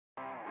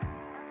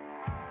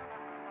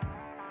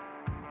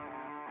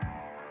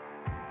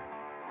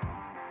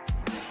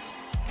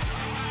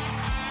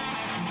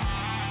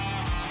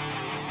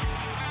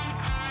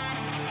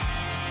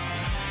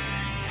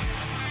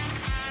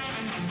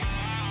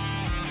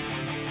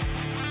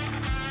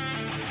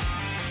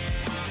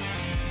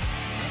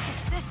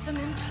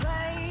system in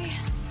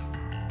place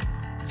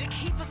to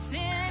keep us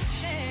in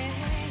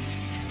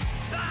chains.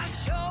 By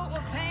show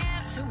of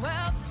hands, who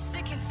else is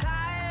sick and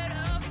tired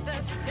of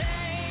the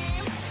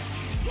same?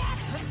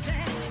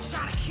 1%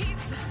 trying to keep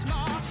us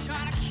small,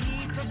 trying to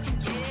keep us from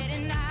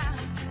getting out.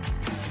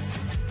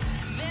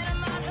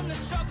 Minimizing the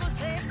struggles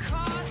they've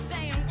caused,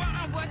 saying we're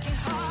not working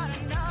hard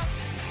enough.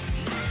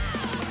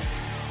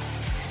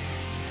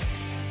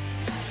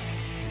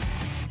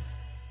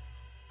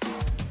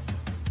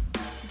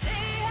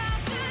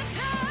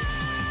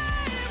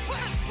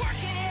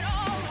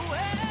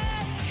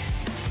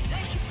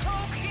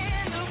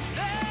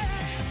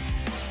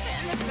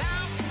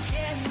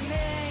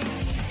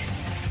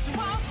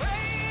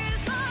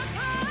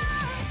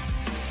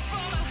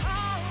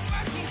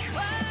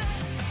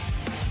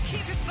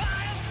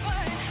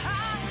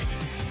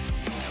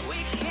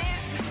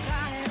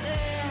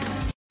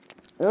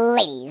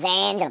 Ladies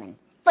and gentlemen,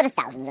 for the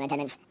thousands in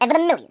attendance and for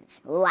the millions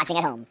watching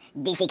at home,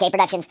 DCK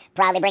Productions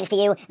proudly brings to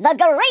you the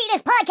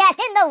greatest podcast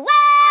in the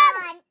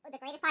world! The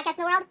greatest podcast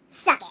in the world?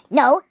 Suck it.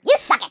 No, you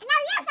suck it. No,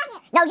 you suck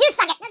it. No, you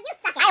suck it. No, you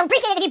suck it. I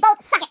appreciate it if you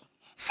both suck it.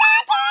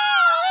 Suck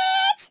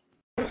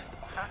it!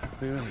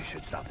 We really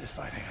should stop this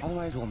fighting.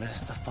 Otherwise we'll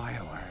miss the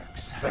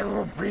fireworks. There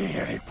won't be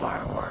any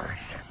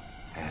fireworks.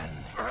 And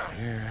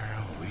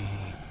here we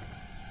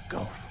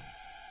go.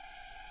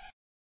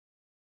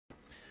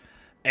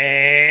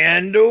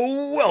 And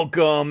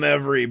welcome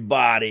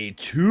everybody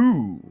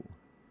to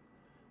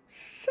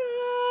Suck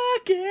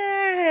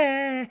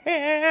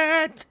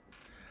It.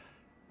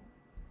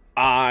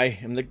 I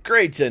am the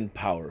great and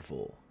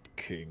powerful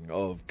King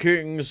of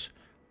Kings,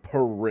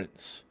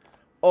 Prince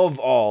of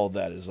all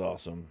that is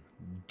awesome,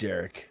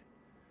 Derek.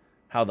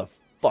 How the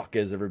fuck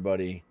is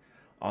everybody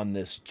on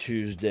this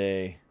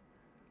Tuesday,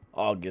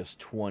 August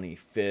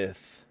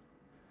 25th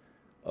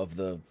of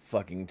the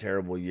fucking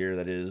terrible year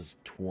that is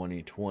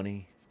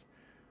 2020?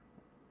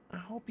 I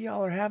hope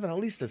y'all are having at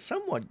least a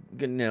somewhat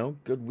good,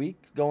 good week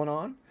going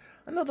on.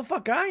 I know the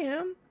fuck I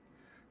am.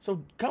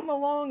 So come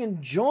along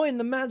and join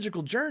the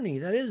magical journey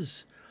that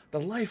is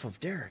the life of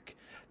Derek.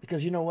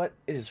 Because you know what?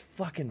 It is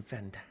fucking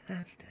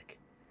fantastic.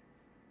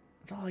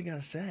 That's all I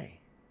gotta say.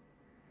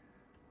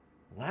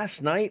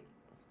 Last night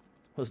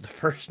was the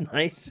first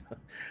night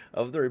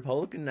of the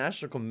Republican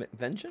National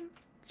Convention.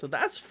 So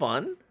that's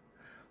fun.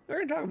 We're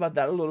going to talk about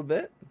that a little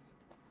bit.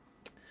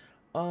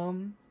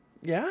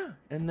 Yeah.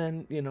 And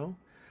then,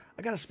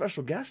 I got a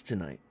special guest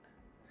tonight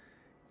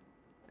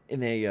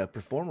in a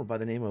performer by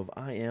the name of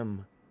I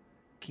Am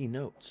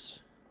Keynotes.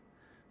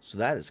 So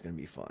that is going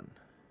to be fun.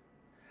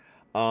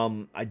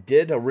 I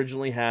did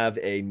originally have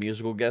a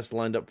musical guest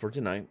lined up for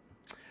tonight.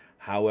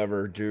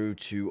 However, due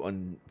to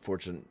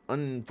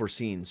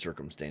unforeseen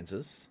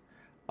circumstances,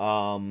 they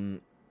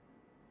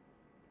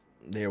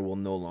will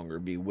no longer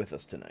be with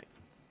us tonight.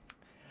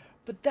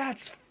 But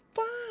that's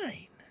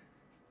fine.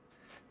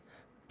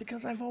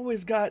 Because I've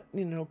always got,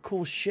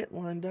 cool shit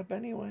lined up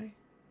anyway.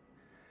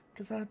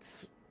 Because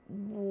that's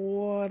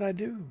what I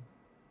do.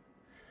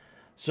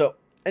 So,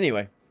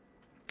 anyway.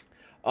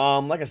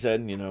 Like I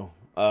said,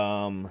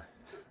 the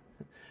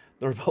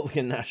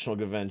Republican National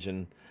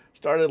Convention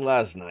started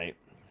last night.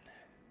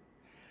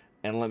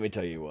 And let me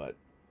tell you what.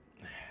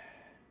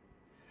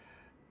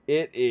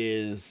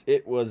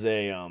 It was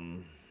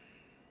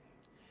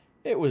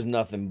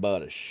nothing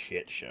but a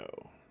shit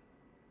show.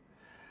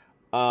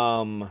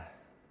 I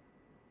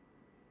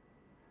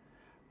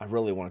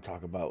really want to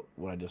talk about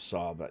what I just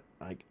saw, but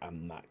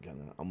I'm not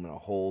gonna. I'm gonna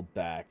hold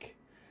back,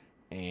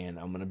 and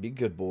I'm gonna be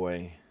good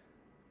boy.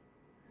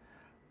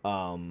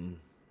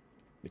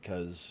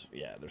 Because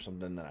there's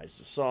something that I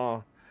just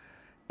saw,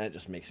 and it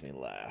just makes me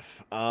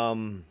laugh.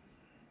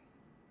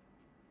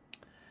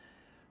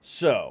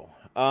 So,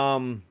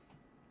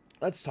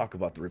 let's talk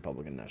about the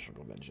Republican National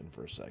Convention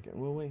for a second,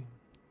 will we?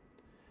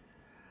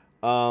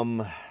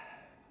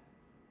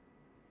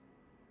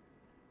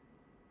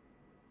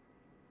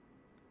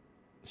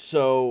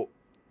 So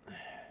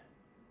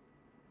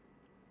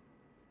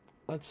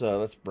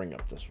let's bring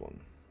up this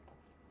one.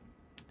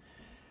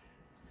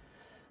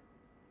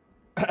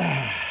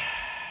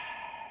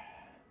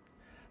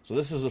 So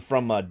this is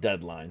from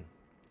Deadline,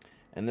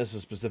 and this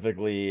is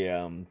specifically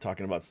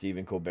talking about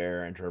Stephen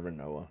Colbert and Trevor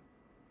Noah.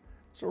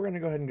 So we're gonna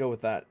go ahead and go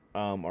with that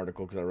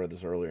article because I read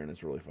this earlier and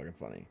it's really fucking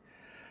funny.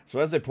 So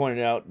as they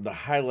pointed out, the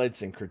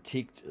highlights and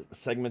critiqued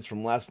segments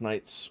from last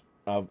week's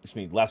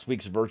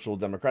virtual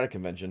Democratic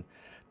convention,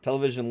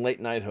 television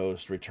late-night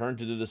hosts returned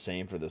to do the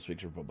same for this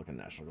week's Republican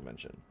National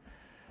Convention.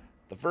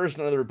 The first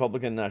night of the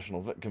Republican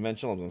National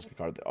Convention, I'm just going to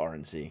call it the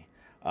RNC,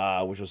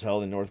 which was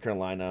held in North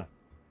Carolina,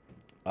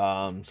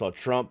 saw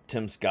Trump,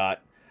 Tim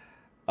Scott,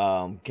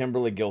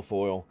 Kimberly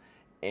Guilfoyle,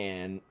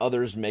 and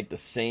others make the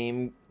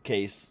same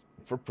case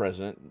for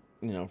president,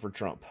 for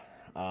Trump.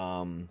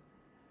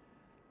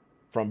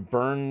 From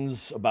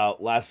Burns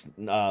about last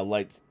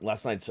night's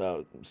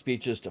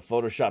speeches to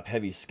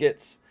Photoshop-heavy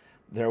skits,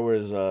 there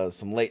was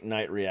some late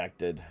night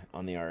reacted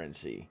on the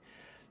RNC.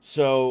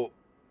 So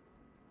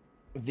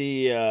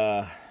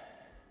the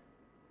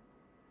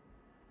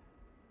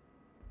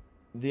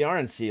the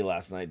RNC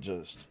last night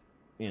just,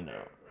 you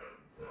know,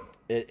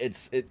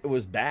 it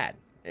was bad.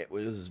 It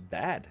was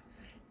bad.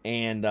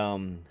 And,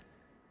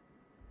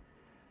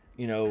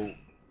 you know,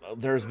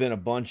 there's been a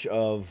bunch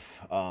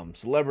of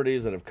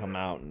celebrities that have come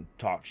out and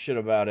talked shit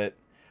about it.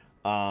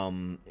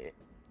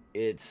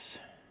 It's,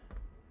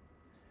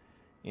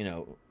 you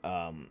know,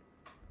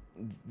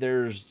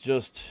 there's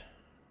just...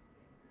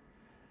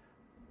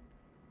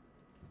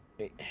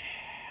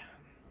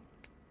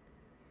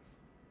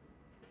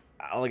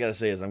 all I gotta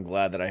say is I'm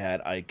glad that I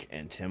had Ike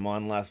and Tim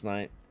on last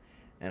night,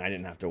 and I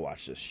didn't have to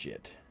watch this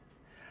shit.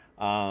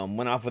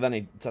 Went off with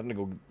any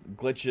technical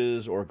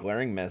glitches or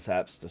glaring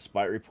mishaps,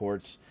 despite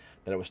reports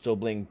that it was still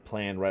being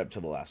planned right up to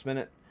the last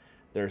minute.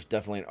 There's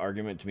definitely an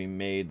argument to be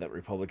made that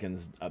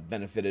Republicans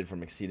benefited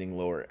from exceeding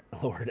lowered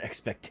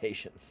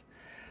expectations.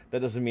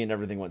 That doesn't mean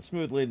everything went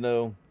smoothly,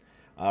 though.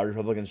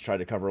 Republicans tried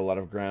to cover a lot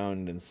of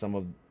ground, and some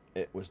of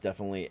it was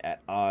definitely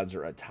at odds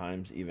or at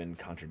times even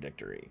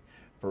contradictory.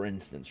 For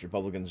instance,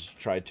 Republicans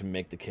tried to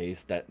make the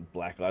case that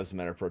Black Lives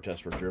Matter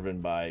protests were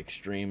driven by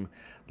extreme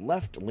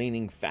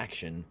left-leaning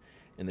faction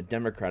in the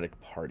Democratic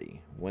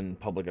Party, when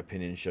public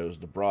opinion shows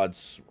the broad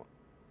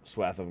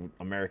swath of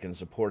Americans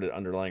supported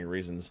underlying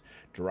reasons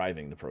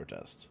driving the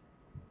protests.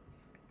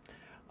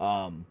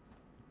 Talk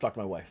to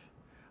my wife.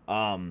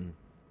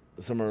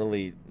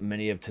 Similarly,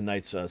 many of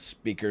tonight's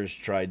speakers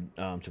tried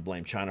to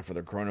blame China for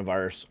the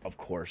coronavirus, of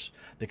course,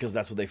 because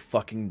that's what they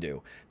fucking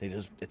do.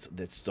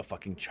 It's the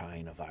fucking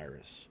China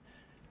virus.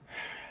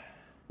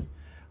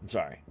 I'm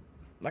sorry.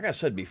 Like I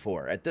said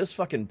before, at this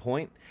fucking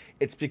point,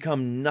 it's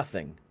become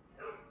nothing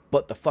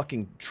but the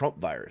fucking Trump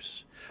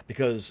virus.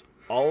 Because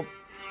all...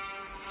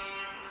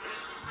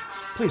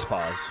 Please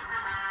pause.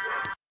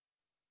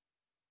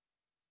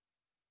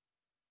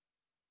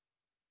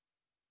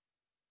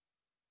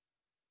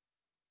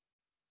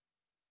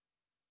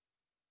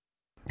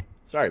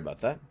 Sorry about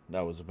that.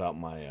 That was about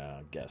my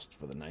guest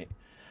for the night.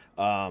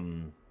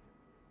 I'll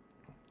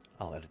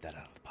edit that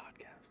out of the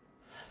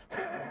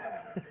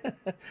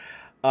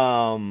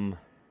podcast.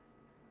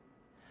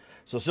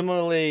 So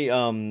similarly,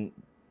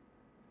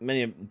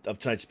 many of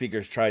tonight's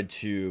speakers tried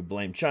to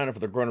blame China for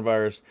the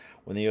coronavirus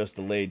when the U.S.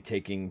 delayed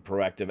taking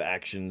proactive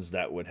actions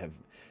that would have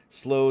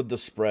slowed the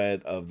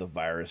spread of the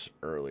virus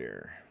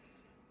earlier.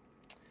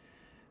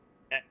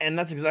 And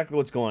that's exactly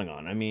what's going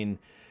on. I mean,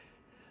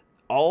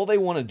 all they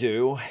want to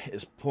do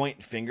is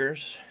point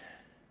fingers.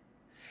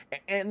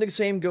 And the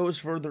same goes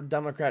for the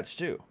Democrats,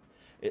 too.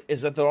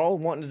 Is that they're all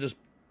wanting to just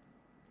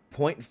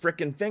point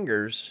frickin'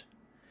 fingers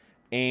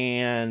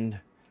and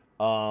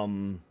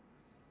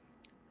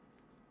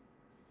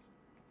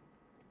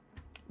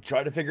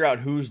try to figure out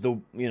who's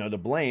to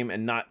blame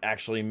and not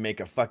actually make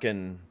a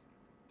fucking,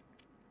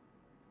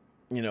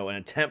 an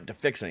attempt to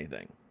fix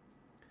anything.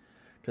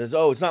 Because,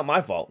 it's not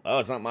my fault. Oh,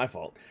 it's not my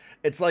fault.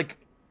 It's like,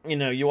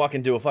 you walk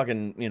into a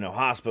fucking,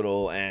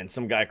 hospital and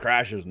some guy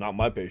crashes. Not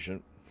my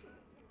patient.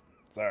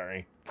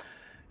 Sorry.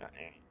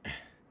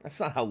 That's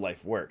not how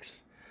life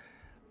works.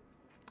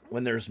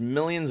 When there's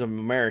millions of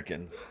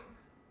Americans,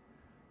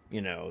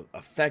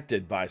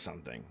 affected by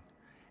something,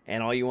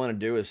 and all you want to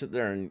do is sit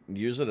there and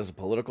use it as a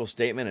political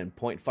statement and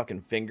point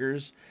fucking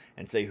fingers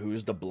and say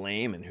who's to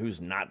blame and who's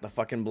not the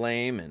fucking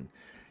blame, and,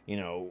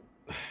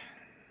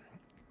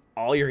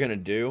 all you're going to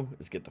do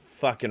is get the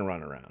fucking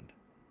runaround.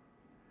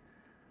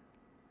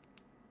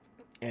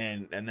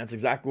 And that's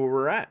exactly where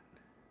we're at.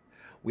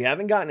 We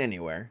haven't gotten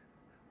anywhere.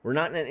 We're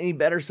not in any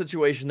better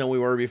situation than we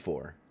were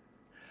before.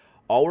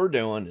 All we're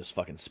doing is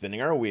fucking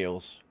spinning our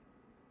wheels,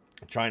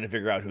 trying to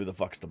figure out who the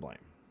fuck's to blame.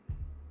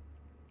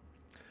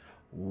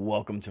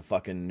 Welcome to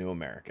fucking New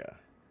America.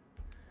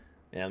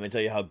 Yeah, let me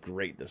tell you how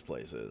great this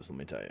place is. Let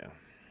me tell you.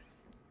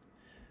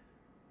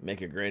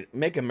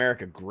 Make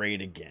America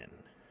great again.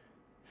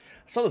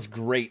 I saw this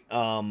great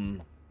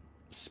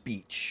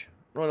speech.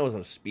 No, it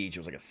wasn't a speech. It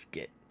was like a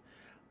skit.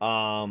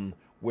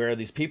 Where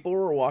these people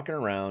were walking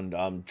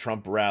around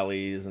Trump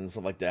rallies and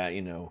stuff like that.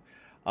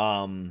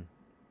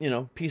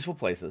 Peaceful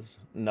places,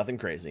 nothing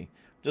crazy.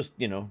 Just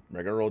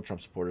regular old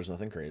Trump supporters,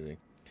 nothing crazy.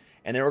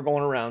 And they were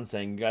going around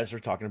saying, "You guys are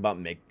talking about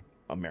make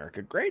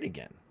America great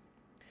again."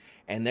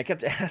 And they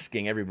kept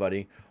asking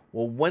everybody,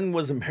 "Well, when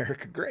was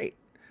America great?"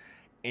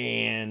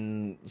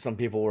 And some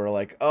people were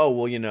like, "Oh,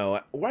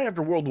 well, right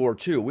after World War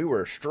II, we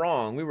were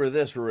strong. We were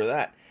this, we were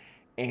that."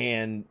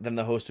 And then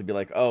the host would be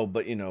like, "Oh,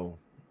 but,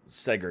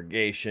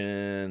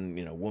 segregation,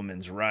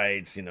 women's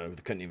rights, they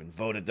couldn't even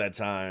vote at that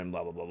time,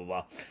 blah, blah, blah, blah,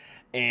 blah."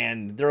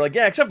 And they're like,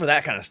 "Yeah, except for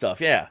that kind of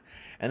stuff, yeah."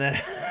 And then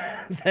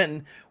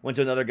then went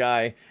to another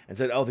guy and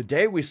said, "Oh, the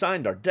day we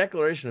signed our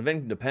Declaration of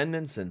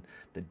Independence and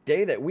the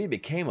day that we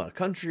became a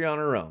country on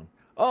our own."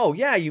 "Oh,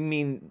 yeah, you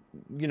mean,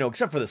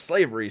 except for the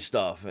slavery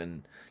stuff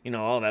and,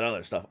 all that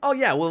other stuff." "Oh,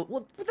 yeah, well,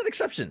 with that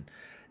exception."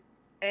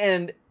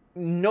 And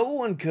no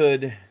one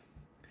could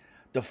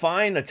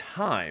define a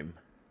time,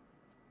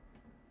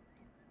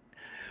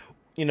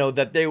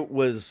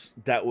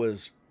 that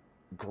was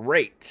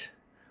great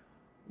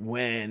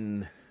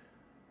when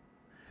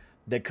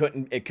it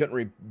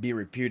couldn't be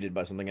reputed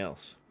by something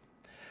else.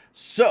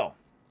 So,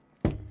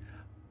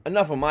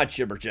 enough of my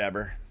chibber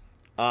jabber.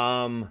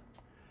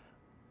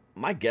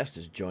 My guest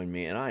has joined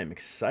me, and I am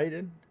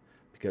excited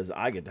because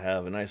I get to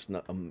have a nice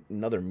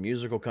another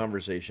musical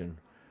conversation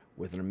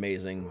with an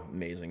amazing,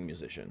 amazing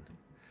musician.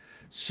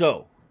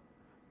 So,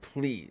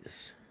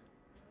 please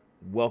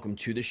welcome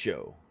to the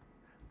show.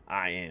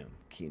 I am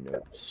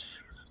Keynotes.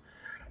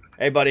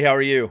 Hey, buddy, how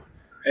are you?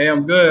 Hey,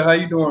 I'm good. How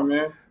you doing,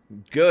 man?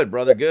 Good,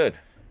 brother. Good.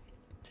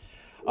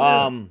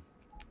 Yeah.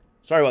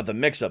 Sorry about the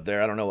mix-up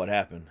there. I don't know what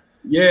happened.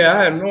 Yeah,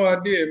 I had no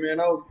idea, man.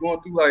 I was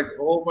going through like a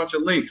whole bunch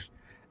of links.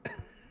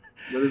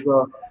 But it's,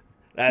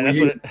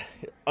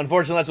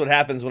 Unfortunately, that's what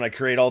happens when I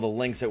create all the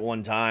links at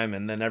one time,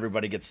 and then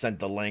everybody gets sent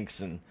the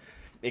links, and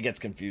it gets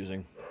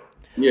confusing.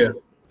 Yeah.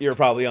 You're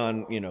probably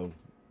on,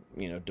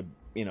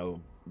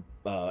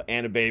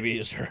 Anna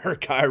Babies or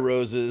Kai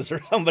Roses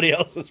or somebody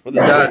else's for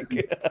the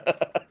link.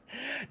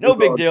 No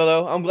big deal,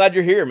 though. I'm glad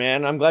you're here,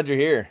 man. I'm glad you're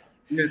here.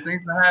 Yeah,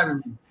 thanks for having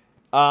me.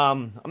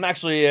 I'm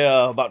actually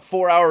about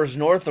 4 hours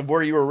north of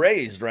where you were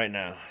raised right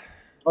now.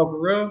 Oh, for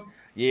real?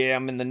 Yeah,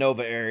 I'm in the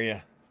Nova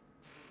area.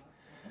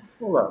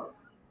 Hold up.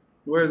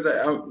 Where is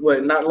that?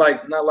 What? Not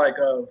like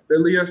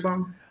Philly or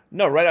something?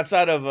 No, right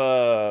outside of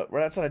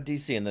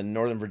DC in the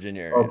Northern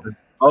Virginia area.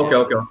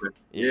 Okay.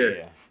 Yeah.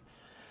 Yeah.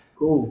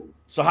 Cool.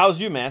 So how's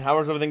you, man? How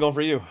is everything going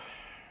for you?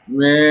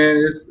 Man,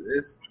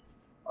 it's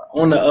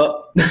on the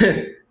up.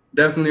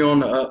 Definitely on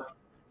the up.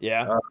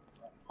 Yeah.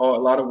 A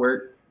lot of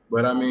work,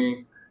 but I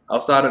mean,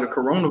 outside of the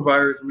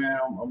coronavirus, man,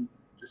 I'm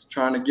just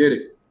trying to get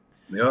it.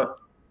 Yep.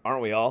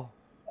 Aren't we all?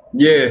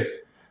 Yeah,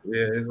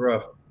 it's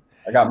rough.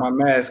 I got my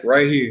mask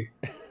right here.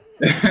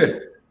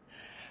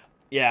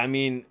 Yeah, I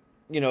mean,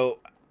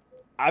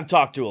 I've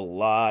talked to a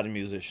lot of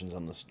musicians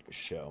on this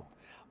show.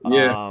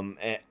 Yeah.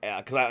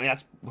 Because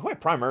that's who I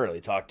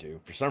primarily talk to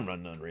for some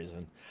unknown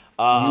reason.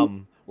 A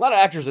lot of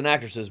actors and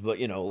actresses,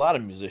 but a lot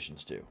of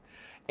musicians too.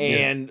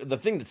 And the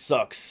thing that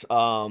sucks,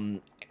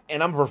 and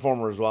I'm a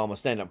performer as well. I'm a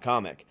stand-up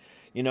comic.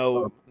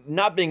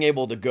 Not being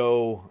able to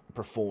go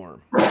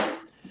perform.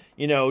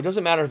 It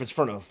doesn't matter if it's in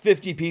front of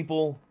 50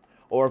 people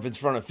or if it's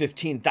in front of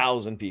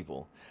 15,000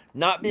 people.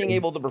 Not being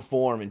able to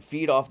perform and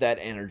feed off that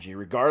energy,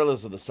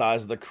 regardless of the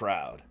size of the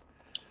crowd,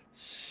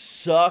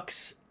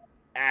 sucks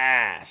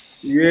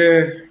ass.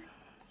 Yeah,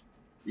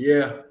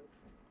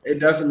 it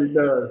definitely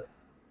does.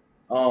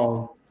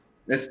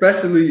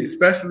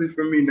 Especially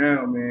for me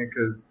now, man,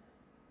 because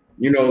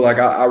like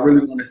I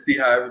really want to see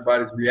how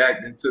everybody's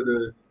reacting to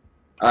the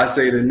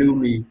new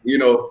me,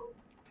 and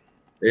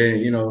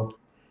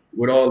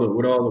with all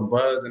the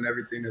buzz and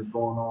everything that's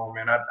going on,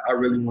 man, I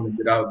really want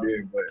to get out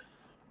there, but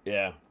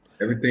yeah,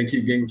 everything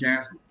keep getting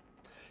canceled.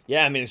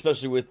 Yeah, I mean,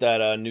 especially with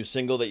that new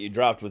single that you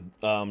dropped with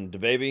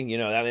DaBaby,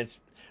 it's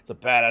a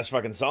badass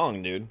fucking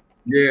song, dude.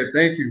 Yeah,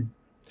 thank you.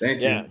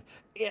 Yeah,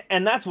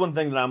 and that's one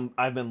thing that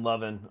I've been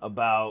loving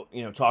about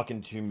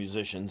talking to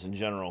musicians in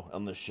general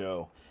on this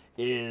show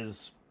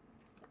is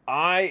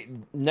I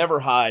never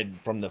hide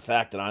from the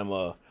fact that I'm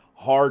a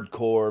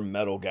hardcore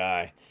metal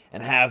guy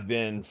and have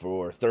been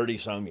for 30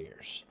 some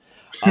years.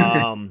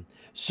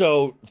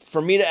 So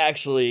for me to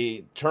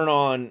actually turn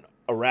on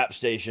a rap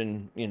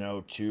station,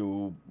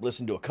 to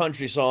listen to a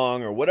country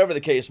song or whatever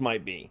the case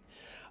might be,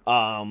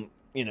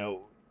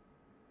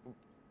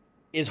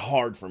 is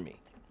hard for me.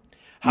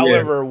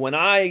 However, when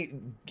I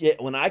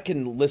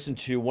can listen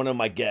to one of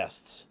my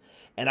guests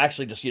and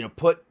actually just,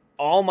 put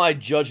all my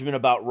judgment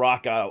about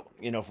rock out,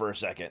 for a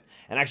second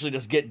and actually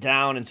just get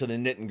down into the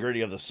nit and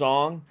gritty of the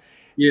song.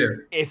 Yeah.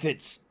 If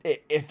it's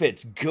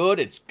good,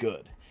 it's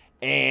good.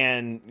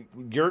 And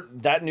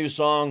that new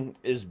song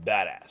is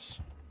badass.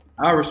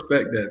 I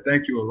respect that.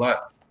 Thank you a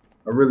lot.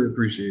 I really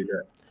appreciate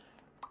that.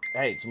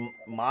 Hey, it's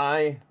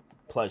my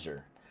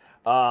pleasure.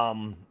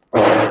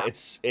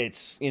 It's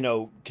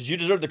because you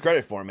deserve the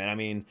credit for it, man. I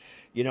mean,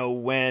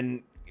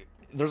 when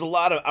there's a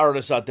lot of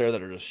artists out there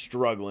that are just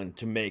struggling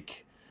to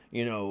make,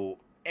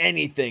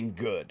 anything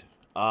good.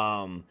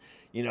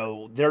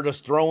 They're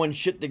just throwing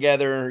shit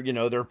together.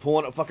 They're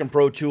pulling up fucking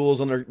Pro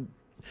Tools and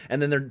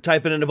then they're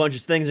typing in a bunch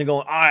of things and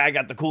going, I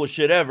got the coolest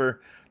shit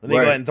ever. Let me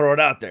go ahead and throw it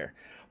out there.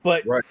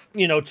 But,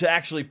 to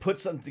actually put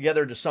something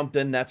together to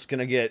something that's going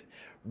to get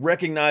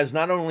recognized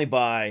not only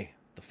by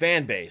the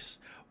fan base,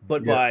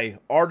 but by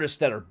artists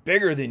that are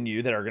bigger than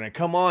you that are going to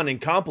come on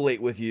and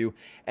compilate with you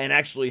and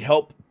actually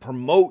help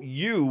promote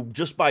you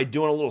just by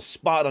doing a little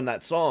spot on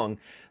that song,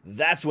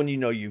 that's when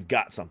you've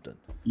got something.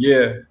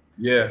 Yeah.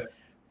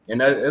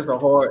 And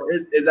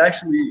it's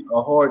actually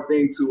a hard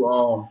thing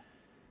to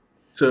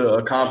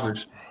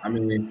accomplish. I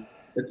mean,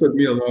 it took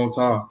me a long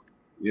time.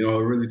 It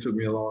really took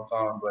me a long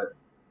time, but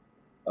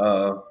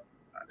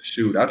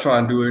shoot, I try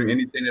and do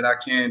anything that I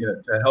can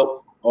to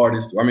help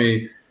artists. I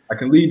mean, I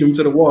can lead them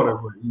to the water,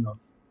 but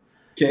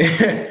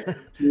can't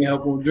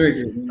help them drink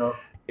it.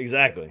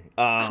 Exactly.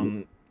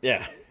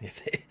 Yeah.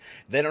 If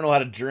they don't know how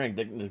to drink,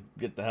 they can just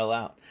get the hell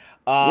out.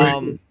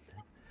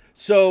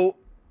 So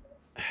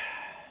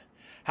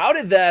how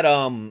did that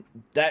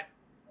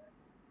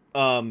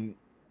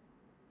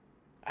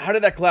how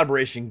did that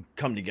collaboration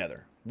come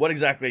together? What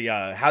exactly?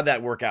 How'd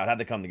that work out? How'd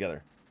they come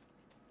together?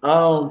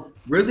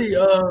 Really,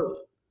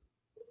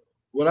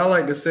 what I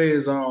like to say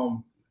is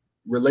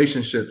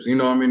relationships. You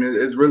know, I mean,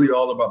 it's really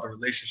all about the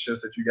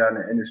relationships that you got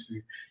in the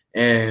industry.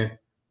 And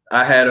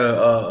I had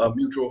a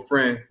mutual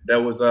friend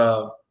that was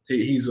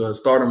he's a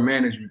starter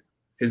management.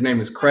 His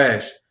name is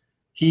Crash.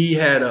 He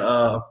had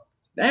I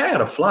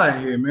had a fly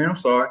here, man. I'm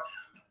sorry.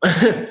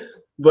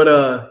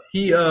 But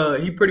he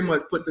pretty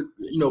much put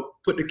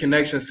the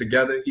connections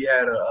together. He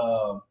had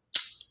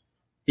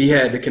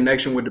the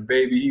connection with the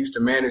baby. He used to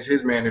manage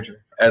his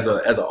manager as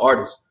an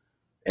artist,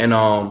 and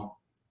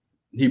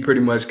he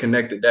pretty much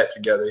connected that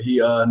together. He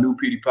knew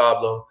Petey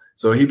Pablo,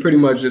 so he pretty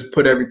much just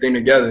put everything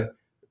together,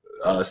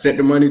 sent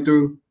the money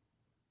through,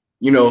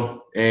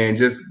 and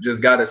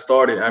just got it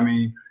started. I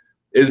mean,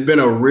 it's been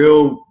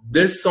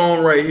this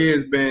song right here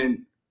has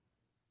been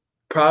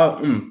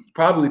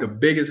probably the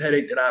biggest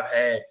headache that I've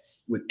had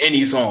with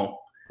any song,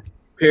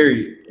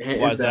 period.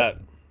 Why is that?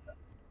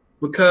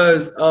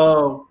 Because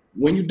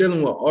when you're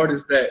dealing with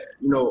artists that,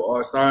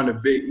 are signed to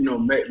big,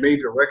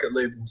 major record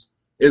labels,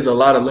 there's a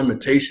lot of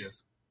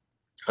limitations.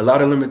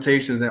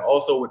 And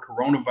also with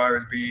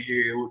coronavirus being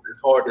here,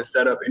 it's hard to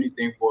set up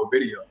anything for a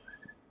video.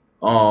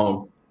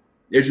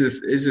 It's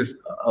just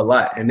a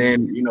lot. And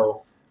then,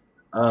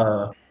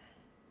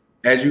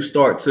 as you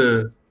start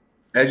to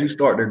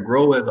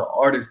grow as an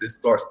artist, it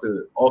starts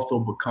to also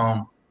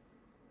become,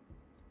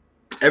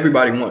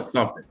 everybody wants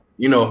something,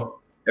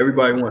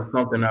 everybody wants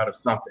something out of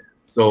something.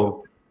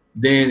 So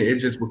then it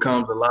just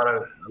becomes a lot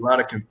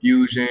of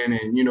confusion,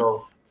 and,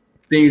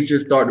 things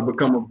just start to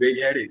become a big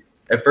headache.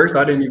 At first,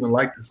 I didn't even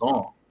like the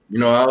song.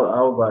 I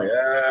was like,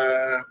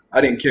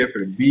 I didn't care for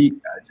the beat.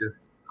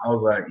 I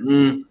was like,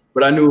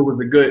 but I knew it was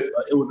a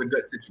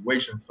good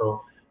situation.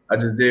 So I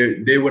just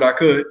did what I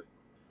could,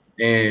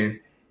 and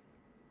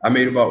I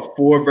made about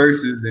 4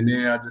 verses, and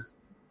then I just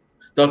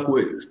stuck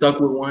with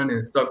one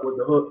and stuck with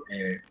the hook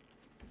and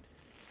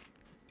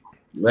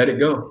let it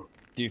go.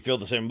 Do you feel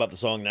the same about the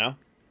song now?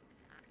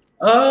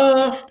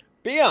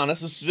 Be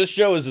honest. This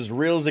show is as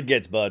real as it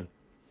gets, bud.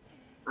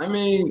 I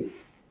mean,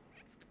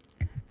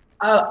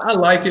 I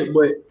like it,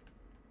 but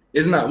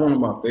it's not one of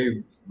my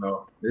favorites.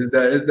 No,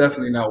 it's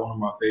definitely not one of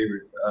my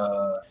favorites.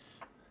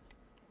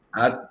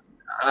 I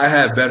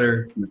have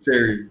better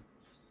material,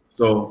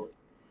 so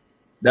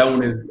that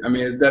one is. I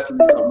mean, it's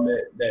definitely something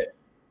that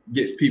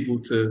gets people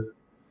to,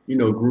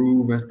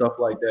 groove and stuff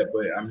like that.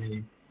 But I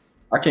mean,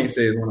 I can't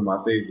say it's one of my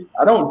favorites.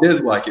 I don't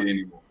dislike it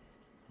anymore.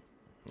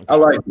 Okay. I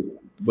like it,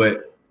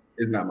 but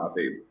it's not my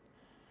favorite.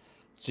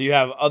 So you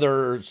have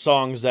other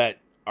songs that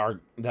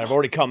have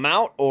already come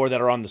out, or that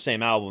are on the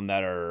same album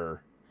that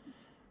are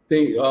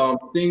things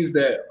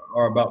that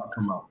are about to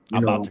come out.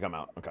 To come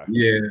out. Okay.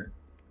 Yeah.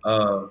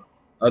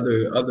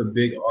 Other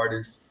big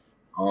artists.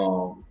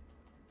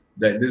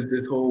 That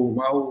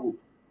my whole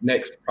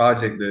next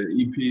project, the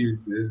EP,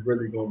 is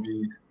really gonna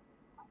be.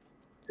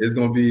 It's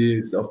gonna be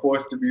a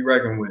force to be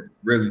reckoned with.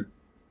 Really.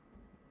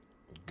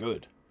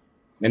 Good.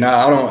 And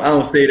I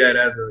don't say that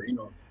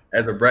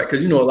as a brat,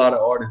 because a lot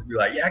of artists be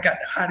like, yeah, I got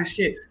the hottest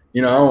shit. I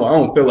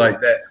don't feel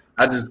like that.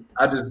 I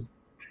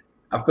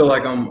feel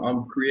like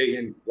I'm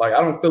creating, like,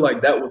 I don't feel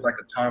like that was like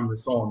a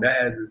timeless song. That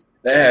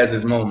has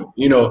its moment,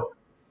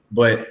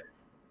 but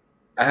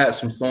I have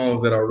some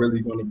songs that are really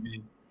going to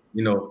be,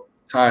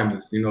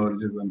 timeless,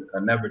 just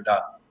a never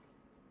die.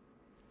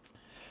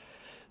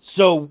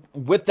 So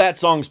with that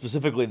song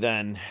specifically,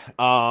 then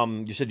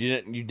you said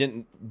you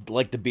didn't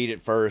like the beat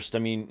at first. I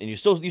mean, and you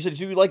said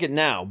you like it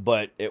now,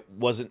 but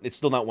it's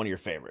still not one of your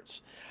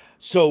favorites.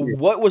 So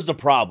what was the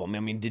problem?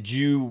 I mean, did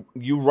you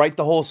write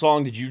the whole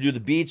song? Did you do the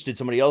beats? Did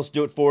somebody else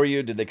do it for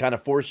you? Did they kind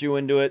of force you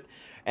into it?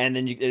 And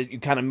then you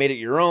kind of made it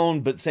your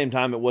own, but at the same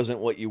time, it wasn't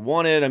what you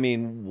wanted. I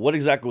mean, what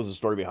exactly was the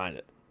story behind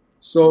it?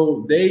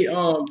 So they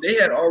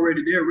originally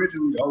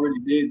already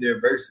did their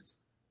verses.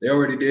 They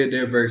already did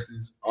their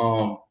verses.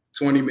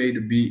 20 made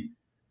the beat.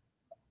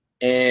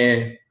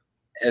 And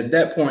at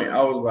that point,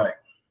 I was like,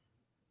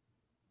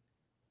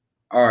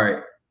 all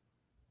right,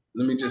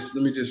 let me just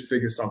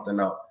figure something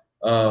out.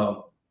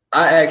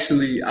 I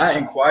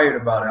inquired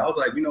about it. I was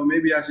like,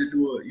 maybe I should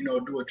do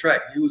a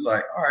track. He was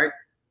like, all right,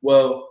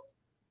 well,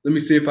 let me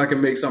see if I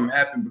can make something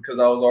happen, because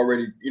I was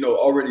already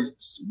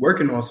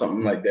working on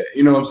something like that.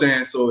 You know what I'm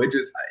saying? So it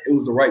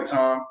was the right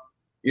time,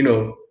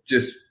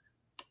 just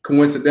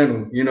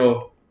coincidental,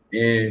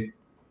 and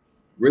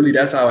really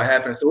that's how it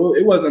happened. So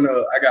it wasn't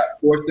I got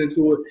forced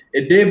into it.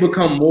 It did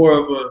become more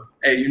of a,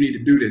 hey, you need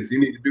to do this. You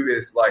need to do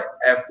this. Like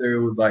after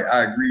it was like,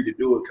 I agreed to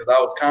do it, because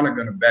I was kind of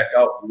going to back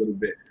out a little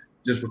bit,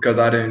 just because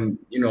I didn't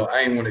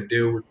want to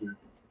deal with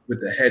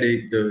the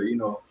headache,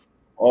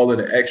 all of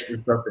the extra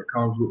stuff that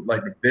comes with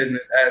like the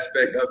business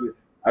aspect of it.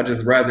 I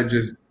just rather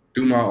just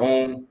do my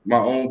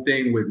own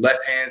thing with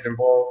less hands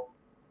involved.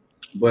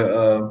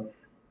 But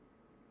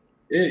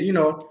it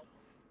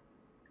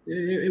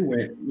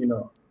went,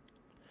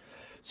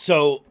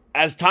 So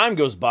as time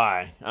goes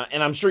by,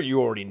 and I'm sure you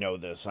already know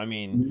this, I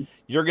mean,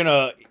 you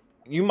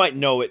might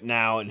know it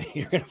now and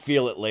you're going to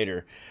feel it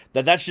later,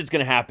 that shit's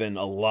going to happen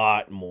a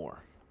lot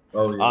more.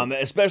 Oh yeah.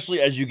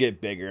 Especially as you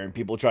get bigger and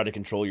people try to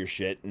control your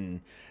shit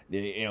and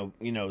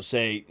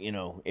say,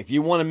 if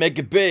you want to make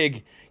it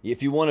big,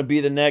 if you want to be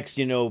the next,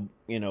 big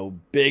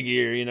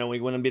ear, we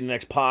want to be the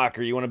next Pac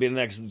or you want to be the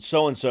next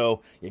so and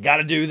so, you got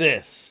to do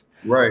this.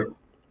 Right.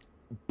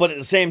 But at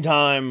the same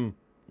time,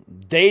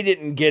 they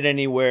didn't get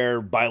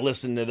anywhere by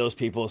listening to those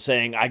people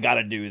saying, I got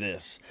to do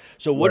this.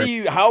 So what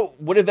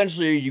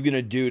eventually are you going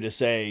to do to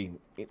say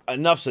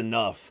enough's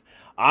enough?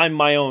 I'm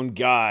my own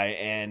guy.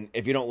 And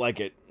if you don't like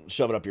it,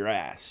 shove it up your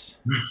ass.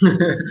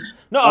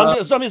 No,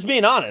 I'm just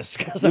being honest.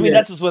 Cause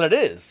that's just what it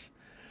is.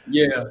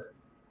 Yeah.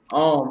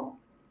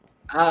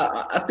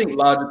 I think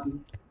logical.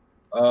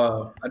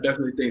 I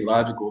definitely think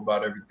logical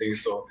about everything.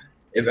 So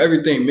if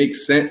everything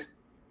makes sense,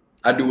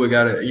 I do what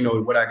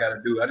I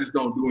gotta do. I just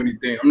don't do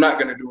anything. I'm not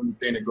gonna do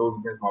anything that goes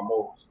against my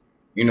morals.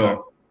 I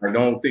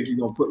don't think you're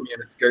gonna put me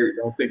in a skirt.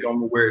 Don't think I'm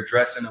gonna wear a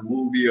dress in a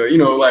movie or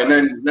like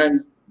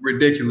nothing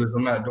ridiculous.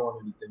 I'm not doing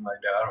anything like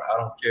that. I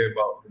don't care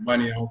about the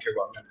money. I don't care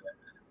about none of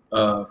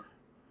that.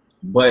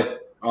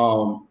 But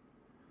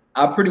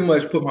I pretty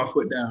much put my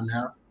foot down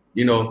now.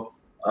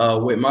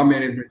 With my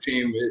management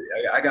team,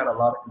 I got a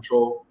lot of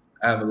control.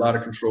 I have a lot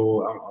of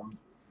control.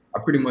 I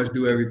pretty much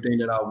do everything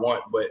that I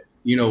want, but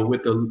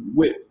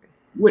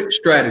with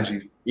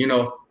strategy,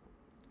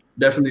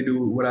 definitely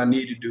do what I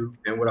need to do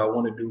and what I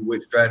want to do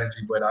with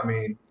strategy. But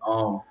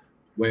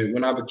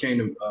when I became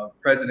the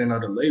president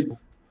of the label,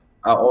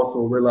 I also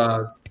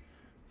realized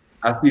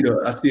I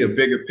see a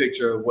bigger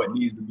picture of what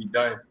needs to be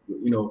done.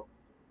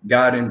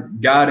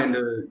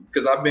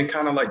 Because I've been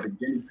kind of like the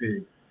guinea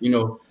pig,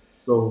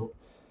 So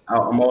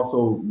I'm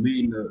also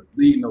leading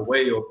the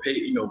way or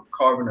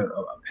carving a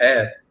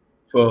path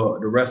for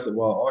the rest of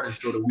our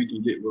artists so that we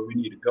can get where we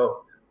need to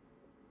go.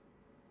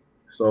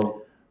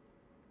 So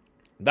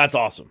that's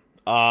awesome.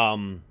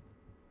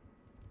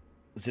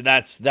 See,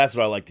 that's what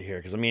I like to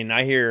hear. Cause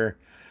I hear,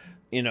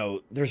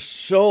 there's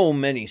so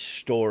many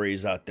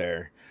stories out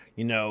there,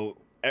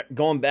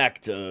 going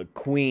back to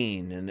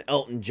Queen and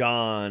Elton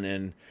John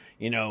and,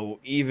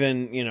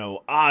 even,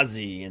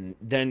 Ozzy and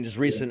then as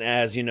recent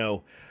as,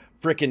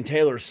 frickin'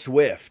 Taylor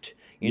Swift.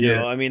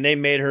 They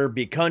made her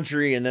be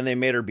country and then they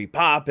made her be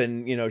pop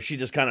and, she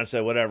just kind of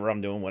said, whatever,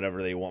 I'm doing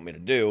whatever they want me to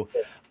do,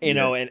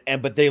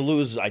 but they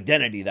lose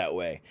identity that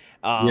way.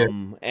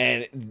 And,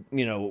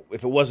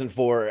 if it wasn't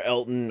for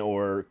Elton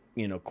or,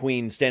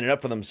 Queen standing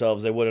up for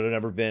themselves, they would have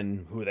never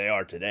been who they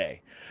are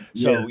today.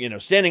 So,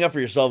 standing up for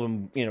yourself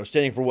and,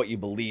 standing for what you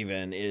believe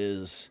in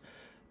is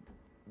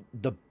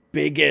the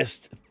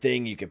biggest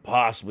thing you could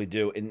possibly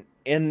do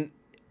in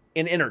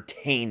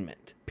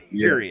entertainment,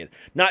 period.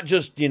 Not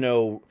just,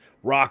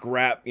 rock,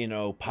 rap,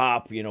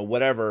 pop,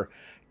 whatever,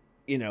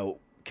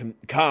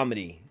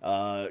 comedy,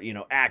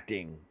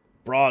 acting,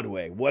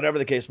 Broadway, whatever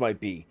the case might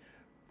be.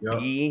 Yep.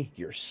 Be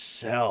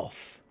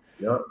yourself.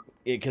 Yep.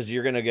 Because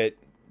you're going to get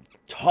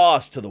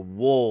tossed to the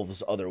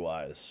wolves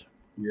otherwise.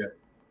 Yeah.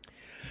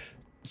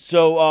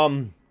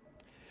 So,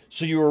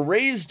 so you were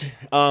raised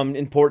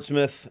in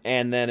Portsmouth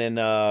and then in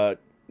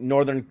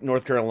northern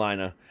North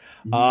Carolina.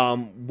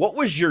 Mm-hmm. What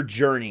was your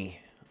journey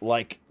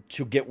like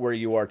to get where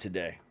you are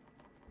today?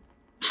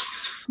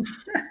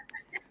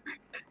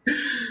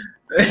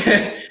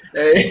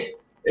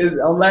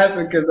 I'm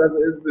laughing because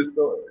it's just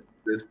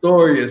the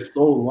story is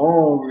so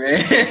long,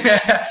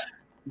 man.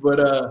 But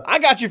I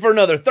got you for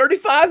another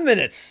 35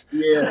 minutes.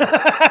 Yeah.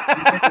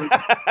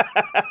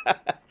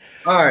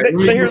 All right.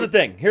 So here's the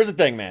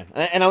thing, man.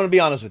 And I'm going to be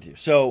honest with you.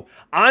 So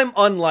I'm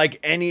unlike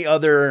any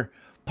other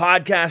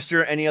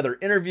podcaster, any other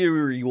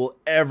interviewer you will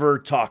ever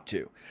talk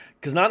to.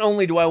 Because not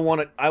only do I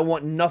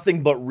want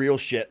nothing but real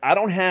shit. I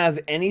don't have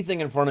anything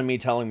in front of me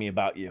telling me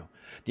about you.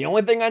 The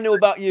only thing I knew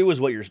about you is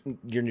what your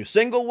new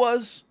single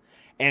was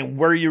and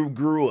where you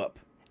grew up.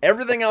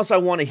 Everything else I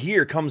want to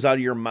hear comes out of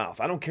your mouth.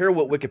 I don't care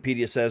what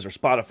Wikipedia says or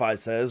Spotify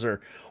says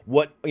or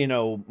what,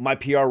 my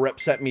PR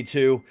rep sent me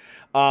to.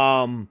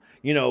 I'm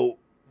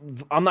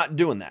not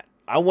doing that.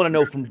 I want to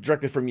know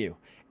directly from you.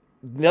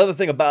 The other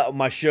thing about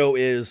my show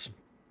is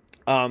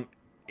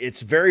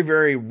it's very,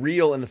 very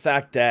real in the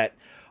fact that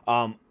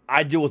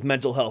I deal with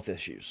mental health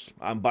issues.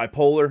 I'm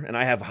bipolar and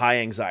I have high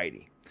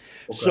anxiety.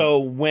 Okay. So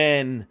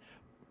when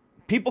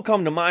people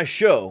come to my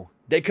show,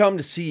 they come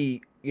to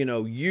see,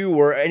 you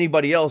or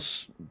anybody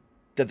else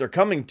that they're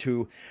coming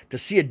to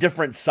see a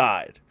different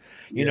side,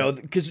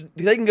 because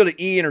they can go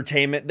to E!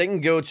 Entertainment, they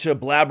can go to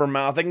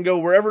Blabbermouth, they can go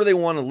wherever they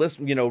want to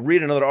listen,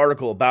 read another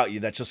article about you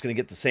that's just going to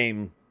get the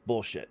same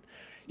bullshit.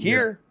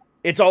 Here,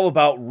 it's all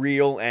about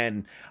real,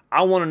 and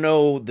I want to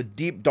know the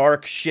deep,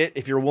 dark shit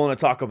if you're willing to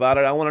talk about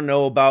it. I want to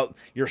know about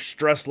your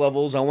stress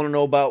levels. I want to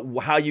know about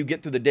how you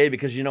get through the day,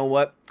 because you know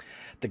what?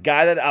 The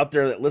guy that out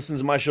there that listens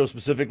to my show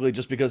specifically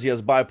just because he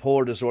has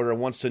bipolar disorder and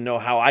wants to know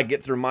how I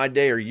get through my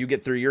day or you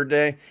get through your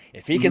day,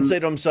 if he can say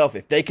to himself,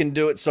 if they can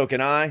do it, so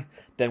can I,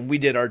 then we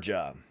did our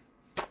job.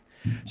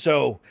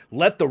 So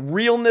let the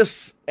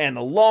realness and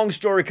the long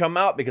story come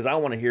out because I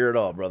want to hear it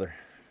all, brother.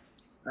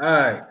 All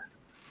right.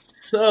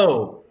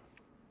 So,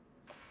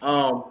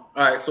 I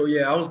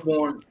was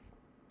born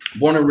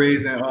and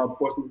raised in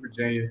Portsmouth,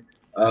 Virginia.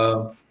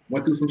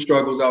 Went through some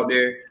struggles out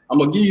there. I'm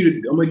gonna give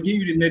you the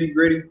nitty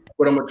gritty,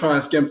 but I'm gonna try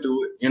and skim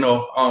through it.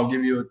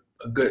 Give you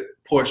a good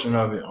portion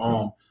of it.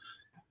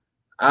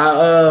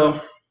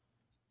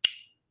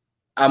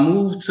 I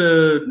moved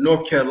to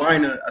North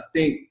Carolina, I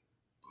think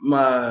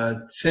my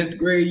 10th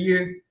grade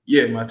year.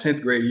 Yeah, my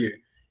 10th grade year.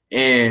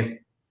 And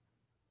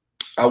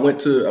I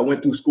went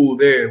through school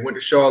there, went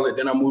to Charlotte,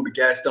 then I moved to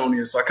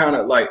Gastonia. So I kind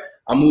of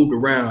I moved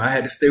around. I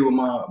had to stay with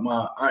my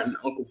aunt and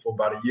uncle for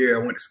about a year. I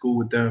went to school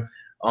with them.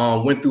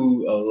 Went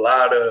through a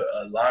lot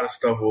of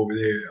stuff over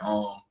there.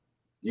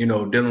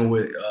 Dealing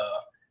with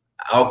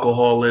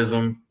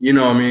alcoholism,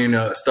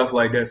 stuff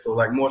like that. So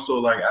more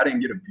so I didn't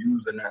get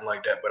abused or nothing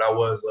like that, but I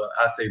was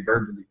I say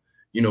verbally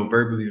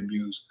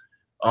abused.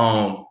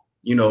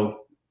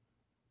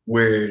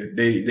 Where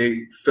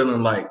they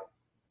feeling like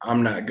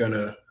I'm not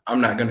gonna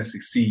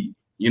succeed,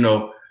 and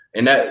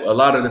that a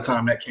lot of the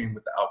time that came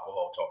with the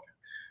alcohol talking.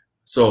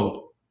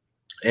 So,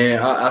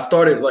 and I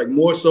started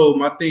more so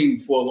my thing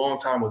for a long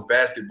time was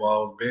basketball. I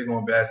was big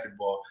on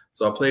basketball.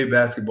 So I played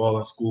basketball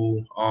in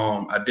school.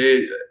 I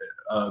did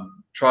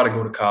try to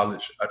go to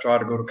college. I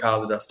started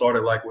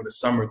with a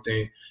summer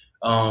thing.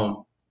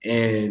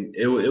 And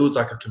it was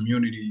like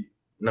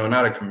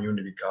not a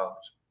community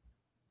college,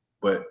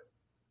 but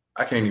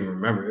I can't even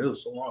remember. It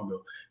was so long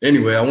ago.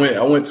 Anyway, I went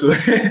to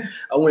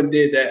I went and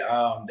did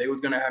that. They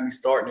was gonna have me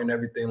starting and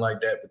everything like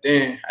that, but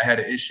then I had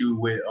an issue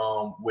with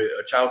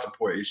a child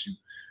support issue,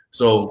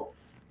 so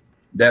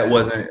that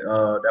wasn't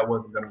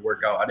gonna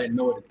work out. I didn't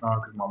know at the time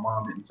because my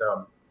mom didn't tell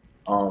me.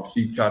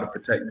 She tried to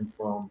protect me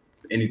from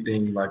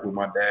anything with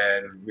my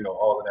dad and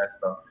all of that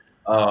stuff.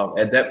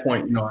 At that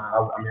point,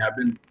 I've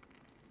been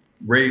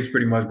raised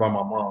pretty much by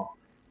my mom.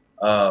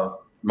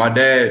 My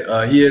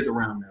dad, he is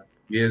around now.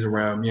 He is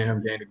around. Me and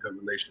him gained a good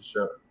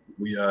relationship.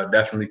 We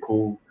definitely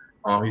cool.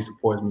 He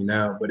supports me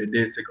now, but it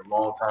did take a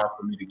long time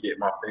for me to get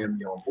my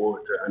family on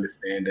board to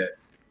understand that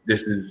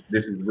this is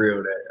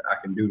real, that I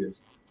can do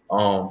this.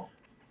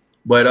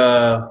 But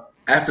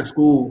after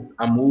school,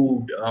 I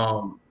moved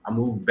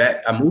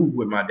back. I moved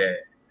with my dad,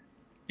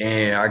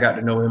 and I got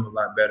to know him a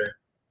lot better.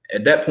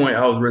 At that point,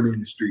 I was really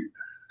in the street.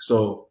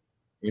 So,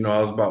 I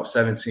was about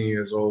 17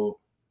 years old.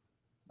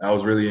 I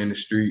was really in the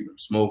street. I'm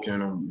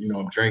smoking. I'm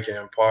drinking,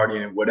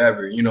 partying,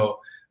 whatever.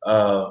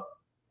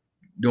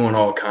 Doing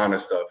all kind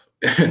of stuff.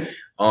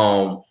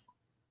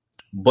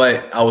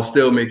 But I was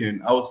still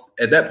making.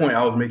 At that point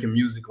I was making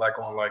music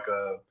on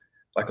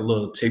a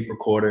little tape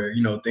recorder.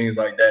 Things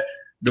like that.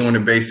 Doing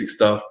the basic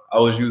stuff. I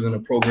was using a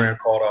program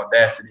called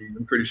Audacity.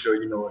 I'm pretty sure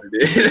you know what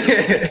it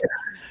is.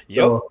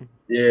 So,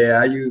 yeah,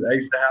 I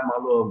used to have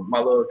my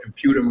little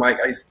computer mic.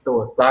 I used to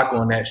throw a sock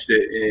on that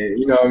shit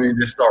and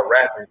just start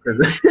rapping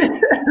because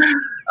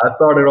I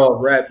started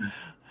off rapping.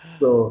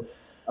 So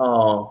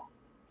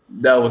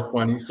that was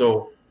funny.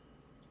 So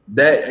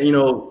that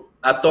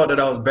I thought that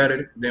I was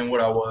better than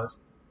what I was.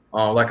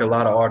 Like a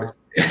lot of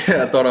artists,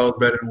 I thought I was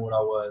better than what I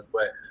was,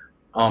 but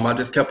I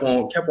just kept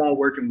on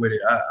working with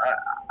it.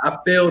 I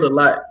failed a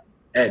lot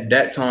at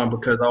that time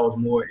because I was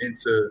more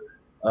into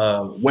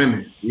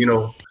women,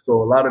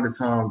 So a lot of the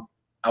time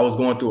I was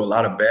going through a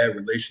lot of bad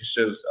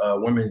relationships,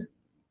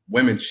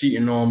 women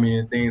cheating on me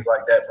and things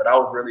like that. But I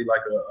was really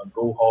a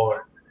go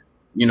hard,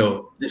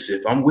 this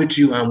if I'm with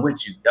you, I'm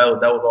with you. That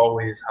was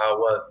always how I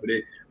was. But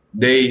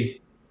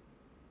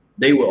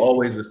they would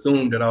always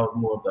assume that I was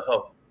more of the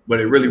help. But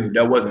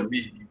that wasn't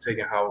me. You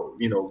taking how,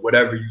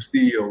 whatever you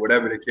see or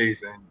whatever the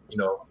case and,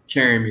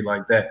 carrying me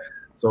like that.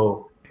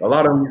 So a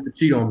lot of them used to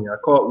cheat on me. I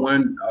caught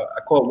one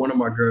of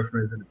my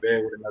girlfriends in the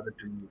bed with another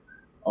dude.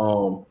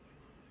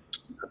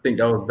 I think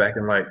that was back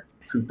in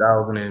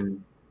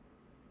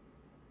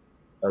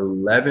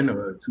 2011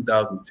 or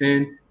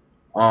 2010.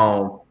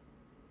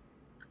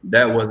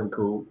 That wasn't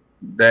cool.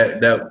 That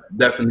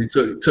definitely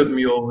took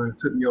me over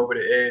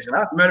the edge. And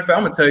matter of fact,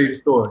 I'm gonna tell you the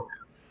story.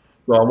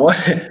 So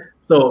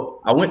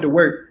I went to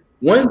work.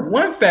 A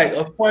fun fact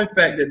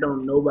that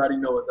don't nobody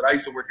know is that I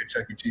used to work at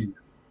Chuck E.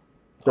 Cheese.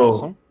 So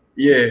awesome.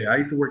 Yeah, I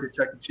used to work at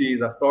Chuck E.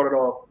 Cheese. I started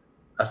off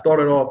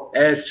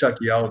as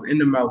Chucky. I was in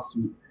the mouse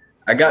suit.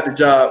 I got the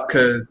job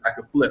because I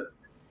could flip.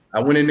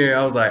 I went in there.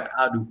 I was like,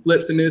 I'll do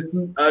flips in this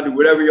suit. I'll do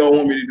whatever y'all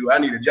want me to do. I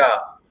need a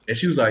job. And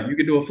she was like, you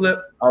can do a flip?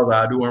 I was like,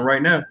 I'll do one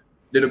right now.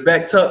 Did a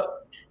back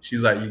tuck.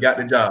 She's like, you got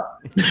the job.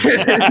 You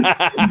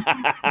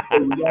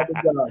got the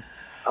job.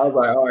 I was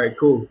like, all right,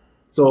 cool.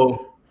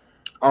 So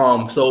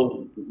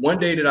one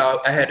day that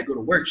I had to go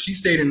to work, she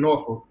stayed in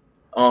Norfolk.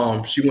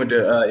 She went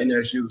to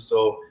NSU.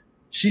 So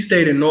she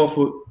stayed in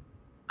Norfolk.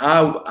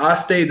 I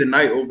stayed the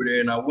night over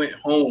there and I went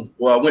home.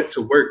 Well, I went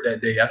to work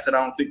that day. I said,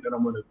 I don't think that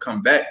I'm going to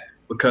come back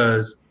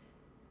because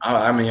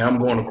I'm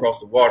going across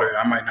the water.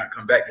 I might not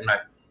come back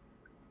tonight.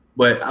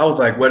 But I was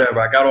like,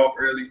 whatever. I got off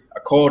early. I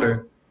called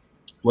her.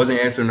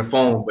 Wasn't answering the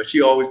phone, but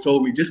she always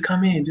told me, just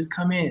come in.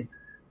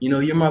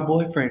 You're my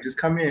boyfriend. Just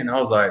come in. I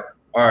was like,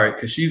 all right,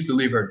 because she used to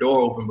leave her door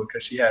open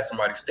because she had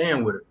somebody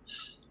staying with her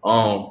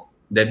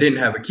that didn't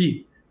have a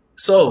key.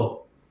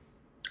 So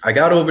I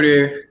got over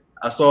there.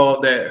 I saw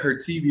that her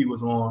TV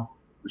was on,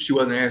 but she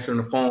wasn't answering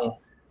the phone.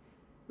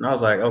 And I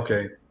was like,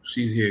 okay,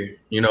 she's here,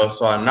 you know.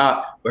 So I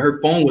knocked, but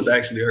her phone was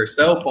actually, her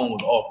cell phone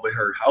was off, but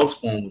her house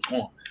phone was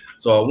on.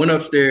 So I went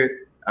upstairs.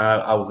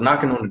 I was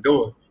knocking on the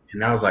door,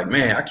 and I was like,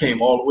 man, I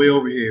came all the way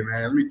over here,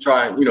 man. Let me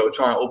try and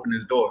open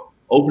this door.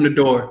 Open the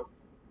door.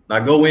 I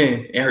go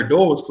in, and her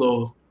door was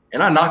closed.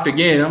 And I knocked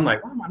again. I'm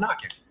like, why am I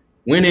knocking?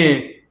 Went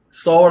in,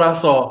 saw what I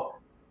saw.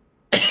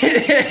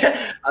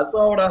 I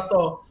saw what I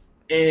saw.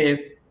 And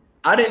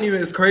I didn't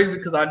even, it's crazy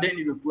because I didn't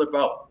even flip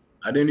out.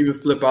 I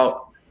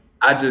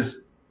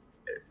just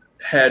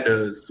had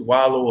to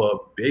swallow a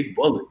big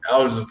bullet.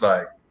 I was just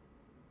like,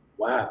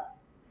 wow,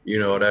 you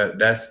know,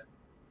 that's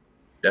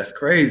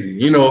crazy,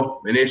 you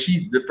know. And then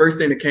the first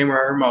thing that came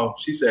out of her mouth,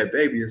 she said,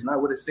 baby, it's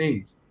not what it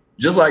seems.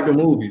 Just like the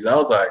movies. I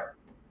was like,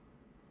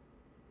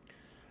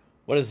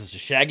 what is this, a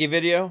Shaggy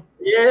video?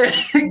 Yeah.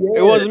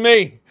 It wasn't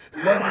me.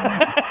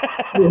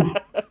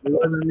 It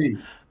wasn't me.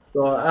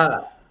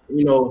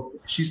 So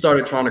she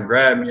started trying to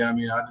grab me. I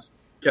mean, I just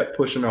kept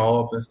pushing her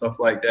off and stuff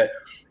like that.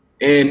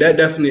 And that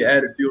definitely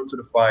added fuel to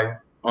the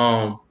fire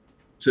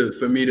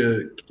for me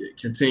to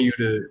continue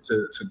to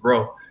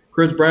grow.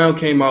 Chris Brown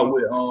came out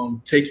with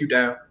Take You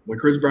Down. When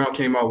Chris Brown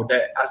came out with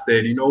that, I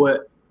said, you know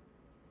what?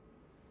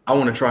 I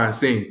want to try and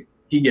sing.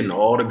 He getting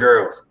all the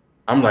girls.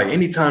 I'm like,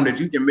 anytime that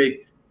you can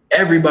make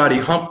everybody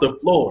hump the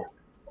floor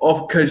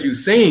off because you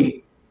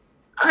sing,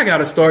 I got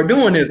to start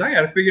doing this. I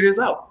got to figure this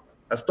out.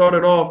 I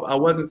started off, I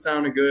wasn't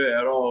sounding good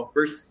at all.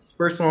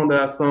 First song that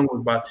I sung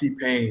was by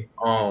T-Pain.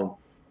 You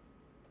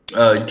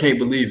Can't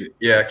Believe It.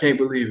 Yeah, I Can't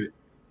Believe It.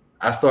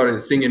 I started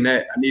singing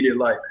that. I needed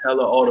like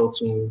hella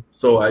auto-tune.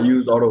 So I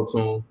used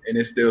auto-tune and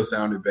it still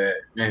sounded bad,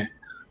 man.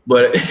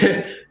 But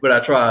I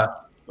tried.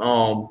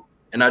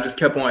 And I just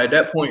kept on. At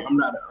that point, I'm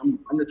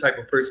the type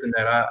of person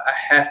that I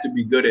have to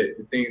be good at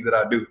the things that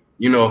I do.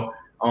 You know,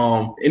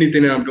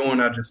 anything that I'm doing,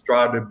 I just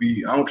try to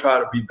be. I don't try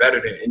to be better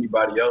than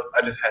anybody else.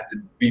 I just have to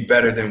be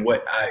better than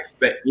what I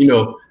expect. You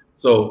know,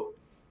 so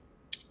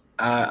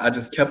I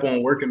just kept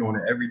on working on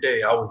it every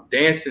day. I was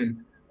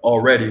dancing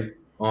already.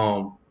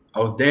 That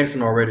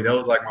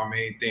was like my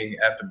main thing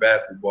after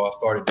basketball. I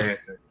started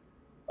dancing.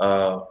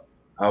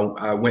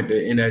 I went to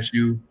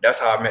NSU. That's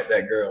how I met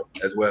that girl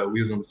as well.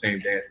 We was on the same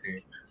dance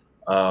team.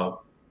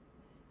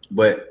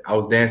 But I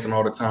was dancing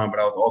all the time, but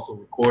I was also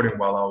recording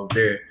while I was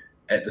there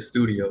at the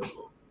studio.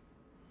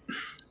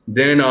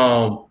 Then,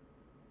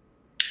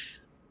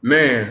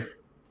 man,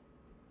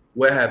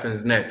 what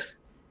happens next?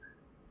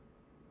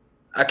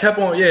 I kept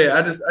on,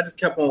 I just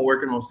kept on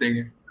working on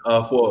singing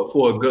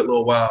for a good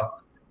little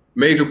while.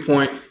 Major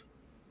point,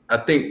 I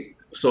think,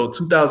 so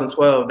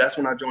 2012, that's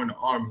when I joined the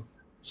Army.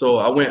 So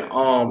I went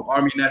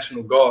Army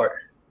National Guard,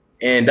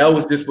 and that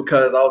was just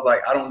because I was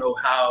like, I don't know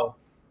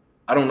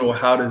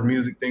how this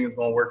music thing is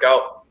gonna work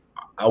out.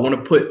 I want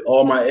to put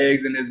all my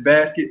eggs in this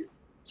basket.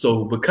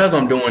 So because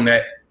I'm doing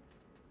that,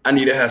 I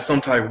need to have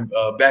some type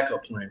of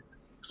backup plan.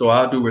 So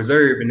I'll do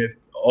reserve, and if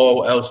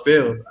all else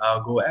fails,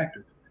 I'll go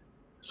active.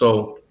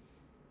 So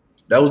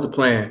that was the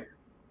plan.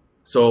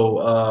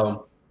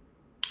 So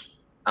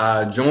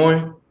I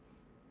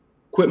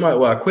quit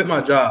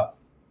my job,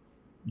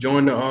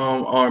 joined the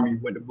Army,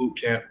 went to boot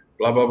camp,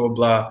 blah, blah, blah,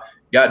 blah.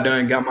 Got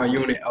done, got my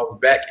unit. I was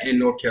back in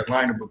North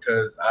Carolina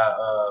because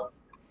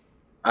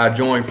I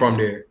joined from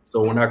there.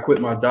 So when I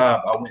quit my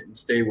job, I went and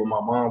stayed with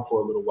my mom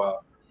for a little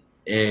while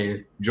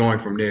and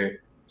joined from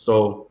there.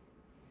 So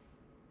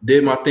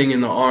did my thing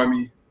in the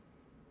Army.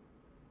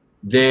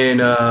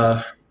 Then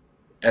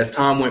as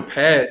time went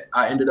past,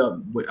 I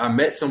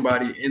met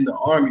somebody in the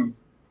Army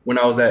when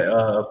I was at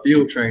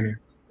field training,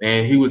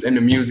 and he was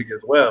into music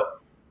as well.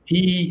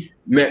 He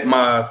met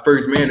my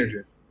first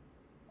manager.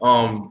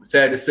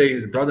 Sad to say,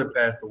 his brother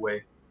passed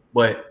away,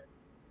 but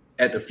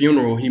at the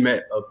funeral, he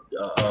met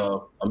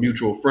a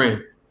mutual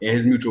friend, and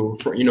his mutual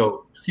friend,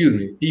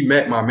 he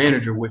met my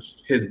manager, which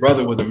his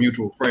brother was a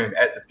mutual friend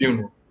at the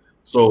funeral.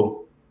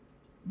 So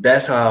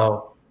that's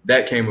how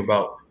that came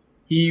about.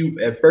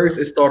 At first,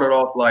 it started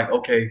off like,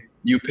 okay,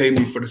 you pay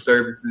me for the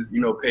services,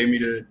 pay me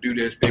to do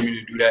this, pay me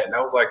to do that. And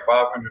that was like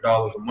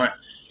 $500 a month.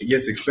 It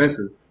gets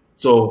expensive.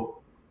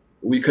 So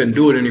we couldn't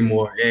do it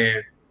anymore.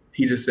 And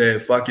he just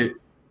said, fuck it.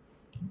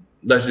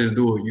 Let's just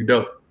do it. You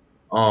dope.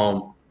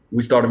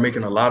 We started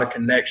making a lot of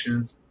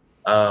connections.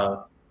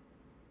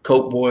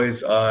 Coke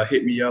Boys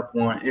hit me up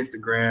on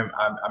Instagram.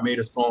 I made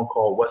a song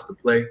called What's the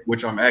Play,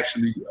 which I'm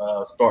actually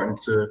starting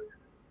to,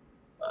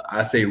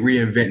 I say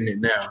reinventing it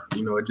now.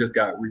 It just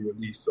got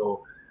re-released.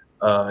 So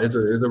it's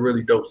a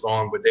really dope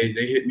song, but they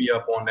hit me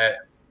up on that,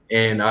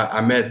 and I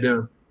met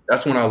them.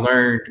 That's when I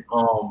learned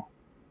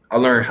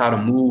how to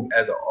move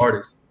as an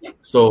artist.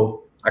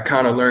 So I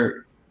kind of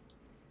learned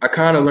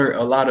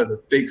a lot of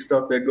the fake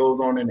stuff that goes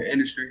on in the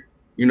industry,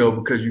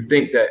 because you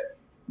think that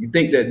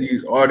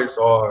these artists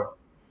are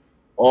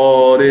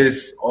all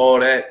this, all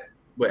that,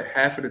 but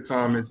half of the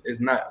time it's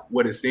not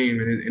what it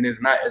seems, and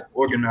it's not as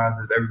organized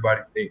as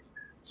everybody thinks.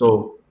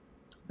 So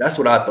that's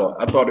what I thought.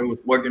 I thought it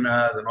was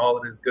organized and all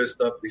of this good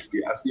stuff. I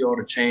see all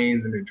the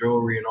chains and the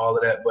jewelry and all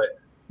of that, but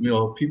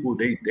people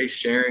they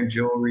sharing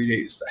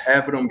jewelry.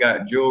 Half of them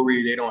got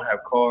jewelry. They don't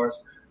have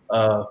cars.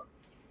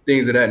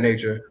 things of that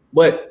nature.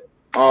 But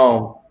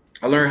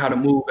I learned how to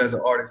move as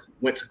an artist.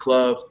 Went to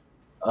clubs,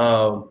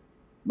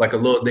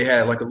 they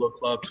had like a little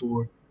club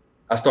tour.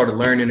 I started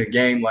learning the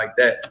game like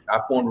that.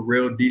 I formed a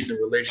real decent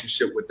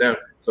relationship with them.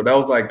 So that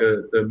was like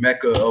the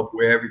mecca of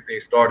where everything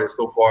started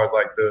so far as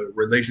like the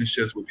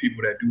relationships with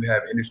people that do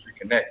have industry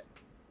connects.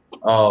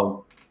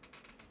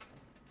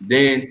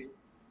 Then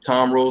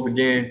time rolls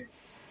again.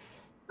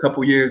 A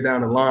couple years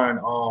down the line,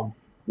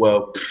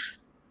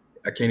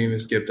 I can't even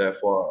skip that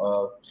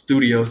far.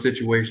 Studio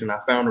situation. I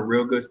found a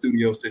real good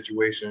studio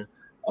situation.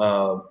 It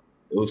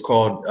was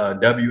called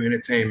W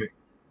Entertainment.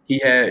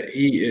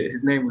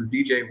 His name was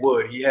DJ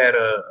Wood. He had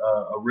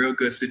a real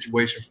good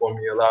situation for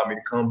me, allowed me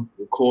to come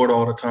record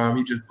all the time.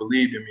 He just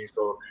believed in me.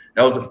 So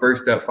that was the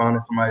first step,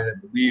 finding somebody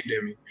that believed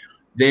in me.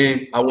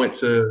 Then I went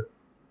to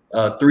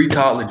 3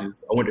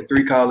 colleges. I went to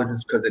 3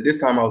 colleges because at this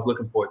time I was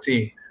looking for a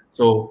team.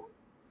 So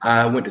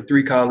I went to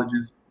 3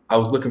 colleges. I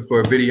was looking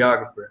for a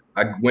videographer.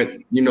 I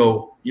went, when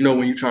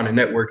you're trying to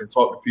network and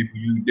talk to people,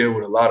 you deal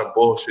with a lot of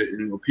bullshit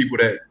and people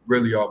that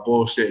really are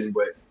bullshitting,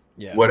 but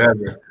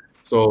whatever.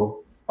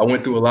 So I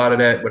went through a lot of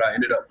that, but I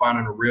ended up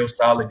finding a real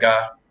solid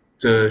guy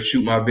to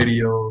shoot my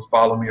videos,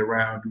 follow me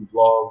around, do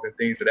vlogs and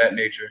things of that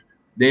nature.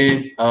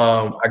 Then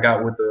I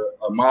got with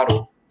a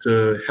model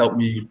to help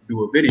me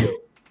do a video.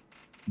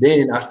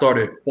 Then I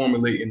started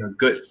formulating a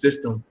good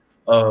system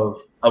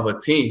of a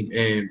team.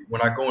 And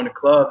when I go into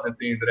clubs and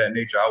things of that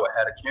nature, I would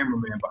have a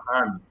cameraman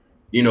behind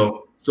me,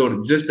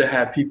 so just to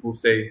have people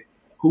say,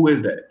 who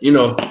is that?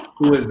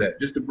 Who is that?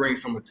 Just to bring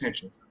some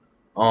attention.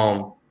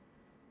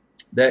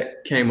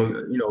 That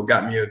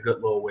got me a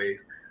good little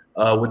ways.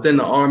 Within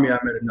the Army, I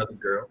met another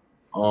girl.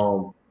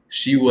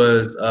 She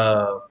was,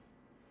 I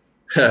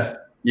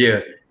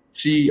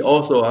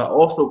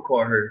also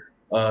caught her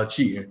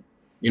cheating,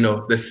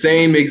 the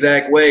same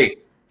exact way.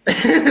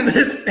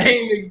 The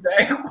same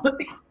exact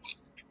way.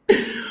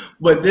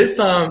 But this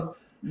time,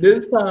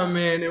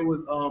 man, it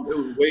was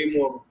way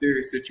more of a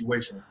serious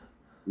situation.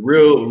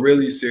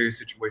 Really serious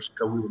situation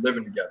because we were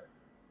living together.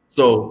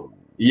 So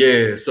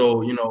yeah,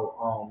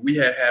 we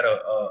had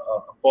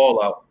a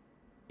fallout,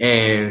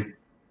 and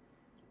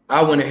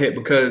I went ahead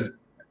because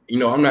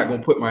I'm not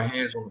gonna put my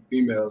hands on the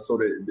female, so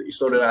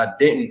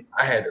that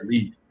I had to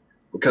leave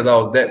because I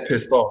was that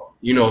pissed off,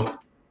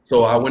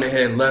 So I went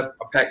ahead and left.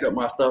 I packed up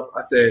my stuff.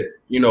 I said,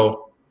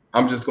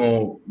 I'm just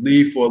gonna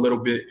leave for a little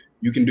bit.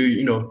 You can do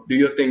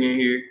your thing in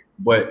here,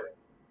 but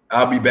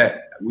I'll be back.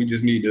 We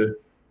just need to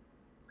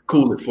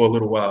cool it for a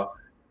little while.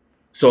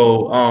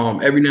 So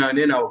every now and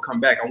then I would come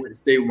back. I went to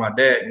stay with my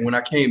dad, and when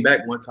I came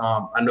back one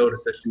time, I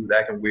noticed that she was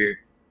acting weird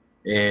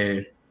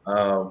and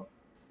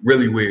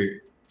really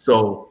weird.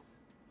 So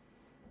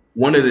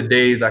one of the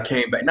days I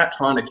came back, not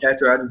trying to catch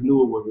her, I just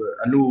knew it was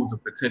a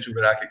potential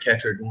that I could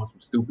catch her doing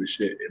some stupid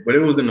shit. But it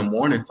was in the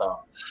morning time.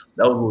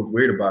 That was what was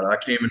weird about it. I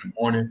came in the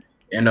morning,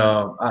 and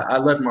I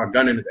left my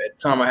gun at the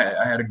time.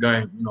 I had a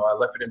gun. I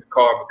left it in the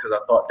car because I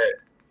thought that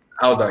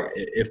I was like,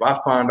 if I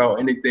find out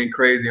anything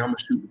crazy, I'm gonna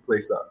shoot the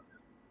place up.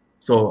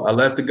 So I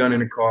left the gun in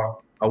the car.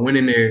 I went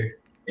in there,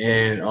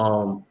 and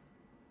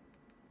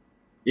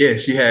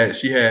she had.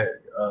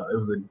 It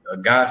was a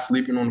guy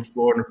sleeping on the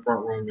floor in the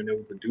front room, and there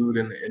was a dude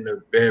in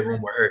the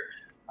bedroom with her.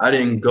 I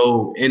didn't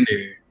go in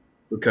there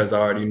because I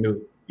already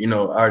knew.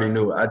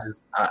 I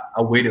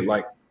waited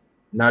like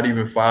not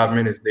even 5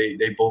 minutes.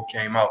 They both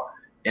came out,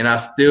 and I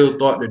still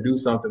thought to do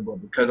something,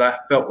 but because I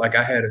felt like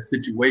I had a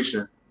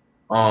situation,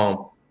 I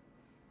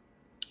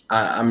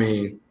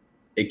mean,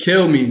 it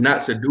killed me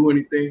not to do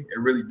anything. It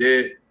really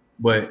did.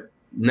 But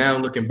now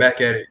looking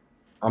back at it,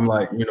 I'm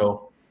like,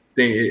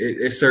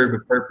 it served a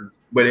purpose.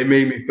 But it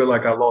made me feel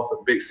like I lost a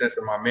big sense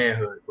of my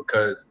manhood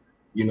because,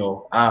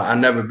 I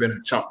never been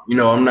a chump.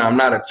 I'm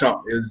not a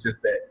chump. It was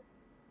just that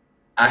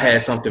I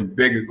had something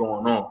bigger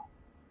going on.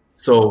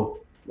 So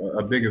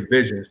a bigger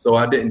vision. So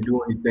I didn't do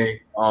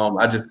anything.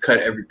 I just cut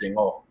everything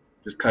off.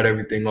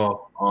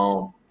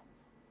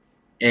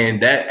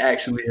 And that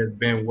actually has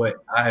been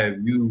what I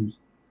have used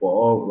for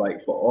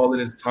all of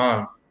this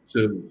time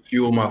to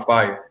fuel my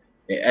fire.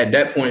 And at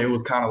that point, it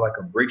was kind of like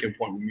a breaking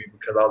point with me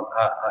because I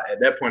at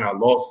that point I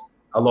lost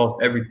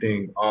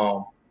everything.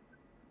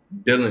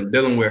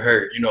 Dealing with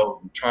her,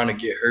 trying to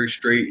get her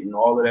straight and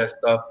all of that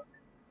stuff.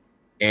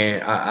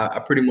 And I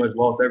pretty much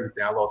lost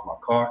everything. I lost my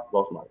car,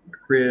 lost my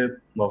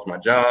crib, lost my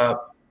job.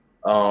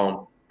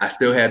 I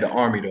still had the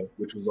Army though,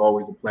 which was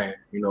always the plan.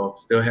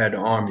 Still had the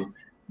Army.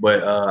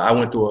 But I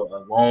went through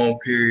a long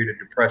period of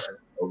depression,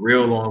 a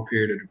real long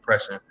period of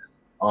depression.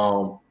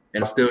 And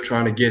I'm still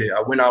trying to get it.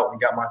 I went out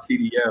and got my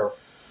CDL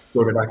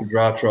so that I could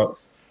drive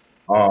trucks.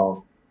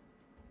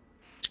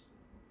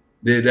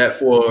 Did that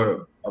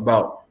for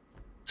about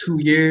 2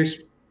 years.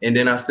 And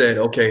then I said,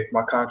 okay,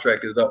 my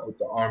contract is up with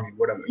the Army.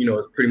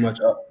 It's pretty much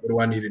up. What do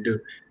I need to do?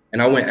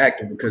 And I went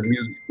active because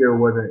music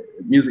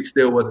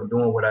still wasn't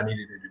doing what I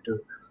needed it to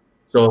do.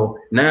 So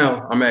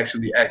now I'm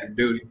actually active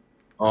duty,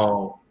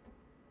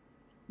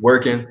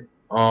 working.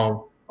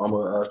 I'm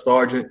a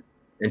sergeant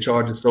in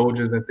charge of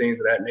soldiers and things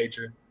of that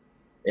nature.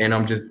 and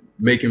I'm just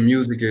making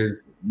music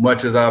as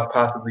much as I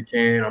possibly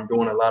can. I'm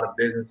doing a lot of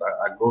business.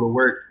 I go to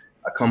work,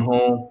 I come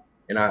home,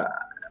 and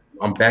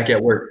I'm back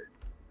at work.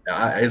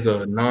 It's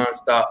a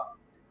nonstop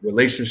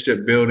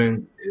relationship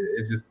building.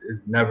 It's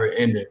never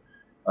ending,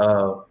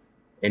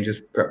 and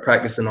just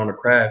practicing on the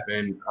craft.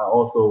 And I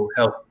also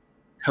help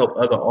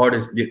other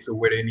artists get to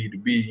where they need to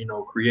be. You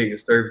know, creating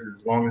services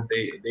as long as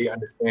they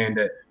understand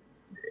that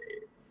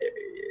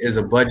is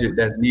a budget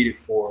that's needed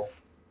for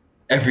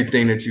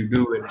everything that you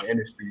do in the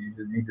industry.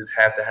 You just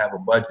have to have a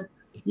budget.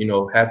 You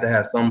know, have to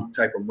have some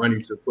type of money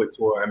to put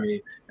toward. I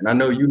mean, and I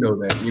know you know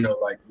that. You know,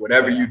 like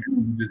whatever you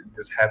do, you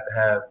just have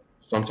to have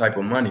some type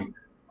of money.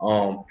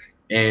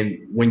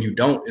 And when you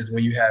don't is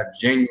when you have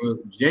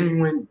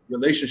genuine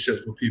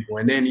relationships with people,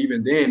 and then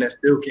even then, that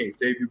still can't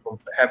save you from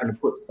having to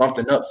put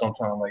something up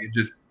sometimes. Like it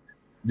just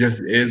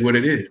is what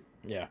it is.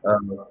 Yeah.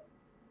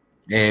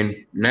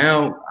 And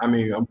now, I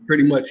mean, I'm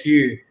pretty much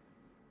here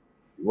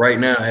right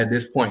now at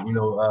this point. You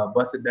know,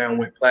 Bust It Down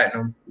went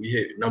platinum. We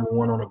hit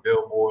 #1 on the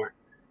Billboard,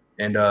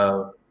 and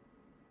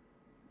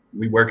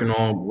we working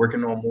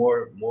on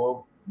more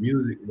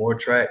music, more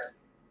tracks.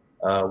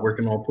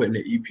 Working on putting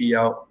the EP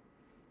out.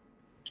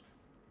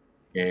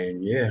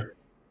 And yeah.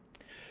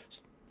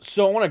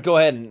 So I want to go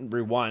ahead and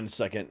rewind a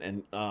second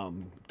and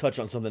touch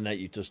on something that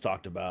you just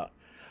talked about.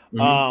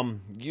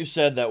 You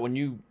said that when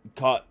you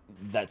caught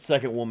that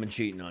second woman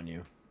cheating on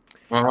you,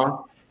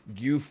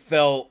 you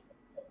felt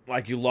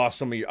like you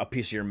lost a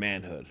piece of your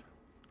manhood.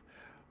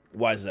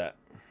 Why is that?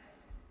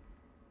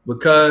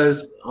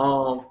 Because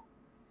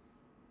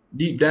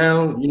deep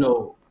down, you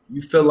know,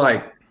 you feel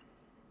like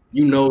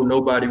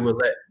nobody will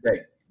let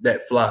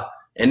that fly.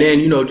 And then,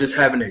 you know, just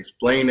having to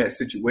explain that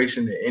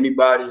situation to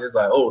anybody is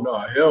like, oh, no,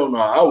 hell no,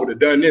 I would have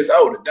done this, I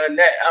would have done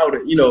that, I would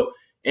have, you know,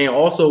 and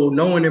also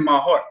knowing in my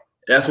heart,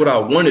 that's what I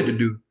wanted to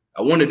do.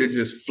 I wanted to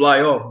just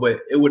fly off,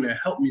 but it wouldn't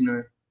have helped me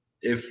none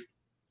if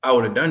I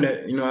would have done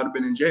that. You know, I'd have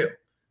been in jail,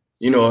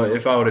 you know,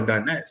 if I would have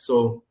done that.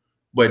 So,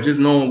 but just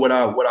knowing what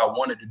I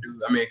wanted to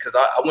do, I mean, because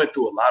I went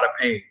through a lot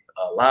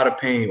of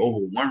pain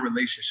over one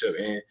relationship.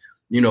 And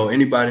you know,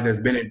 anybody that's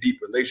been in deep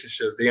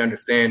relationships, they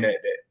understand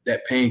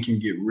that pain can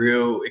get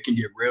real. It can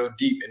get real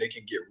deep, and it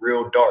can get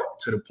real dark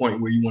to the point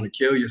where you want to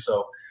kill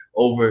yourself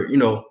over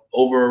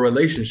a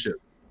relationship.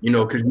 You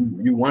know, because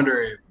you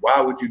wondering, why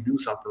would you do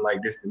something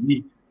like this to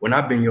me when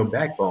I've been your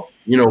backbone?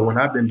 You know, when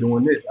I've been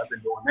doing this, I've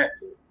been doing that.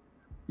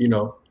 You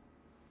know,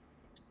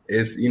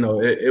 it's, you know,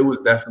 it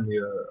was definitely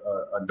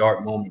a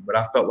dark moment, but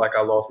I felt like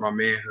I lost my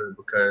manhood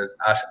because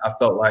I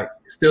felt like,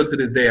 still to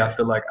this day, I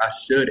feel like I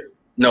should have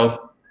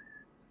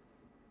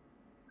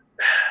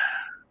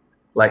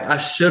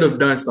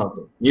done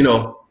something. You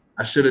know,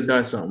 I should have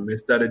done something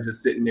instead of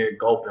just sitting there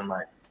gulping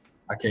like,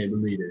 I can't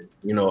believe this.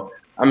 You know,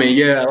 I mean,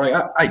 yeah, like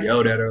I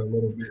yelled at her a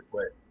little bit,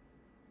 but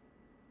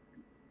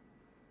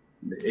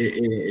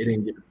it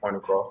didn't get the point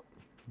across.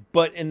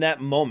 But in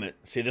that moment,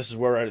 see, this is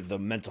where the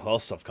mental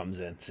health stuff comes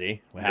in.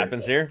 See what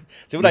happens here?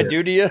 See what I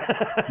do to you?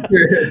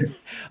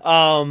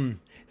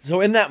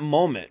 So in that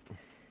moment,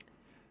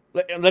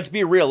 let's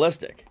be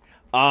realistic.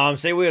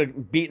 Say we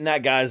had beaten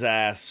that guy's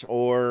ass,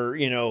 or,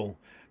 you know,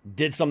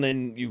 did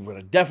something you would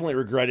have definitely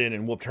regretted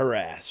and whooped her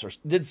ass, or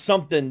did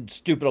something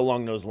stupid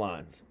along those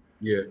lines.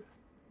 Yeah.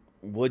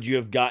 Would you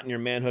have gotten your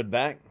manhood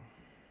back?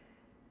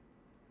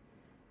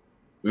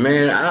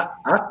 Man, I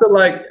feel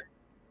like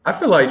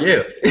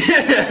yeah.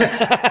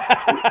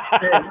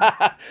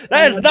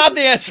 That is not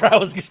the answer I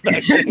was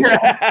expecting.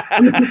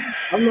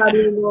 I'm not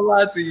even gonna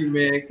lie to you,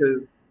 man,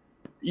 because,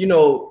 you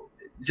know,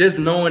 just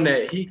knowing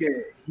that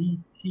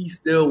he's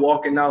still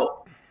walking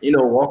out, you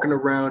know, walking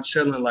around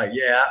chilling like,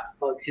 yeah, I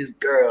fucked his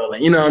girl,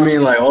 and you know what I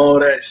mean, like all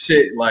that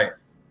shit, like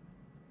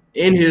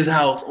in his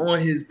house, on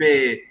his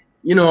bed,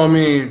 you know what I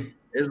mean?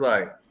 It's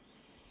like,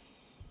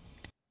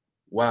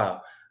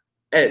 wow.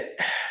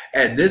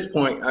 At this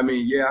point, I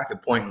mean, yeah, I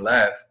could point and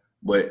laugh,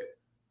 but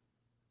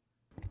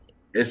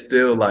it's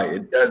still like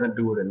it doesn't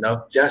do it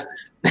enough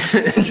justice.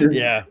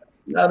 Yeah.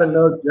 Not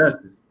enough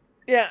justice.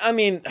 Yeah, I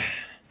mean,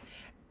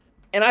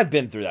 and I've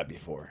been through that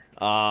before.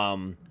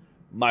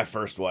 My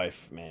first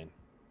wife, man,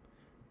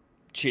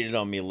 cheated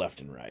on me left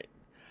and right.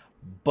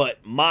 But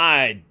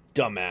my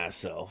dumbass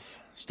self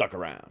stuck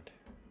around.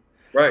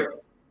 Right.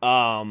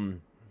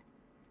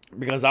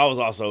 Because I was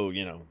also,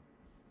 you know,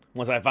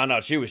 once I found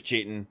out she was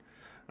cheating,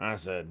 I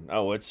said,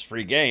 oh, it's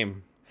free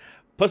game.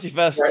 Pussy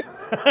fest. Right.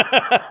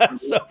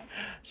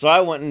 So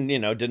I went and, you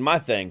know, did my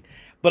thing.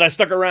 But I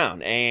stuck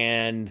around,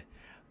 and,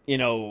 you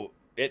know,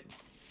 it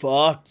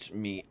fucked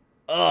me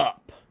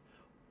up.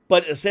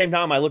 But at the same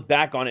time, I look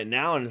back on it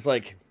now, and it's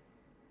like,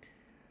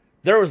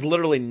 there was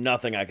literally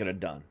nothing I could have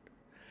done.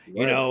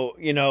 Right.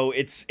 You know,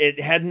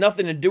 it had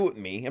nothing to do with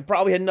me. It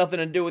probably had nothing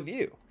to do with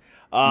you.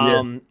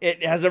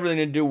 It has everything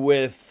to do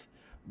with,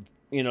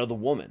 you know, the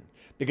woman.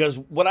 Because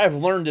what I've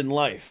learned in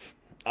life,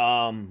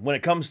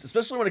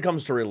 especially when it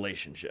comes to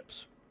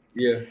relationships,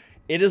 it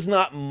is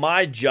not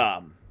my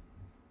job,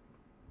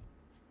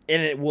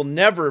 and it will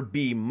never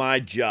be my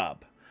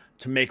job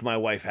to make my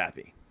wife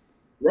happy.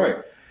 Right.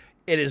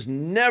 it is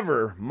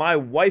never my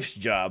wife's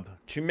job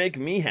to make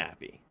me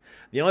happy.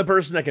 The only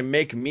person that can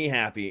make me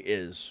happy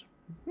is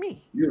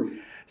me. You.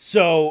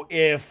 So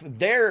if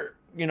they're,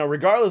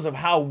 regardless of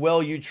how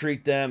well you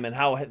treat them and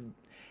how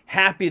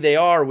happy they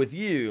are with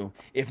you,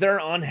 if they're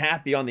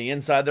unhappy on the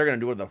inside, they're going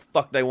to do what the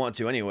fuck they want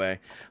to anyway.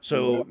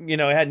 So, it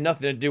had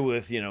nothing to do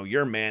with,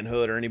 your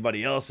manhood or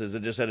anybody else's.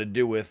 It just had to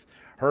do with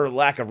her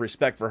lack of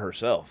respect for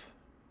herself.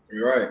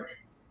 Right.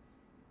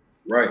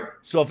 Right.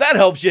 So if that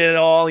helps you at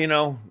all,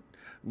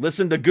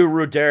 listen to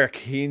Guru Derek.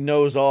 He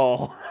knows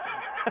all.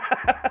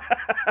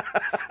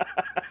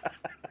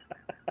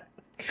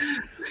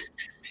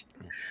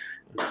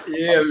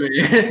 Yeah,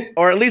 man.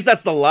 Or at least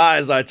that's the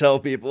lies I tell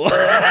people. Hey,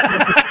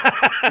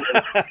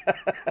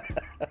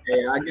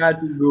 I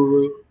got you,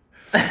 Guru.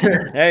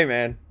 Hey,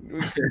 man.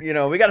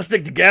 We got to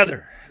stick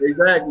together.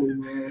 Exactly,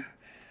 man.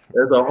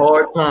 That's a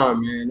hard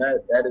time, man.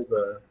 That is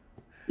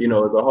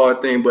it's a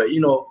hard thing. But,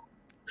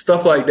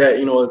 stuff like that,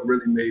 it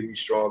really made me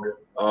stronger.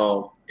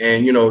 And,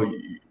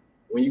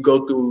 when you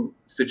go through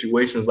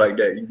situations like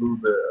that, you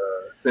lose a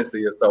sense of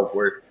your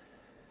self-worth.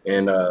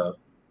 And, I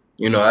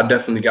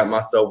definitely got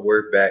my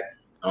self-worth back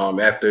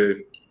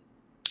after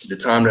the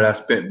time that I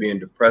spent being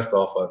depressed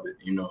off of it,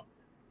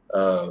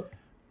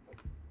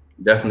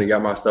 definitely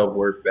got my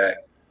self-worth back.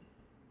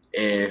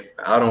 And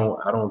I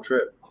don't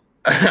trip.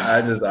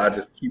 I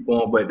just keep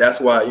on. But that's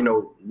why,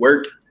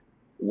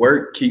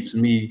 work keeps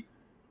me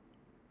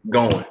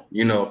going.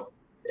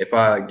 If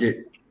I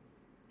get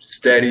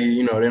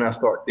steady, then I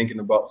start thinking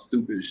about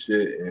stupid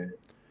shit and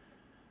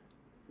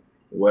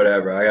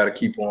whatever. I got to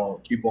keep on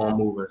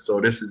moving.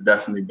 So this has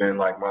definitely been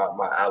like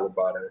my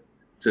alibi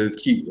to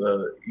keep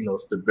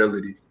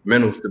stability,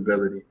 mental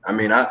stability. I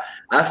mean, I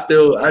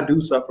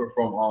do suffer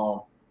from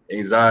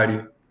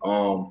anxiety.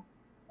 I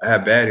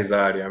have bad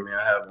anxiety. I mean,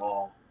 I have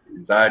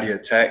anxiety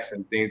attacks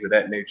and things of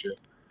that nature.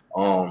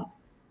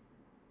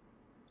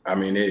 I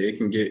mean, it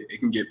can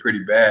get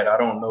pretty bad. I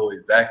don't know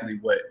exactly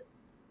what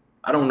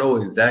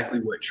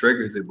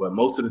triggers it, but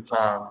most of the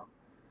time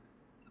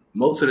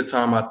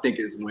I think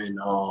is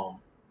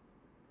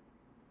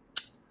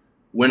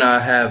when I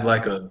have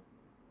like a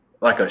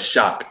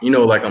shock,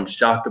 like I'm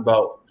shocked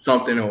about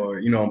something, or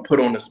I'm put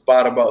on the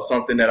spot about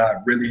something that I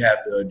really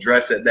have to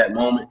address at that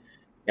moment,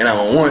 and I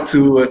don't want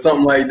to, or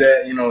something like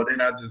that.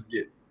 Then I just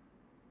get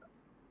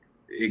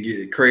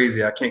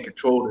crazy. I can't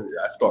control it.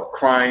 I start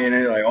crying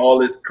and like all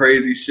this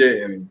crazy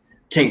shit and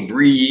can't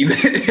breathe.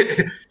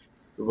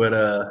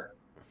 But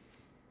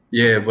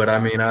yeah, but I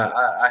mean,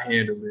 I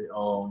handle it.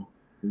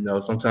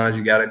 Sometimes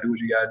you gotta do what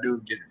you gotta do.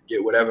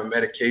 Get whatever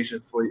medication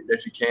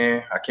that you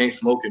can. I can't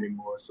smoke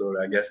anymore, so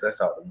I guess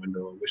that's out the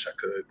window. I wish I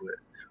could, but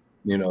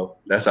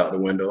that's out the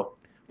window.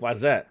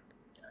 Why's that?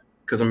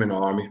 Because I'm in the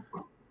Army.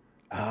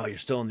 Oh, you're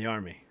still in the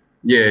Army.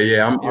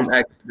 Yeah. I'm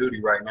active duty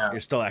right now.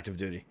 You're still active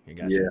duty. I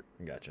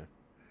gotcha.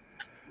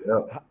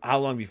 Yep. How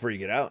long before you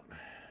get out?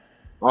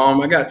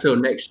 I got till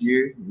next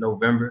year,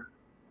 November.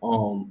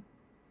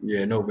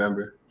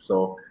 November.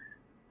 So,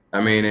 I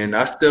mean, and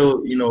I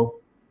still,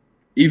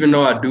 even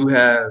though I do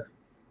have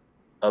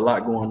a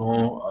lot going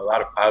on, a lot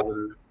of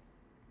positive,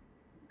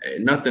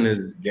 nothing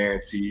is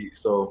guaranteed.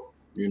 So,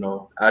 I'm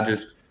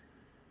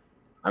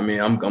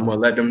gonna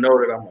let them know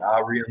that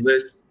I'll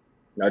re-enlist.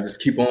 I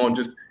just keep on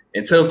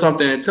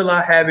until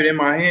I have it in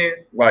my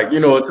hand,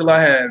 until I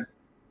have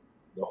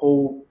the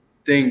whole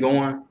thing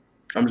going.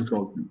 I'm just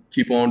gonna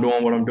keep on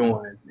doing what I'm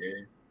doing and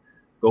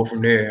go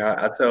from there.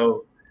 I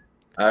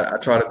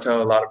try to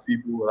tell a lot of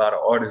people, a lot of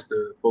artists,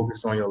 to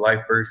focus on your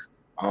life first.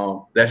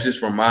 That's just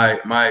from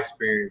my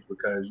experience,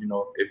 because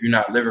if you're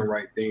not living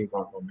right, things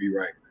aren't gonna be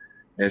right,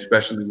 and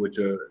especially with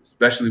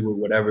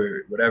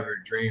whatever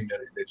dream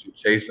that you're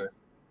chasing,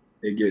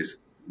 it gets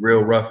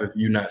real rough if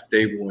you're not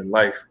stable in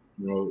life.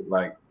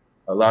 Like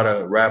a lot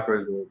of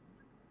rappers will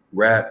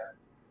rap,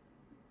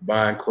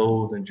 buying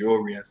clothes and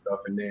jewelry and stuff,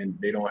 and then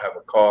they don't have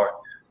a car,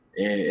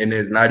 and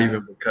it's not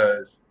even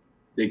because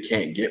they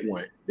can't get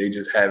one. They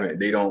just haven't.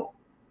 They don't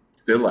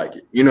feel like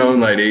it.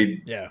 Like they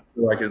feel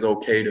like it's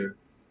okay to,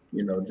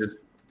 just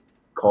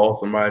call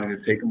somebody to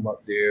take them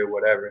up there,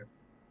 whatever.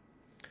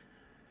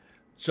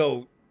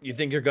 So you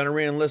think you're gonna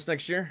re-enlist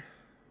next year?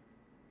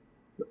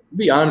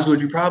 Be honest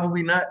with you,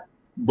 probably not.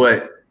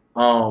 But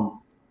I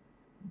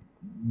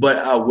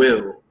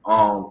will.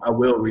 I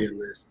will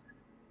re-enlist.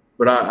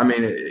 But I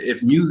mean,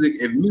 if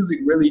music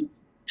really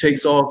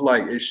takes off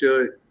like it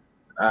should,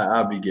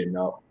 I'll be getting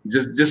out.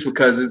 Just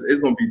because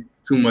it's gonna be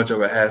too much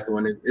of a hassle,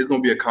 and it's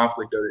gonna be a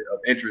conflict of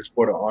interest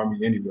for the Army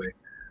anyway.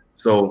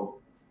 So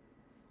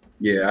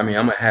yeah, I mean,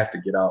 I'm gonna have to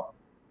get out.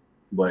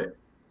 But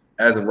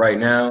as of right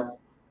now,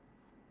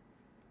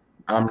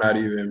 I'm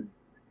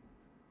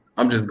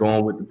just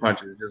going with the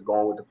punches, just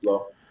going with the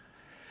flow.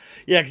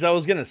 Yeah, because I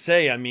was gonna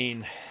say, I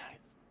mean,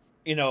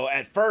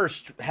 at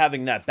first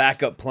having that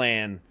backup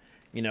plan,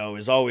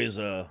 is always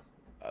a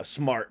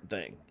smart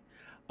thing.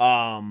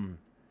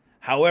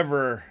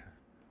 However,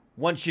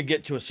 once you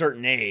get to a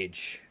certain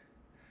age,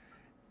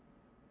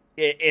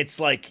 it's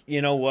like,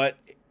 you know what?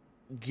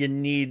 You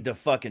need to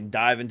fucking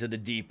dive into the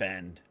deep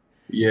end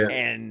Yeah.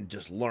 and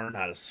just learn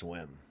how to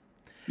swim.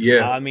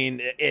 Yeah. I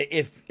mean,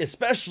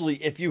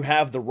 especially if you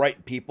have the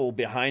right people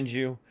behind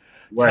you,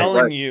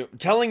 Right,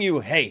 telling you,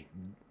 hey,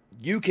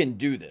 you can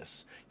do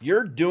this.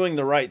 You're doing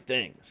the right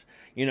things.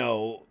 You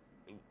know,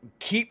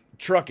 keep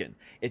trucking.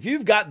 If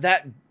you've got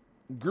that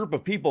group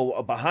of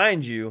people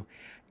behind you,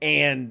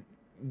 and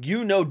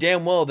you know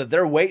damn well that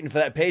they're waiting for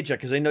that paycheck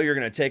because they know you're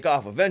going to take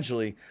off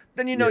eventually,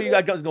 then you know you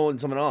got guns going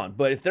someone on.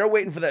 But if they're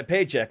waiting for that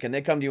paycheck and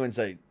they come to you and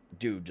say,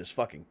 dude, just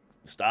fucking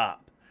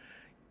stop,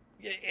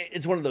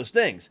 it's one of those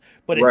things.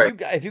 But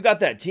if you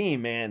got that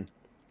team, man,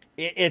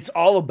 it's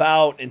all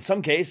about, in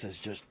some cases,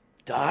 just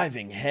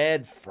diving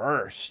head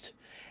first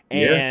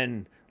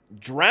and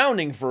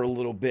drowning for a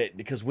little bit,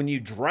 because when you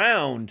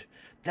drowned,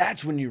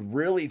 that's when you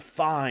really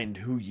find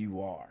who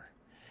you are.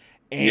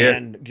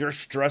 And your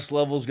stress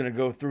level is going to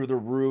go through the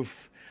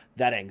roof.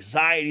 That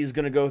anxiety is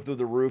going to go through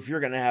the roof. You're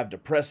going to have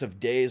depressive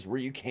days where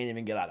you can't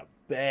even get out of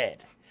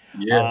bed.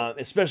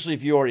 Especially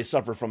if you already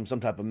suffer from some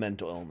type of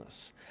mental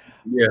illness.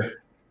 Yeah.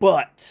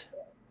 But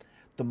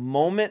the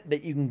moment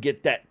that you can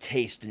get that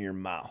taste in your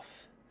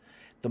mouth,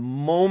 the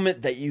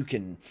moment that you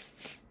can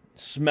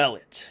smell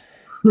it,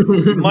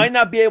 you might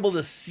not be able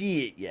to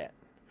see it yet,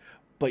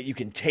 but you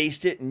can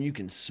taste it and you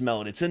can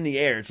smell it. It's in the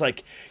air. It's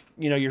like,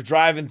 you know, you're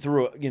driving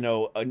through,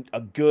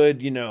 a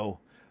good,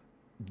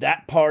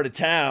 that part of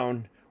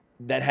town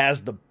that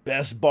has the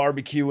best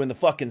barbecue in the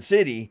fucking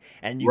city,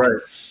 and you can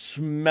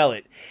smell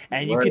it.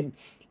 And you can,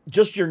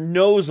 just your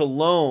nose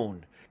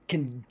alone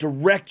can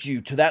direct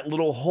you to that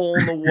little hole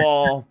in the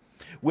wall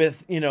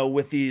with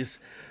these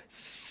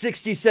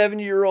 60,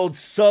 70-year-old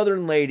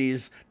Southern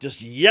ladies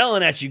just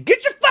yelling at you,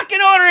 get your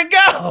fucking order and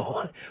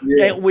go.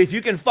 And if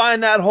you can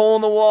find that hole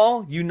in the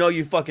wall, you know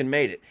you fucking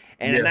made it.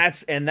 And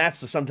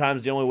that's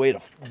sometimes the only way to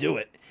do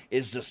it,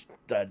 is just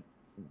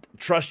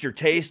trust your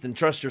taste and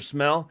trust your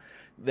smell.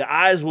 The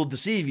eyes will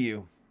deceive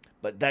you,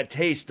 but that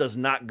taste does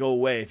not go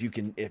away.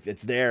 If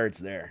it's there, it's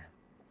there.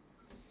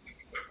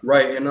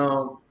 Right. And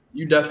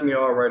you definitely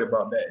are right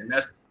about that. And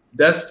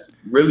that's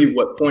really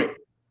what point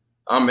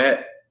I'm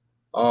at.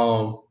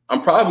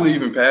 I'm probably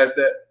even past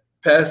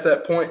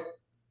that point.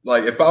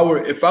 Like if I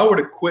were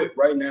to quit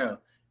right now,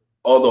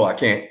 although I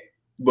can't,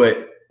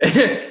 but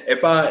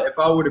if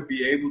I were to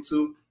be able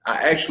to,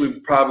 I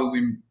actually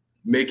probably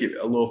make it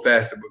a little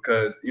faster,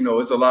 because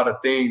it's a lot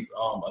of things,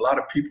 a lot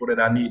of people that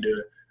I need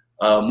to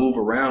move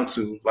around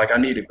to. Like I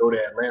need to go to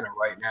Atlanta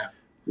right now,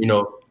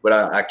 but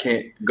I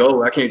can't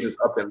go. I can't just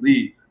up and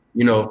leave.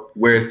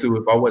 Whereas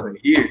if I wasn't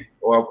here,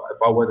 or if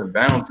I wasn't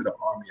bound to the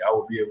Army, I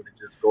would be able to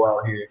just go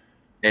out here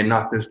and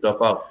knock this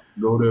stuff out.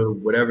 Go to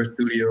whatever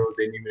studio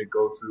they need me to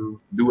go to,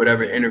 do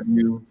whatever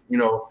interviews,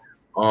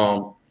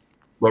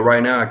 but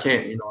right now I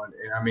can't, and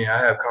I mean, I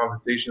have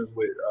conversations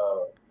with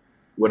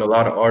a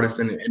lot of artists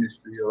in the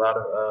industry, a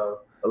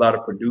lot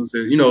of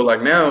producers,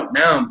 like now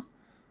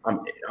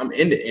I'm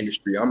in the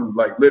industry. I'm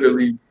like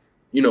literally,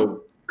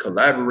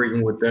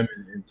 collaborating with them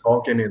and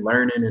talking and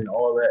learning and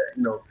all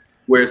that,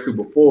 whereas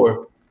before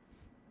it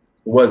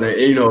wasn't,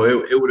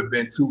 it would have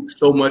been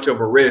so much of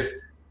a risk,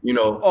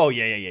 Oh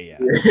yeah.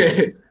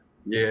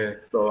 Yeah.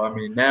 So I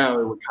mean, now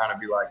it would kind of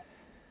be like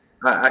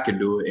I could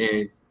do it,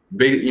 and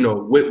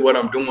with what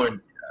I'm doing,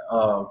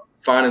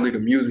 finally the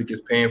music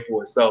is paying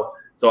for itself.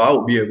 So I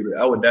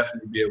would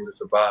definitely be able to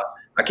survive.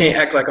 I can't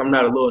act like I'm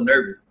not a little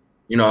nervous.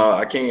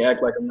 I can't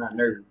act like I'm not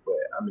nervous, but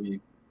I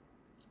mean,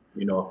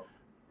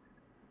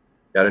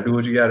 gotta do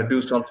what you gotta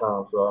do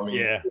sometimes. So I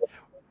mean,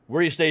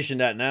 Where are you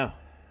stationed at now?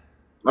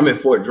 I'm in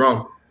Fort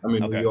Drum. I'm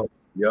in New York.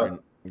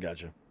 Yep.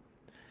 Gotcha.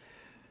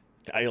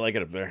 How you like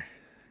it up there?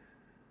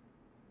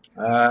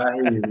 I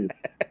hate it.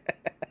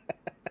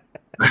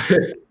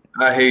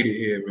 I hate it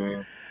here,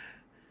 man.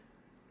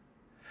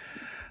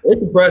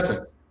 It's depressing.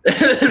 When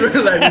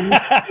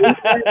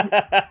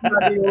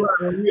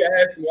you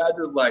asked me, I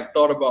just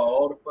thought about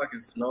all the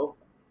fucking snow,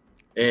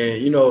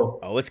 and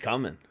oh, it's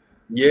coming.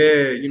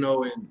 Yeah,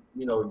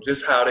 and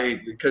just how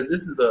because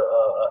this is a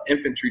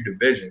infantry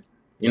division.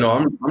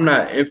 I'm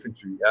not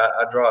infantry.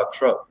 I drive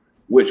trucks,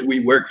 which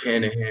we work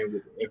hand in hand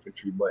with the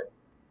infantry, but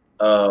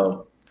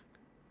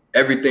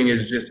everything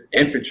is just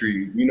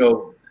infantry.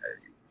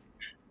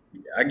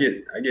 I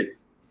get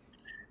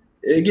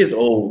it gets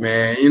old,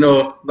 man.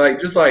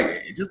 Just like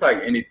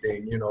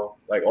anything,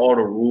 like all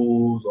the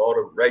rules, all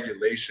the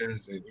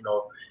regulations, and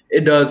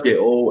it does get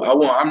old.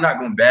 I'm not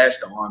gonna bash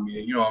the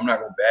Army, I'm not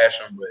gonna bash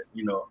them, but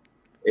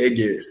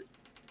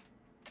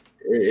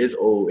it's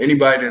old.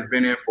 Anybody that's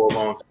been in for a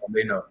long time,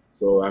 they know.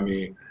 So I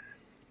mean,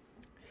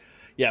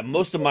 yeah,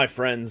 most of my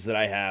friends that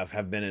I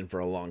have been in for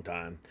a long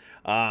time.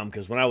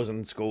 Because when I was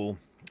in school,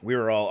 we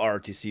were all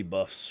ROTC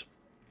buffs.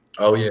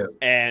 Oh yeah,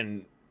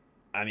 and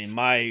I mean,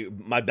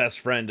 my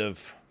best friend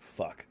of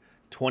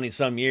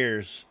 20-some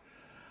years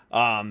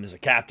is a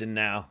captain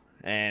now,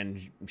 and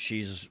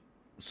she's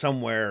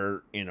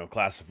somewhere,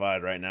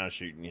 classified right now.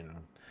 She,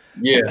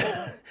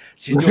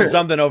 she's doing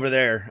something over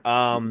there,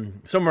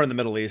 somewhere in the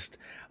Middle East.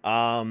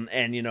 And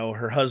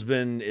her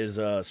husband is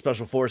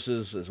special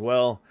forces as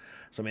well.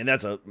 So I mean,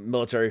 that's a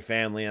military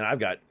family, and I've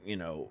got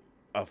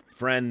a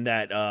friend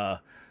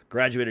that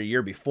graduated a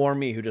year before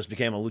me who just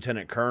became a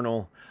lieutenant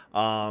colonel.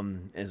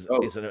 Is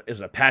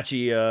an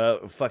Apache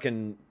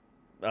fucking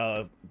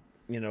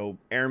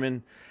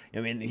airman. I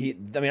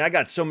mean, I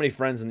got so many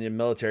friends in the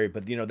military,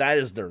 but that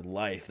is their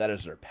life, that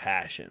is their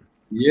passion.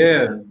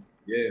 Yeah.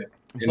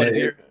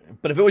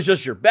 But if it was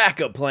just your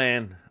backup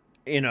plan,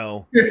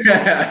 right.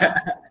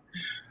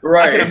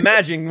 I can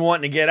imagine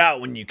wanting to get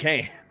out when you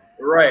can.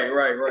 Right.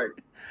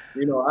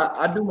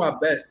 I do my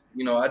best.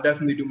 I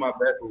definitely do my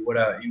best with what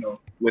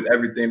with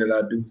everything that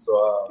I do. So.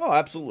 Oh,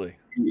 absolutely.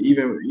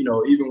 Even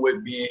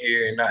with being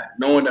here and not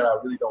knowing that I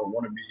really don't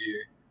want to be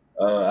here,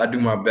 I do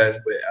my best.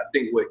 But I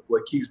think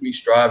what keeps me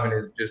striving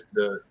is just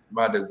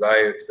my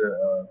desire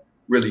to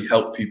really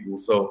help people.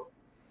 So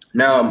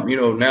now I'm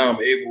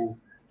able.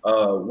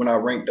 When I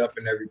ranked up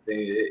and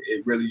everything,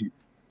 it really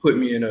put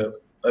me in a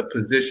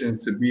position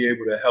to be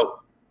able to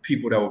help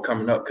people that were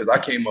coming up, because I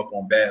came up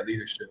on bad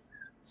leadership.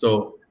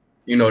 So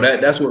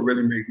that's what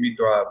really makes me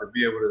thrive, to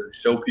be able to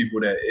show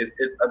people that it's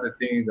other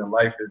things in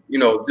life. Is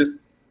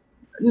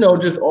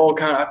just all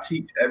kind of, I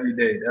teach every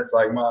day. That's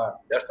like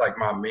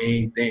my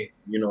main thing,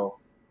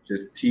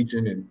 just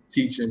teaching and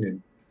teaching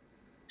and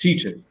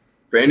teaching.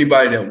 For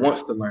anybody that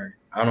wants to learn,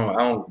 I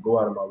don't go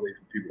out of my way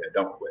for people that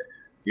don't. But,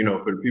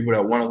 for the people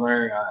that want to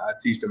learn, I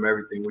teach them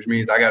everything, which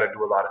means I got to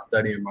do a lot of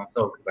studying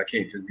myself, because I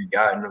can't just be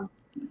guiding them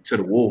to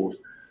the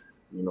wolves,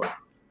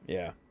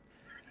 Yeah.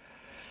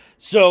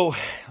 So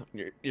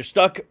you're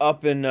stuck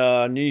up in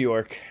New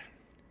York.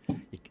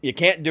 You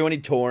can't do any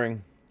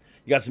touring.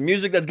 You got some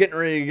music that's getting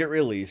ready to get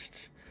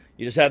released.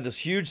 You just had this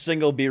huge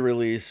single be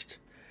released.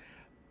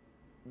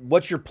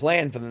 What's your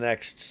plan for the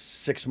next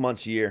 6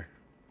 months, year?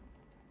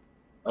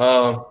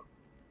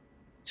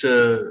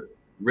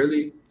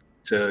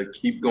 To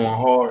keep going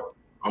hard,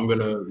 I'm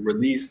gonna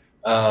release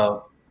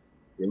the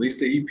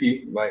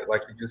EP,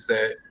 like you just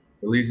said,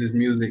 release this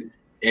music,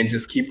 and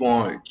just keep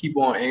on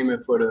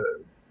aiming for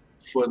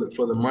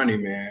the money,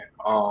 man.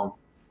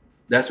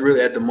 That's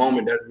really, at the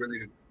moment, that's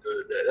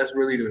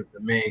really the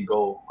main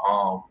goal.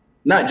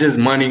 Not just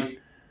money,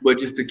 but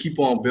just to keep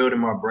on building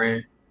my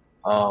brand.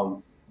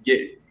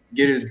 Get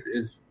as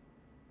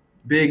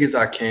big as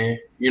I can.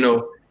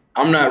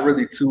 I'm not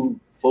really too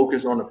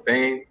focused on the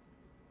fame.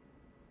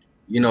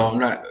 I'm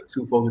not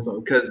too focused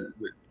on, because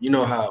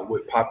how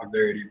with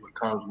popularity, what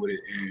comes with it,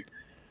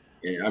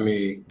 and I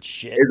mean,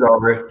 shit. It's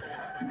already,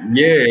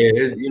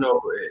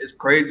 it's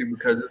crazy,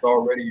 because it's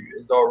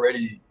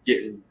already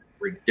getting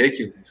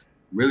ridiculous.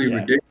 Really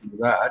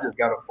ridiculous. I just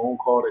got a phone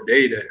call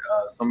today that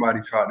somebody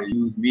tried to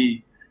use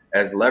me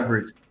as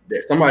leverage.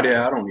 That somebody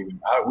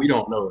we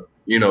don't know.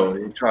 They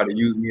tried to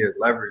use me as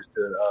leverage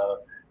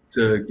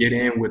to get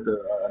in with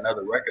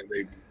another record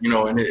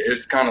label. And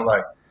it's kind of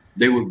like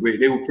they were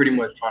pretty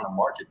much trying to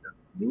market them.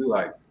 And we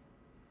like,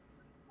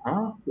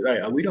 huh?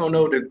 Like, we don't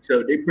know that.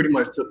 So they pretty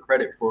much took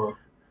credit for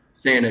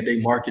saying that they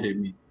marketed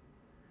me,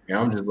 and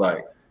I'm just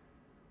like,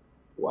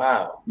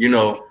 wow.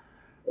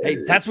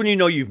 Hey, that's when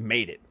you've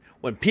made it.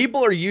 When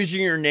people are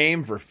using your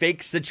name for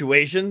fake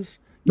situations,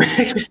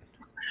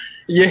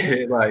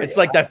 yeah, like it's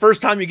like that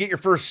first time you get your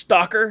first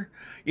stalker.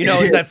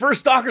 That first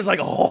stalker's like,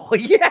 oh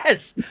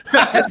yes,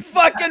 I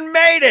fucking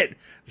made it.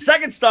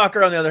 Second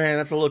stalker, on the other hand,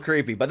 that's a little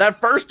creepy. But that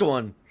first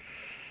one,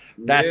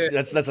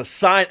 that's a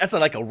sign. That's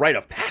like a rite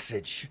of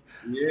passage.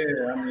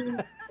 Yeah, I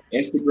mean,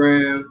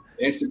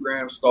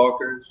 Instagram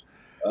stalkers,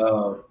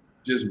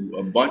 just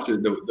a bunch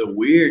of the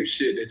weird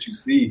shit that you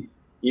see.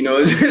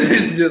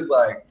 It's just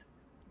like,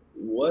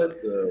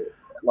 what the,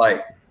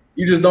 like,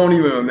 you just don't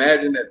even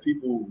imagine that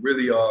people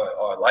really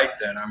are like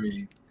that. I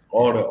mean,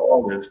 all the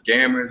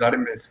scammers. I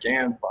done been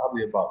scammed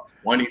probably about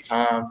 20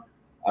 times.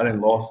 I done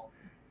lost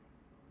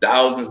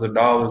thousands of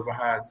dollars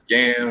behind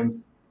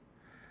scams.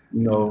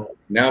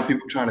 Now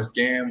people trying to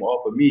scam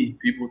off of me.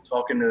 People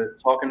talking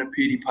to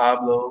Petey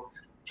Pablo,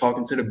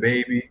 talking to the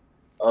baby,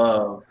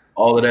 all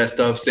of that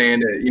stuff,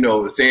 saying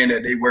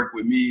that they work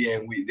with me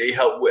and they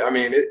help with. I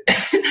mean,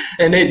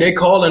 and they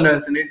calling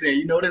us and they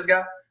saying, this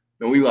guy,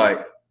 and we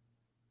like,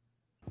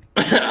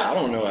 I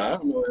don't know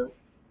him.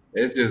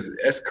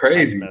 It's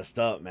crazy. That's messed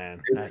up,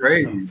 man. It's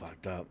crazy. So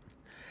fucked up.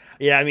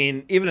 Yeah, I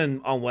mean,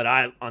 even on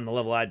the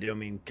level I do, I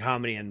mean,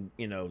 comedy and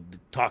the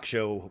talk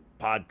show,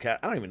 podcast.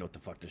 I don't even know what the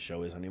fuck this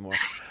show is anymore.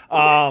 It's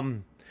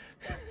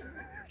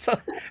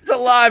a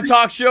live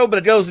talk show, but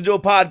it goes into a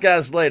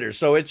podcast later,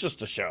 so it's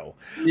just a show.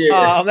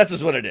 Yeah, that's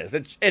just what it is.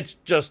 It's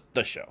just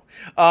the show.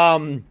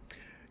 I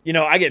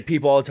get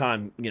people all the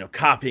time,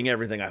 copying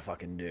everything I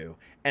fucking do,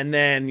 and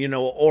then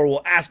or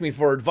will ask me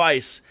for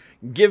advice.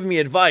 Give me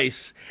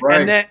advice,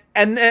 right.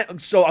 and then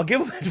so I'll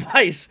give them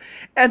advice,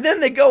 and then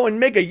they go and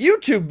make a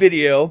YouTube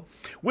video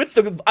with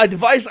the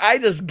advice I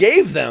just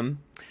gave them,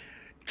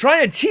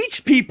 trying to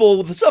teach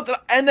people the stuff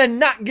and then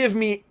not give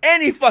me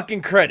any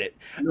fucking credit.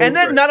 No, and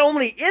then right. Not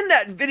only in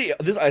that video,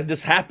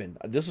 this happened.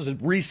 This is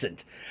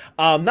recent.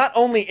 Not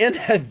only in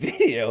that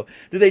video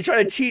did they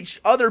try to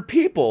teach other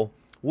people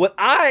what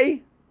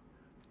I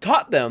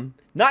taught them,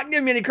 not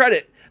give me any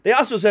credit. They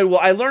also said, well,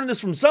 I learned this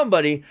from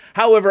somebody.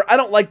 However, I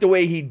don't like the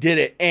way he did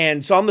it.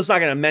 And so I'm just not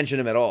going to mention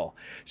him at all.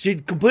 She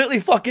completely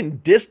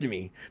fucking dissed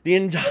me the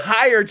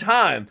entire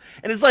time.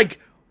 And it's like,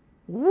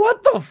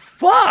 what the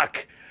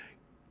fuck?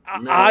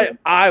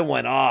 I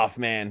went off,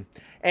 man.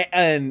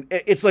 And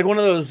it's like one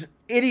of those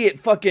idiot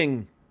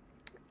fucking...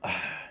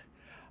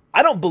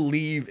 I don't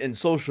believe in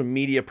social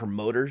media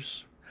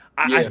promoters.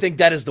 I think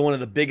that is one of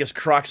the biggest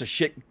crocs of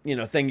shit,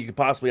 thing you could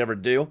possibly ever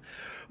do.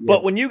 Yeah.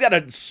 But when you got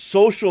a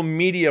social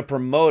media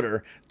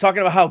promoter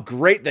talking about how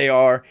great they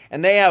are,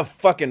 and they have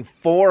fucking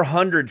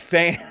 400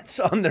 fans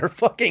on their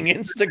fucking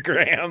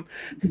Instagram,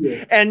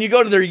 and you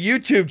go to their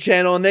YouTube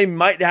channel and they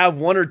might have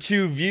 1 or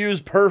 2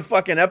 views per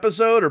fucking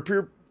episode or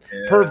per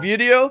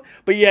video,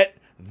 but yet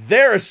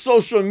they're a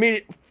social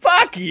media.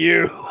 Fuck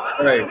you.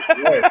 Right.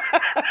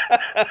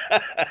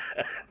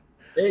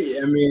 Hey,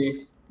 I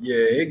mean, yeah,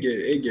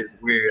 it gets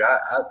weird.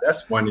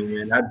 That's funny,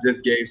 man. I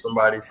just gave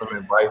somebody some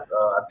advice.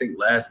 I think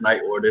last night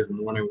or this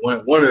morning.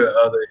 One or the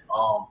other.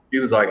 He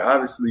was like,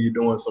 obviously you're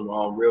doing some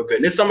real good.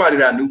 And it's somebody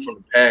that I knew from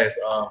the past.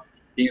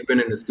 He's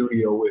been in the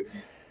studio with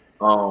me.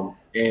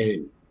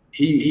 And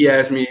he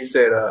asked me. He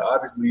said,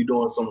 obviously you're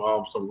doing some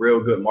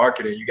real good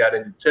marketing. You got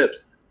any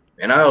tips?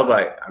 And I was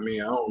like, I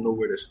mean, I don't know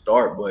where to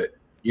start, but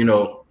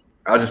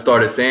I just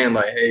started saying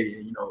like,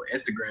 hey,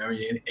 Instagram. I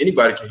mean,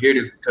 anybody can hear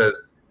this because.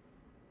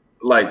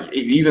 Like,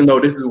 even though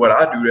this is what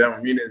I do, that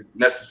don't mean it's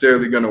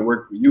necessarily going to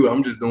work for you.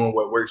 I'm just doing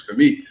what works for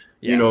me,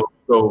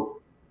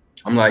 So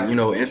I'm like,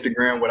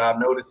 Instagram, what I've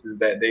noticed is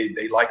that they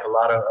like a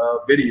lot of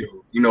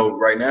videos.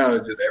 Right now,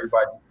 it's just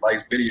everybody just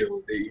likes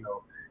videos. They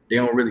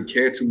don't really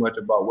care too much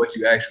about what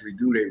you actually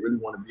do. They really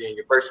want to be in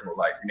your personal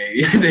life. And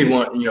they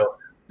want,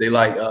 they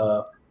like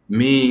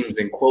memes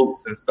and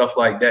quotes and stuff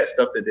like that,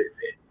 stuff that they're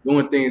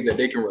doing things that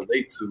they can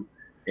relate to.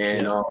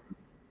 And,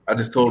 I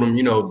just told him,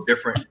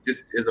 different.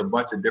 Just is a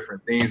bunch of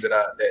different things that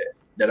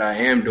I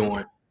am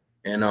doing,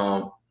 and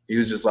he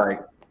was like,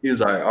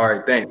 all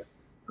right, thanks.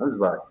 I was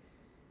like,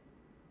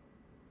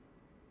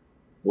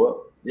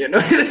 well, no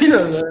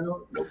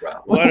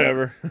problem.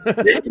 Whatever.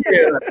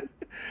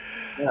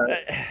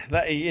 Yeah.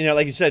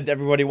 Like you said,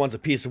 everybody wants a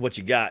piece of what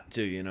you got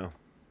too.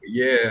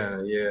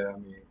 Yeah.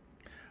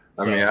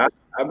 I mean,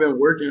 I've been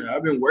working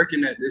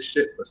at this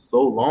shit for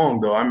so long,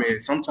 though. I mean,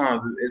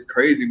 sometimes it's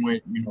crazy when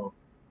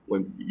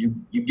when you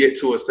get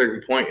to a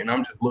certain point, and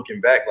I'm just looking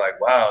back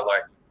like, wow,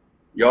 like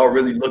y'all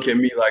really look at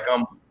me like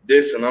I'm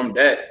this and I'm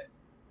that,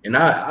 and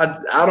I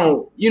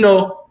don't,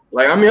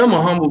 like, I mean, I'm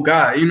a humble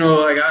guy,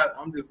 like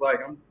I'm just like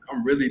I'm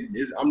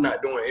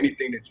not doing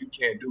anything that you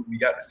can't do. We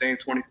got the same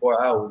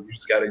 24 hours. You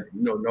just gotta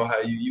know how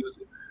you use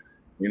it.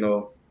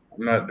 I'm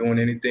not doing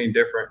anything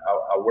different.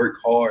 I work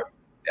hard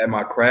at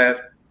my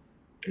craft,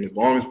 and as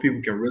long as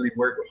people can really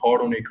work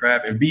hard on their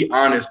craft and be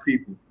honest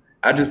people.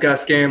 I just got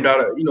scammed out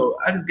of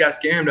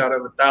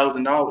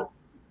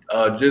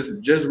 $1,000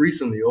 just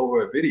recently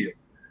over a video.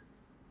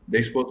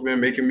 They supposed to be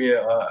making me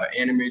a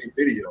animated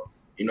video.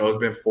 It's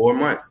been 4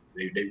 months.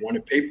 They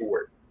wanted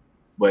paperwork,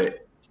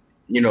 but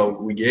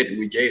we gave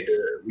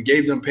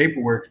them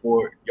paperwork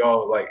for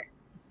y'all, like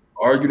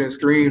arguing and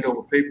screamed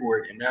over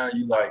paperwork, and now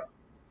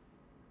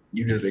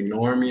you just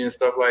ignore me and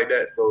stuff like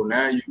that. So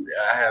now I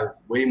have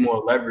way more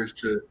leverage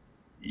to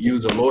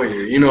use a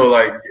lawyer.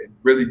 Like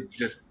really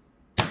just.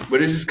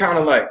 But it's just kind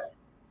of like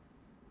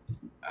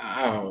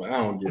I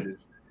don't get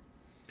this.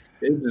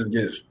 It just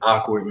gets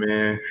awkward,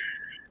 man.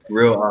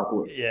 Real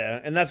awkward. Yeah,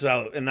 and that's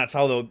how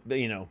they'll,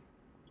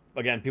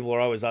 again, people are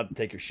always out to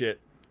take your shit.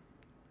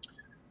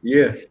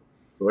 Yeah.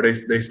 Or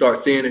they start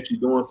seeing that you're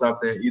doing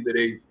something. Either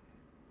they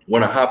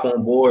want to hop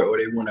on board or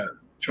they want to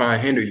try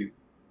and hinder you.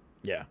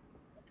 Yeah.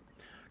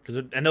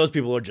 And those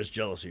people are just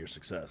jealous of your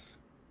success.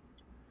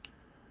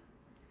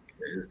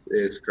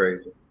 It's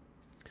crazy.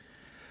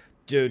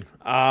 Dude,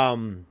 I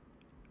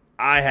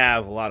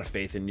have a lot of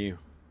faith in you,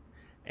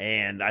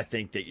 and I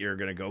think that you're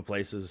going to go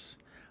places.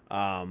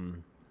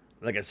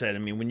 Like I said, I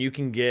mean, when you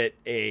can get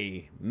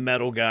a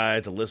metal guy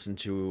to listen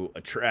to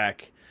a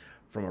track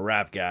from a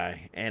rap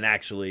guy and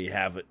actually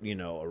have,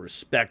 a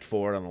respect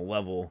for it on a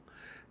level,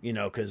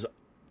 because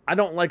I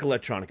don't like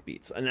electronic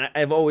beats, and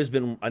I've always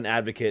been an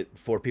advocate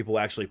for people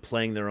actually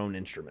playing their own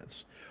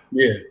instruments.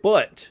 Yeah.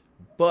 But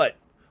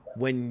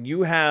when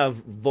you have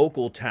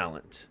vocal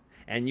talent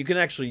and you can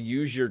actually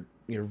use your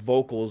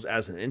vocals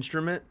as an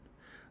instrument,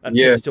 that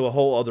takes to a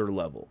whole other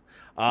level.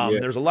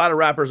 There's a lot of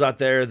rappers out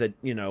there that,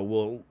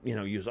 will,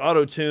 use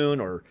auto-tune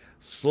or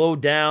slow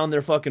down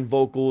their fucking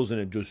vocals, and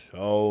it just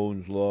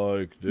sounds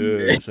like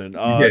this, and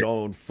I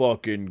don't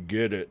fucking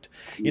get it.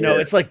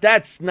 It's like,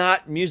 that's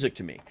not music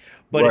to me.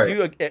 But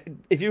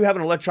if you have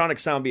an electronic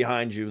sound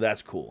behind you,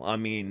 that's cool. I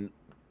mean,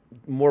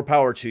 more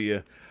power to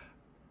you.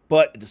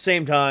 But at the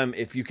same time,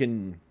 if you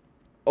can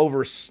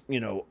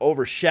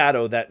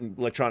overshadow that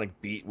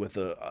electronic beat with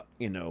the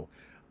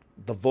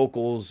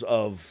vocals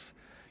of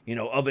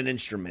an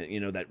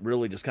instrument, that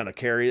really just kind of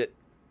carry it,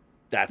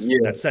 that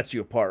sets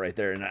you apart right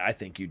there. And I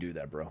think you do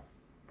that, bro.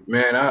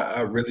 Man,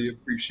 I really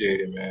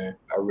appreciate it, man.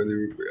 I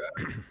really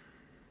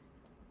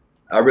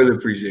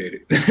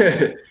appreciate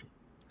it.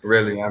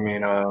 Really. I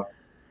mean,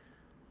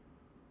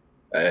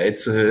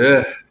 it's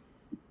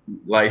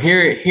like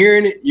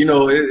hearing it, you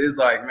know, it's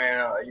like,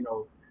 man, you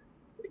know,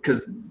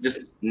 because just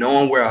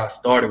knowing where I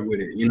started with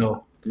it, you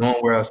know,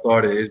 knowing where I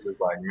started, it's just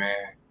like, man,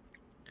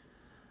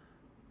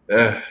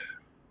 I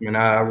mean,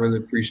 I really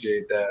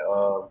appreciate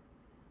that.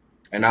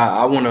 And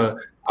I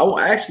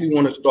actually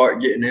want to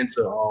start getting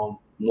into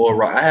more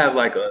rock. I have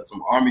like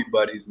some army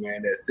buddies,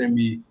 man, that send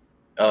me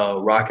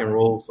rock and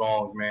roll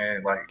songs,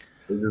 man. Like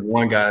there's this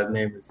one guy's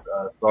name is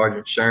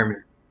Sergeant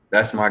Sherman.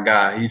 That's my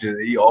guy.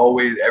 He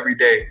always every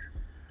day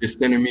just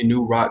sending me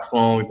new rock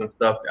songs and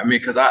stuff. I mean,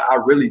 because I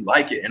really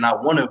like it, and I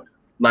want to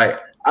like.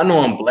 I know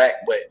I'm black,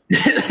 but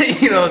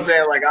you know what I'm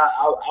saying. Like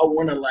I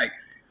want to like,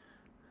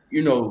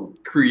 you know,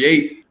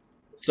 create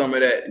some of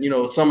that, you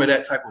know, some of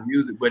that type of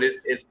music. But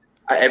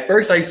at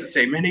first I used to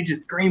say, man, they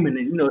just screaming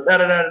and you know da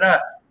da da da.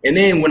 And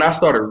then when I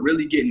started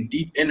really getting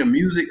deep into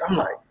music, I'm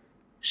like,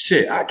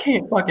 shit, I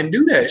can't fucking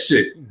do that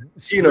shit.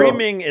 You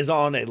Screaming is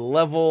on a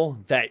level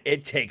that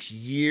it takes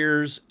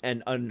years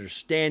and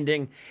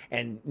understanding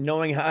and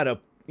knowing how to,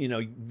 you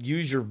know,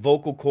 use your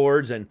vocal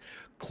cords and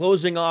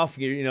closing off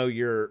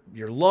your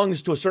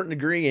lungs to a certain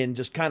degree and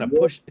just kind of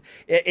push.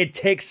 It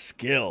takes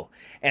skill,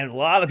 and a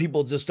lot of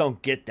people just don't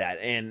get that.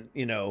 And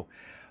you know,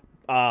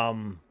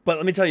 but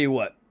let me tell you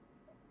what,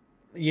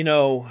 you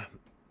know.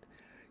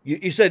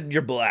 You said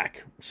you're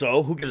black,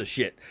 so who gives a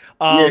shit?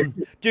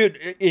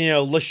 Dude, you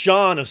know,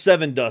 LaShawn of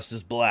Seven Dust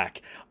is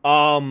black.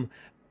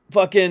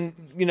 Fucking,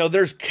 you know,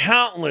 there's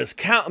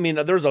I mean,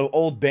 there's an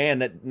old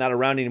band that not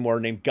around anymore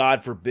named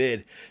God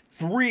Forbid.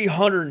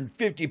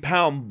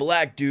 350-pound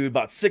black dude,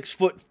 about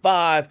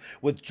 6'5",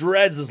 with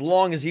dreads as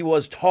long as he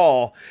was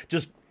tall.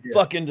 Just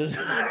fucking just.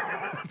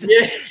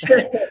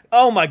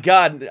 Oh my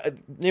God!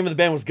 Name of the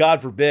band was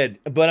God Forbid.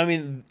 But I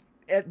mean,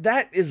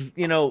 that is,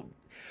 you know.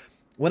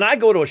 When I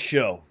go to a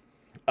show,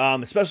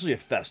 especially a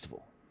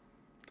festival,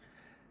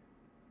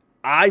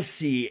 I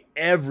see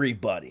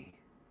everybody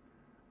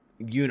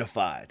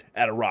unified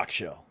at a rock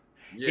show.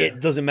 Yeah.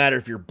 It doesn't matter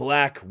if you're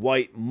black,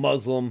 white,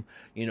 Muslim,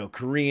 you know,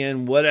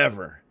 Korean,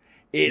 whatever.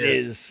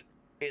 It's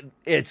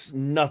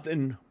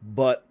nothing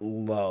but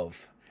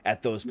love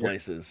at those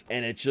places.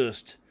 And it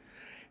just,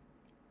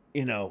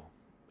 you know,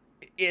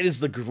 it is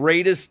the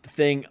greatest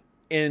thing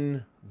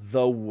in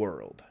the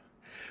world.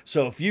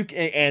 So if you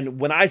and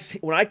when I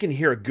can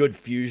hear a good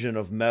fusion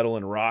of metal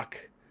and rock,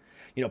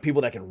 you know,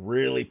 people that can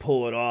really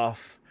pull it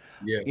off,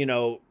 you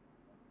know,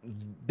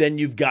 then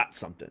you've got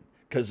something.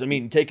 Because I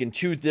mean, taking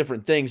two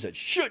different things that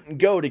shouldn't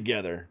go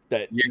together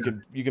that you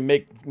can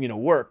make, you know,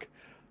 work,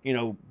 you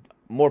know,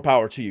 more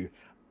power to you.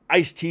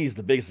 Ice-T is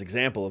the biggest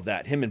example of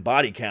that. Him and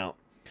Body Count.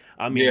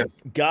 I mean,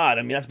 God,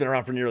 I mean that's been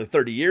around for nearly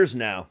 30 years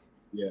now.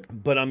 Yeah.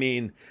 But I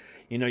mean.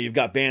 You know, you've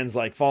got bands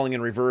like Falling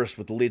in Reverse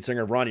with the lead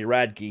singer Ronnie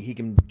Radke. He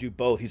can do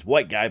both. He's a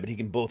white guy, but he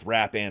can both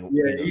rap and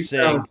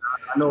sing. I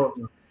know.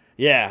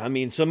 Yeah, I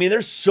mean,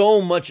 there's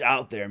so much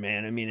out there,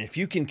 man. I mean, if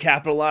you can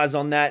capitalize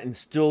on that and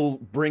still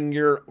bring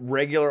your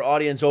regular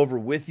audience over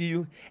with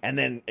you, and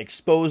then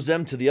expose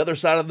them to the other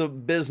side of the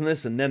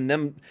business, and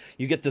then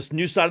you get this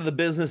new side of the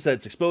business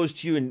that's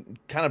exposed to you, and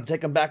kind of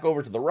take them back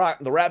over to the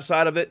rap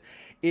side of it.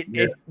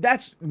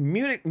 That's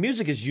music.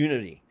 Music is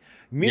unity.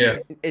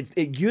 Music,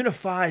 it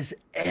unifies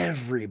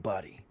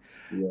everybody,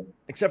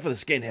 except for the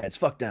skinheads.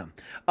 Fuck them.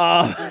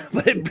 But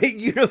it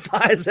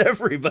unifies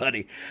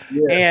everybody.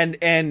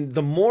 And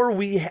the more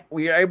we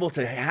are able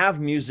to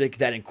have music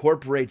that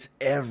incorporates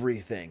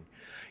everything,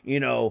 you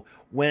know,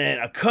 when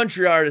a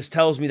country artist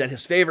tells me that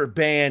his favorite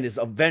band is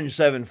Avenged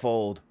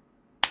Sevenfold,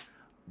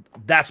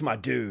 that's my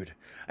dude.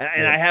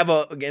 And I have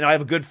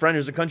a good friend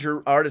who's a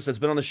country artist that's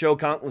been on the show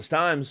countless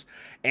times.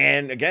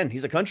 And again,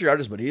 he's a country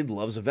artist, but he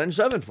loves Avenged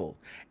Sevenfold.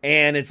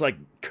 And it's like,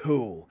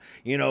 cool,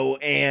 you know,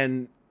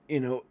 and,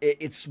 you know,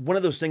 it's one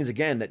of those things,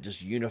 again, that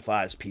just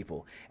unifies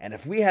people. And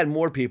if we had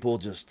more people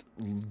just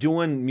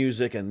doing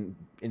music and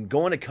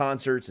going to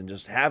concerts and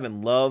just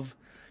having love,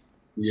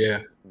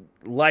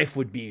 life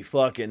would be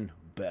fucking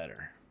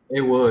better. It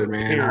would,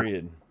 man.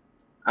 Period.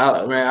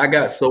 I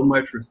got so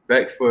much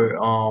respect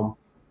for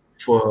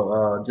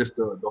just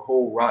the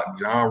whole rock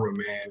genre,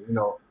 man. You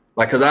know,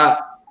 like, cause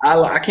I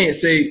can't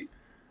say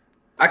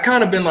I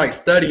kind of been like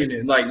studying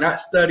it, like not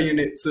studying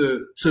it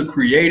to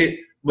create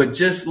it, but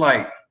just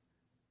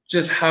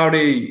how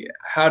they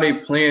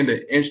playing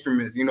the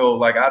instruments. You know,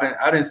 like I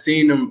didn't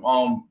seen them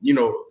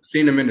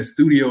seen them in the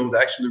studios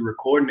actually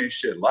recording this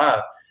shit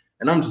live,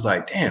 and I'm just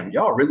like, damn,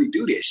 y'all really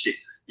do this shit.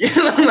 You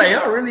know, I'm like,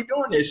 y'all really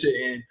doing this shit,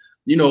 and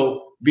you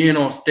know, being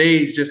on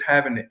stage, just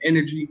having the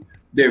energy.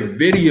 Their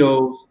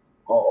videos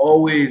are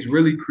always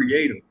really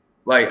creative.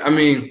 Like, I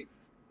mean,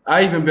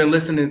 I even been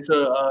listening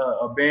to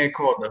a band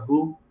called The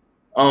Who.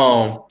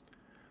 I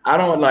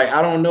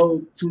don't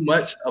know too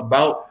much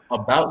about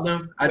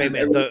them.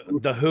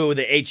 The Who,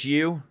 the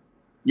HU?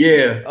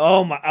 Yeah.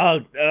 Oh my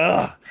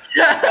I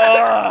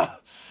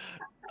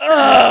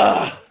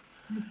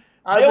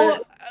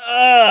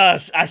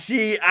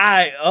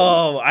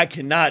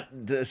cannot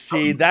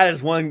see. That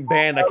is one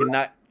band I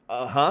cannot.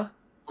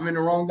 I'm in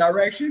the wrong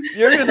direction.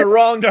 You're in the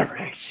wrong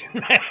direction,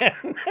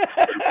 man.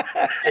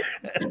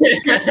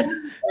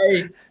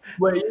 Hey,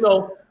 but you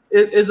know,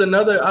 it's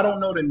another. I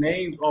don't know the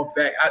names off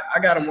back. I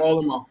got them all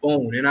on my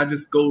phone, and I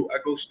go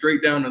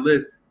straight down the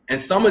list. And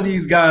some of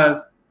these guys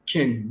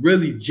can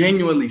really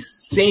genuinely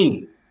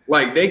sing.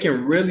 Like they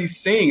can really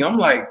sing. I'm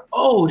like,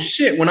 oh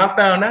shit. When I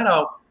found that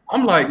out,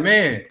 I'm like,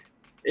 man.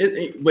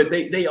 But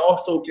they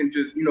also can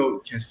just, you know,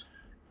 can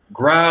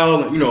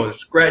growl, you know,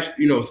 scratch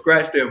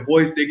their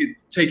voice. They can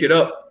take it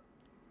up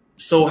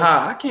so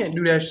high. I can't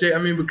do that shit. I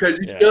mean, because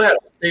you still have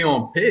to stay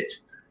on pitch.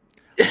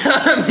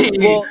 I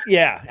mean, well,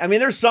 yeah. I mean,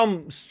 there's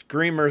some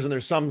screamers and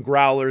there's some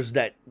growlers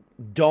that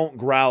don't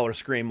growl or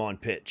scream on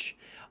pitch.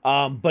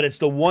 But it's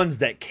the ones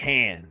that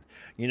can.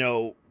 You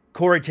know,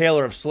 Corey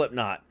Taylor of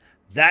Slipknot.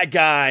 That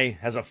guy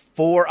has a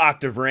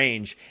 4-octave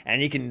range,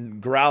 and he can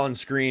growl and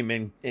scream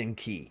in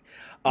key.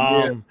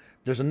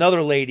 There's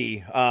another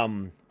lady,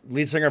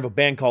 lead singer of a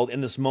band called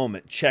In This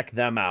Moment. Check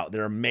them out.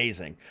 They're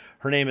amazing.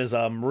 Her name is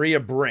Maria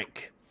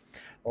Brink.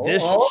 In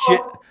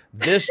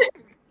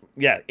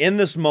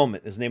This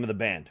Moment is the name of the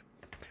band.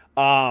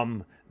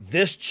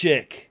 This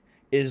chick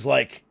is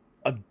like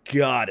a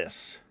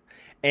goddess.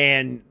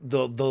 And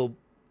the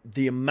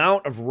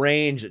amount of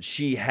range that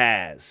she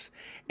has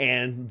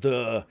and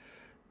the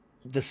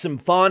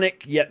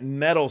symphonic yet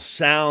metal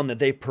sound that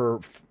they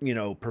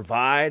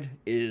provide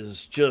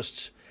is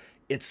just,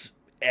 it's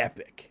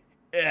epic.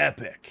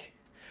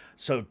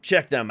 So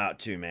check them out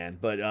too, man.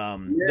 But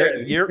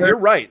you're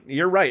right.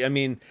 You're right. I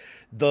mean,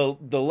 the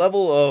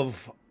level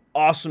of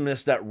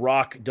awesomeness that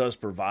rock does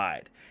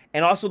provide.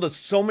 And also there's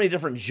so many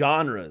different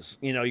genres.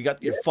 You know, you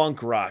got your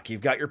funk rock,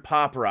 you've got your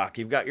pop rock,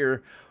 you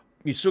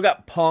still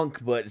got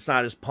punk, but it's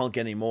not as punk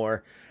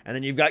anymore. And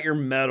then you've got your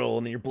metal,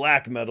 and then your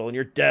black metal, and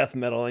your death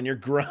metal, and your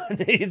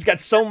grunge. It's got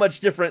so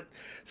much different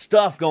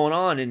stuff going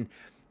on, and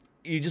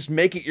you just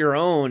make it your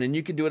own, and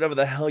you can do whatever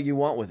the hell you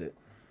want with it.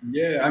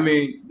 Yeah, I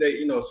mean,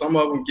 some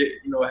of them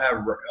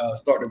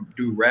start to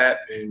do rap,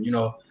 and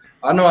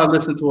I know I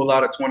listen to a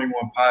lot of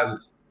 21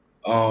 Pilots.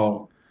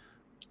 Not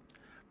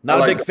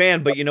a big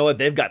fan, but you know what?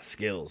 They've got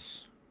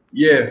skills.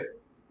 Yeah.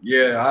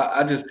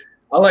 I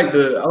like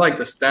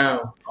the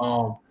sound.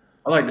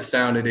 I like the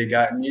sound that they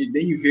got, and then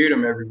you hear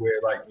them everywhere,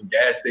 like in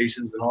gas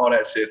stations and all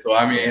that shit. So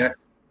I mean,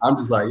 I'm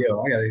just like,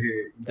 yo, I gotta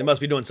hear it. They must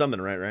be doing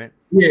something right?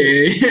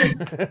 Yeah.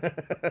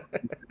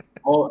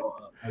 A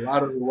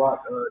lot of the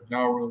rock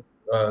genres,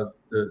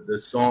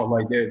 the song,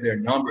 like their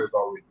numbers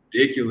are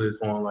ridiculous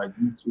on like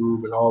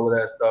YouTube and all of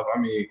that stuff. I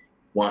mean,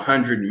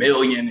 100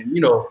 million, and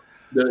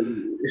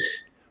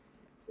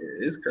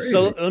it's crazy.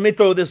 So let me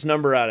throw this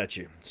number out at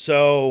you.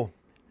 So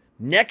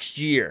next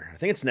year, I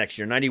think it's next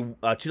year,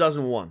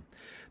 2001.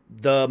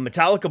 The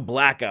Metallica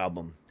Black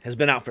Album has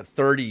been out for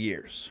 30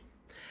 years.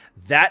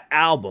 That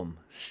album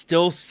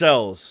still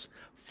sells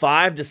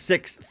 5,000 to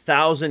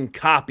 6,000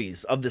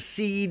 copies of the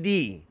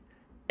CD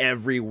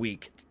every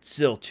week,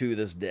 still to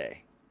this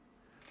day.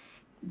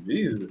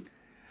 Jesus.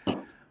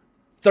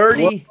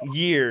 30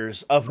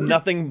 years of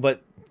nothing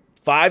but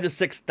 5,000 to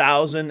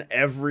 6,000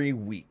 every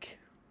week.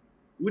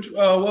 Which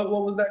what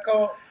was that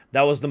called?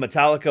 That was the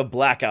Metallica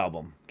Black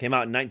Album. Came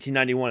out in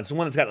 1991. It's the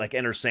one that's got like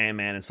Enter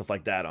Sandman and stuff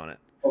like that on it.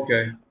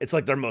 Okay. It's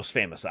like their most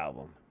famous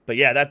album. But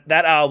yeah,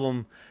 that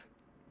album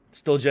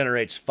still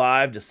generates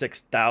 5,000 to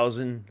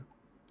 6,000,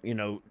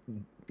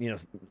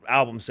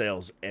 album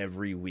sales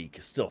every week.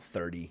 Still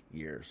 30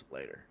 years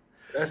later.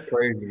 That's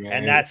crazy,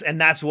 man. And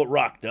that's what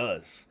rock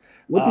does.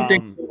 What do you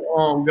think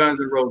of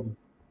Guns N'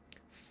 Roses?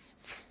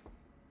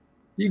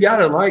 You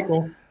gotta like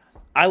them.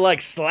 I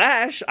like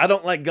Slash. I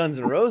don't like Guns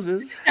N'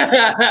 Roses.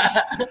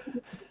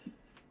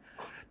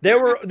 They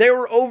were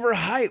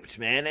overhyped,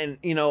 man. And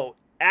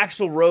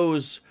Axl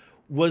Rose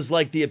was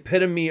like the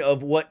epitome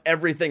of what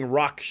everything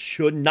rock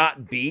should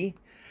not be.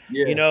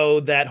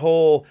 Yeah. That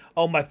whole,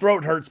 my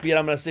throat hurts, but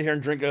I'm going to sit here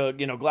and drink a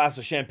glass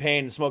of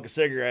champagne and smoke a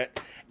cigarette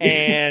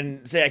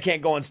and say I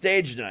can't go on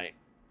stage tonight.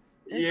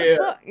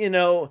 Yeah.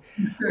 I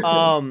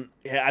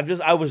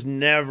was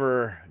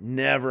never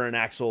an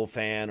Axl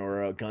fan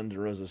or a Guns N'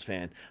 Roses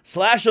fan.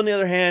 Slash, on the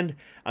other hand,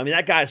 I mean,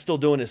 that guy's still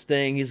doing his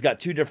thing. He's got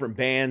 2 different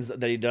bands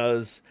that he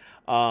does.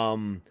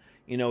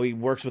 He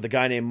works with a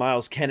guy named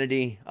Miles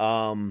Kennedy,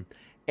 and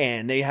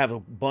they have a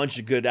bunch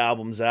of good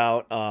albums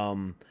out.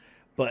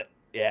 But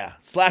yeah,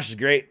 Slash is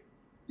great.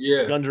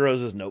 Yeah. Guns N'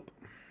 Roses, nope.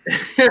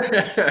 Yeah,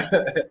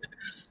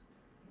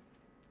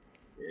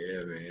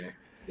 man.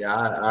 Yeah,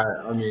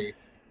 I mean,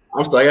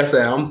 I'm still, like I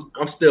said,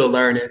 I'm still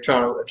learning,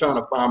 trying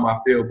to find my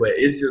field, but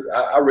it's just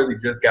I really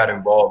just got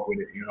involved with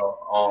it,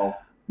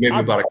 maybe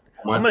about a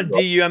month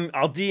ago.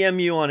 I'll DM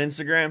you on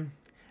Instagram,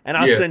 and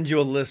I'll send you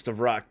a list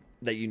of rock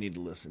that you need to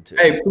listen to.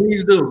 Hey,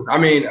 please do. I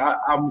mean,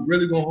 I'm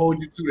really gonna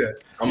hold you to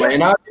that.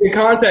 And I'll be in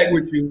contact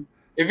with you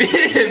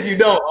if you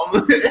don't.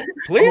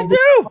 Please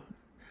do.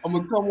 I'm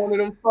gonna become one of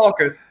them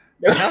stalkers.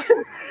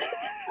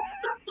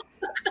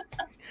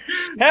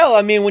 Hell,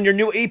 I mean, when your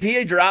new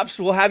EPA drops,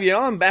 we'll have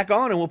you back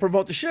on, and we'll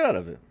promote the shit out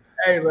of it.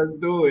 Hey, let's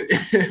do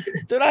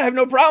it. Dude, I have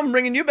no problem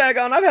bringing you back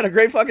on. I've had a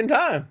great fucking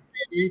time.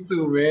 Me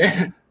too,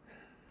 man.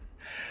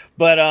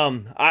 But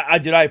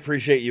I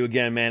appreciate you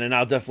again, man, and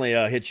I'll definitely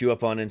hit you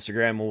up on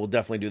Instagram, and we'll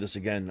definitely do this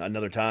again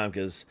another time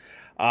because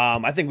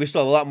I think we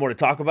still have a lot more to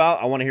talk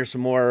about. I want to hear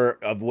some more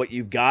of what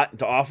you've got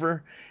to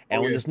offer,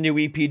 and when this new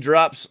EP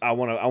drops, I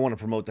want to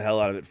promote the hell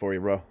out of it for you,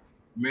 bro.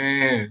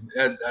 Man,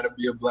 that'll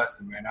be a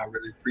blessing, man. I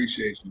really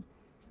appreciate you.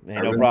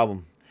 Man, no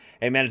problem.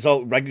 Hey, man, it's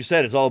all like you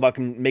said. It's all about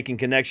making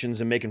connections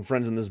and making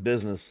friends in this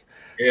business.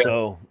 Yeah.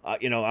 So,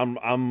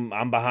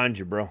 I'm behind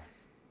you, bro.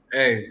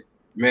 Hey,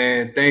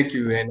 man, thank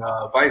you, and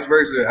vice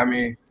versa. I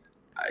mean,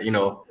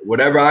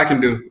 whatever I can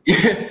do,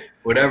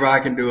 whatever I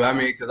can do. I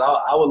mean, because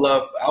I would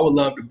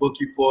love to book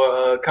you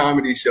for a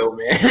comedy show,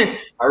 man.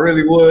 I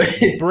really would.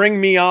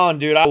 Bring me on,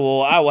 dude. I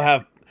will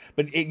have.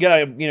 But you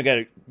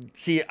gotta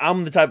see.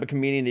 I'm the type of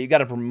comedian that you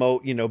gotta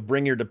promote.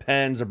 Bring your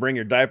Depends or bring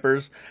your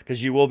diapers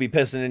because you will be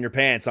pissing in your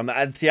pants. I'm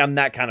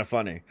that kind of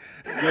funny.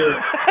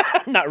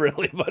 Yeah. Not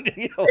really, but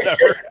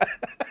whatever.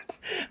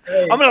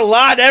 Hey. I'm gonna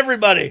lie to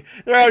everybody.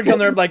 They're gonna come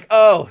there like,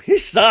 oh, he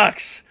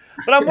sucks.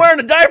 But I'm wearing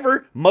a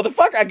diaper.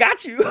 Motherfucker, I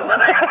got you.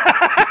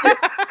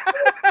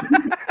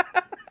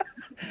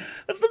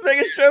 That's the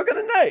biggest joke of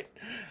the night.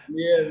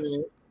 Yeah,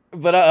 man.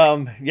 But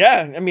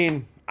yeah, I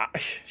mean,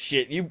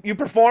 shit. You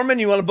performing?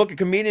 You want to book a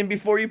comedian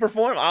before you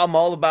perform? I'm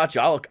all about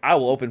you. I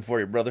will open for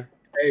you, brother.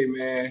 Hey,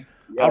 man.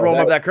 Yo, I'll roll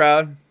up that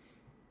crowd.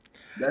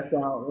 That's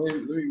how.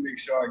 Let me make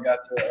sure I got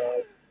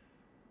your.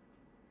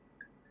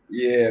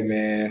 Yeah,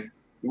 man.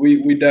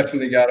 We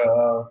definitely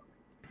gotta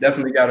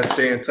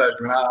stay in touch,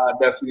 man.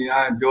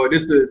 I enjoy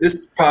this. This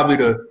is probably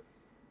the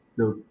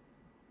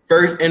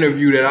first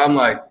interview that I'm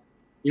like,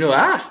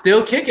 I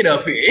still kick it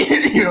up here.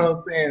 You know what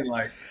I'm saying?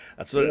 Like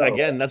that's what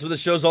that's what the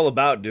show's all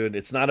about, dude.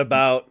 It's not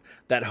about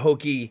that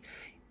hokey.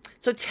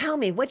 So tell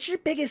me, what's your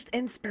biggest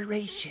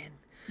inspiration?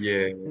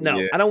 Yeah. No,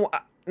 yeah. I don't.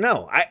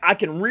 No, I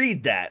can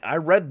read that. I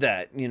read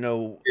that.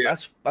 Yeah.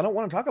 I don't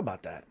want to talk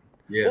about that.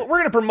 Yeah. Well, we're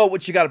gonna promote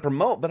what you got to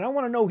promote, but I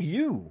want to know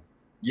you.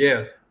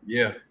 Yeah.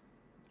 Yeah.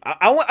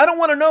 I don't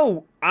want to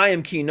know I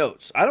am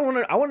Keynotes. I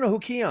want to know who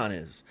Keon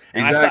is.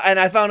 And exactly.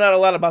 I found out a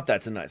lot about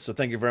that tonight. So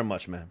thank you very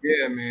much, man.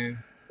 Yeah,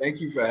 man. Thank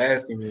you for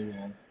asking me,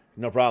 man.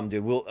 No problem,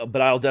 dude.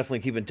 But I'll definitely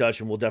keep in touch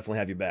and we'll definitely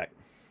have you back.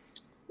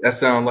 That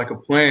sounds like a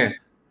plan.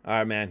 All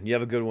right, man. You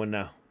have a good one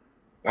now.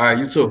 All right,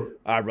 you too.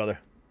 All right, brother.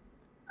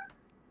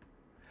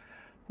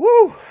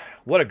 Woo!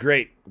 What a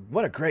great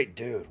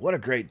dude. What a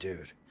great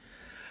dude.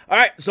 All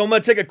right, so I'm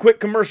going to take a quick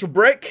commercial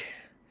break.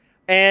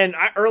 And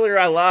earlier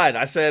I lied.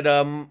 I said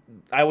I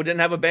didn't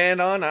have a band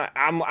on.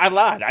 I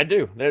lied. I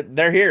do.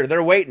 They're here.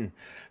 They're waiting.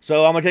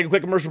 So I'm going to take a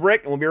quick commercial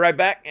break, and we'll be right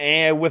back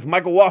and with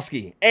Michael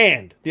Waske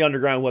and the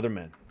Underground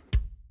Weathermen.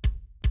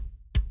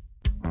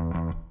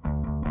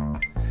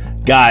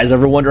 Guys,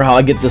 ever wonder how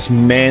I get this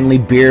manly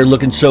beard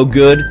looking so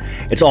good?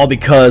 It's all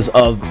because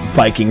of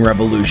Viking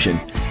Revolution.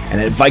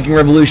 And at Viking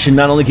Revolution,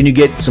 not only can you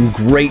get some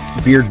great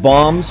beard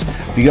balms,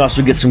 but you can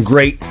also get some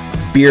great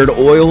beard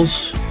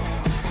oils,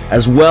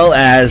 as well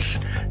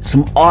as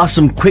some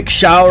awesome quick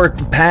shower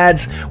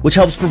pads, which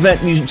helps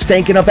prevent you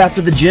stanking up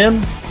after the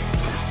gym.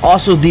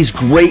 Also, these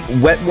great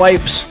wet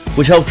wipes,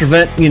 which help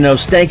prevent,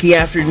 stanky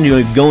after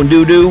going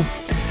doo-doo.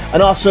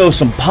 And also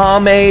some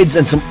pomades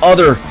and some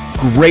other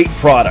great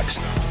products,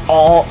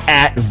 all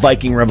at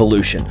Viking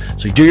Revolution.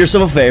 So do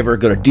yourself a favor,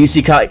 go to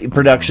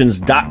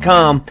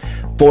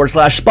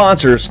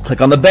dckiteproductions.com/sponsors,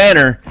 click on the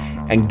banner,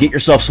 and get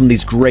yourself some of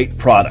these great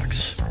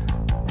products.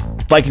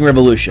 Viking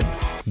Revolution.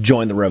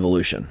 Join the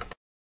revolution.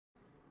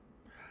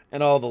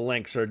 And all the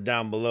links are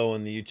down below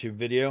in the YouTube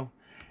video.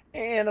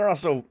 And they're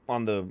also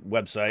on the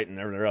website and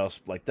everywhere else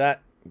like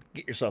that.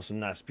 Get yourself some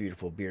nice,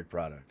 beautiful beard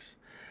products.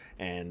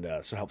 And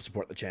so help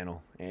support the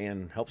channel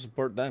and help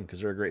support them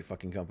because they're a great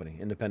fucking company.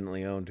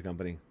 Independently owned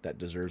company that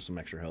deserves some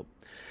extra help.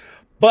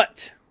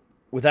 But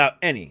without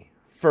any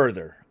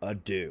further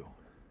ado,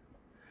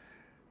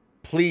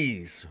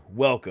 please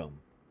welcome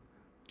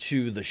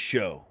to the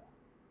show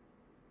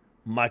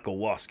Michael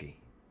Waske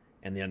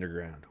and the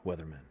Underground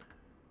Weathermen.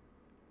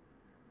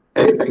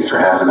 Hey, thanks for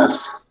having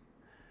us.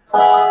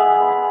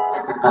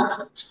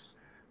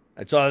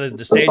 That's all.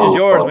 The stage is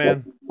yours,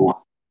 man.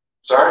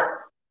 Sorry?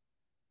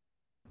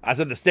 I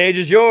said the stage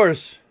is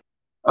yours.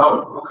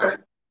 Oh, okay.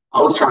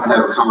 I was trying to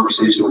have a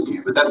conversation with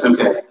you, but that's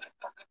okay.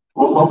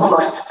 I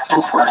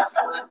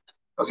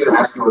was going to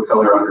ask you what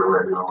color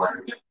underwear you were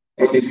wearing,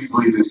 and if you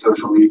believe in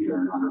social media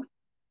or not.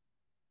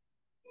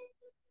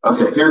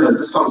 Okay, here,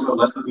 the song's called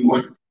Less Than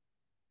More.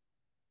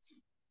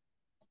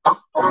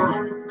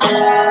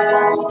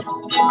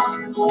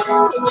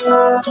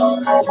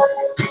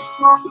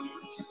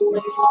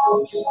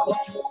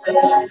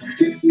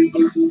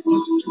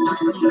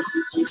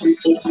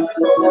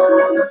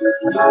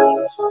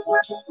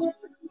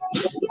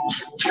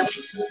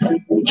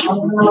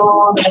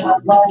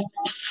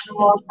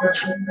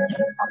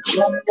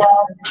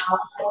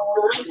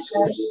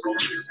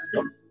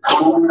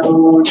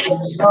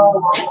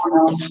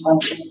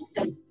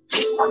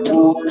 I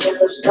know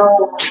there's no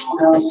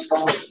one else. I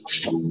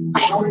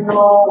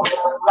know what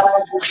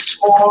life is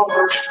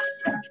for.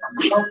 I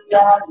look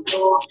at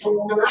your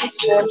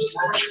fingertips.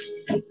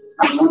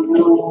 I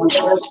know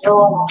there's no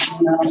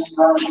one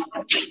outside.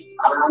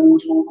 I know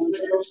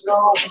there's no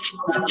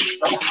one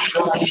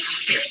outside.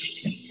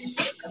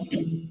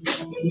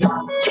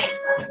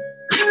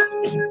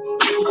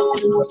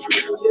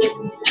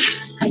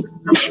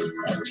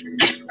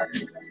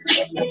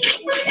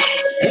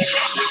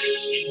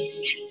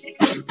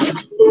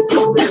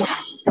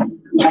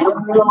 I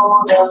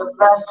know that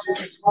life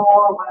is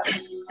more when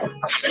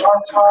I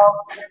start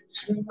talking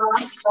to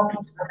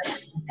myself.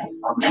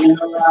 I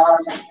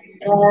realize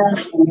the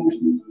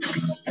enemy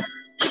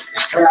is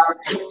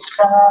trapped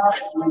inside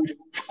me.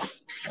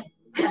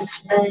 It's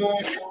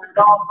making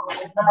all the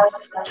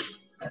mess.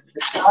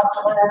 It's not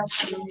plans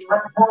to and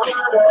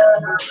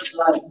whatever's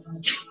right.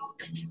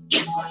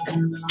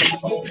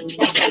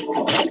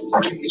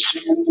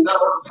 Reaching the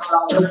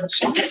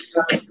politics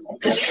of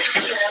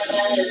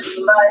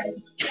life.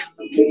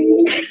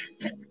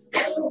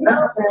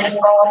 Nothing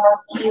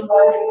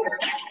calculated.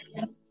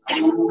 I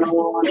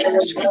know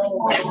there's no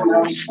one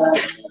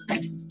outside.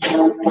 I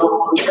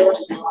know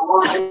there's no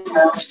one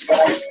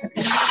outside.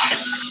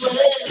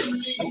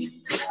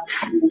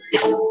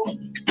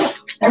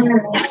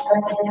 Anything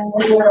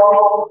at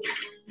all.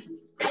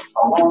 I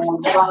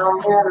want my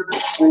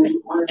innocent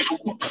with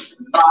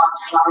my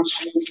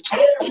conscience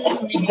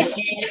tearing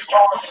me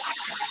apart.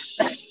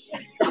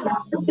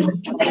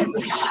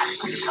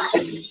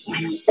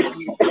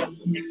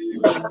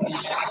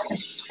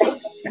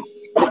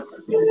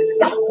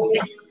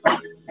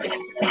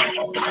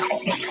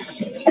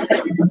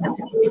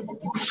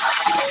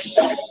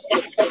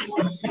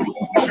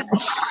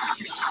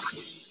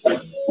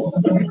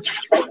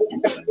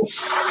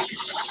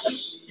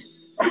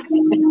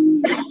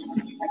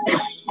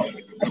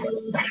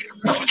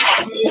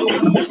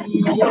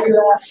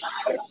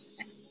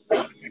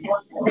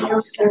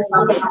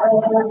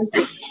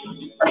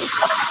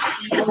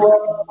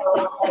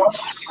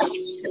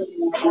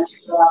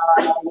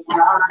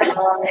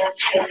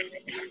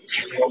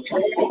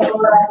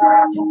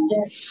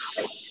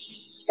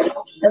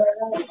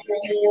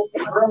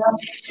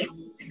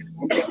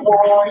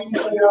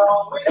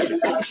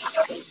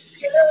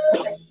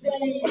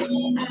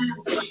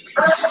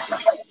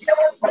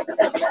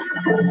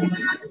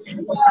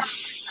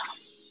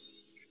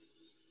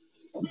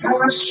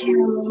 Pass you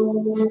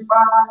by.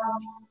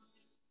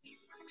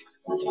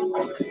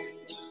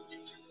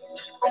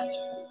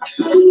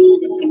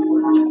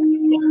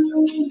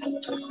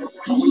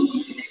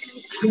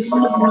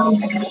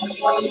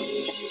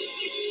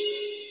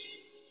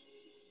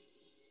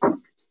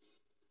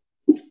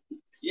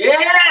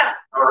 Yeah!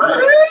 All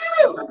right.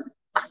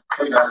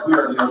 Hey guys, we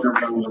are the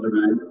Underground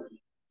Weatherman.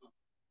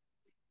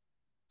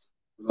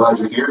 I'm glad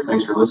you're here.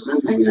 Thanks for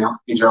listening, hanging out.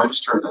 Hey Joe, I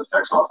just turned the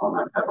effects off on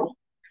that pedal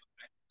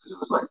because it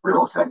was like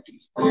real effecty.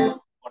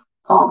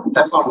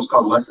 That song was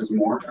called Less Is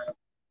More.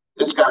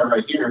 This guy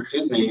right here,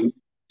 his name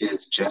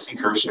is Jesse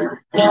Kirshner.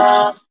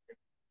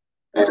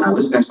 And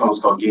this next song is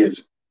called Give.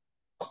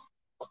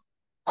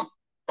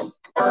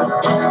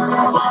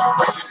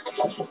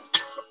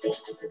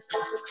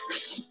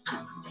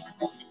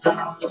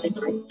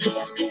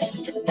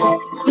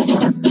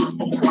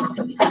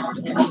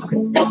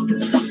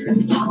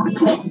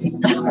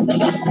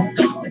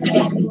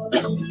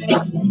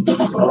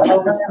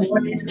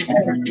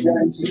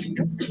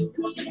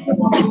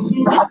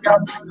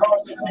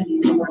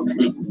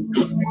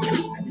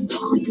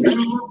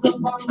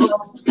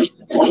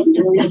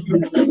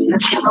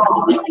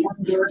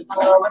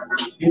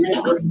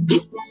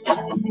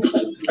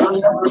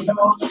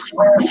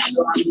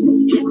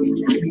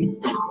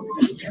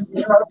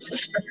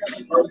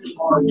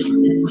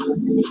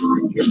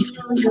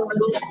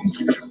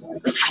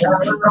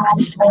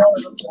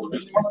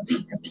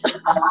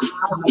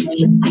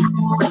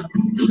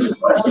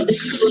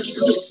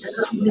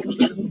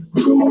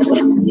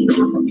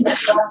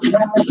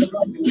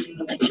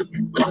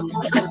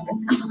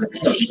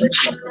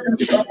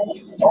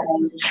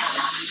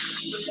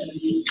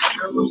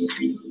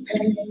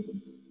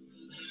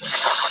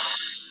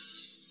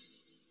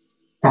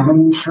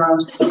 And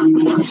trust me,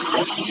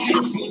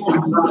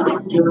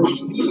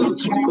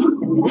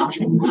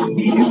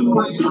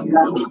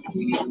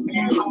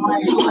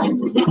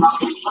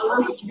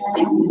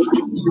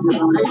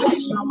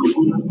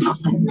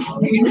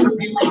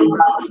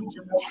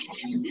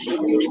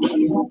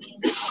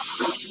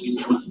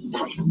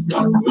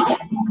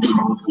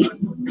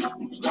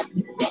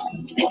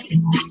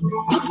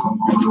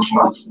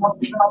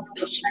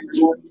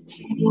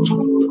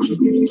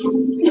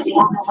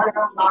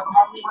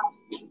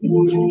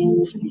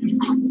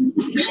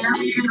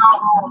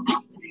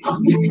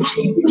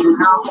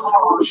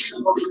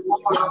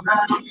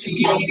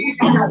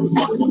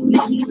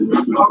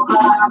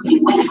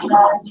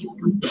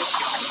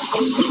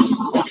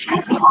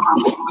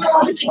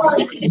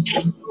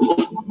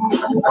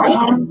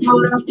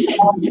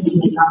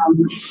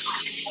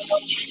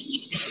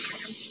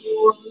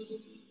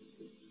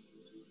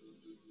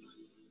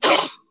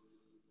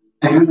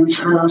 and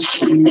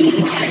trust me,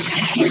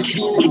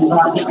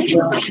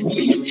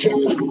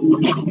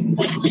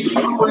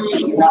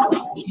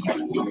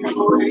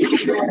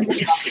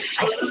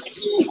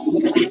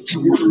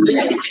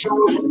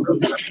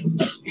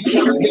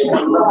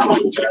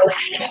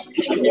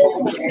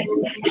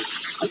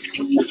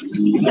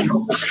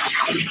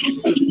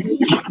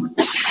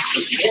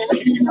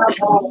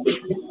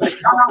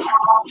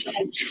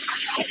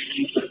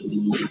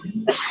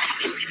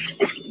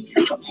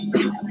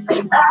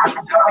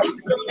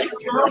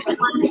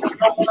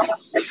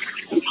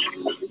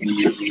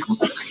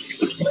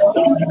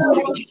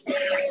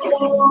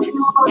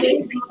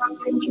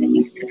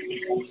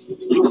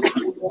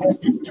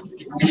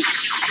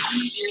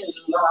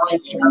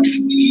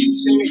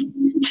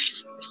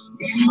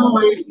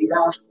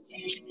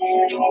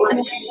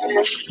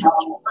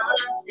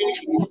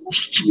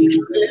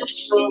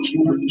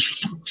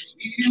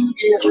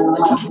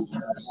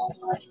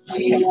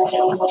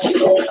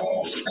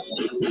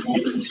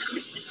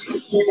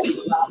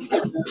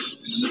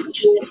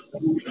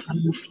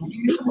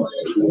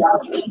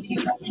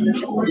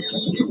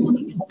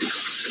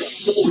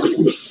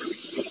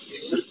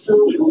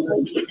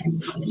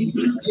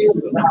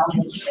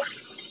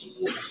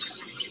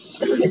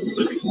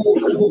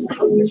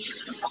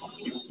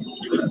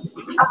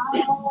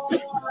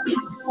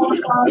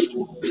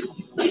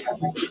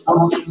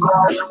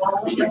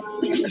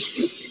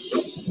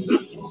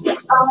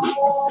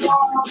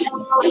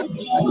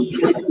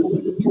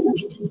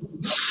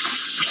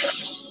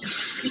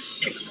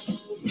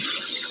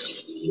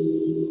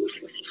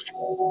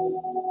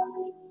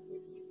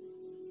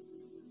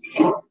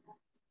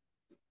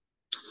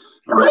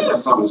 All right,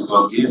 that song is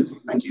called Give.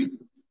 Thank you.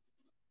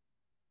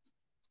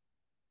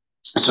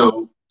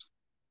 So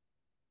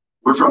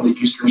we're from the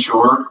Eastern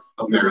Shore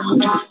of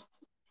Maryland.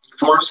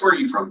 Forrest, where are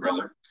you from,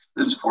 brother?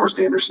 This is Forrest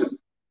Anderson.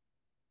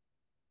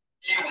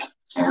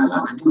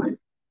 Canada.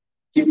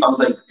 I was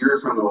like, you're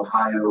from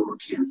Ohio or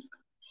Canada?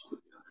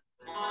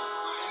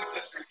 My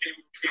ancestors came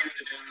from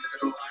Canada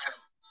and Ohio.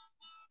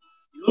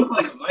 You look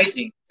like a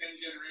Viking. 10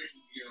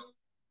 generations ago.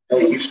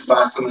 Hey, you should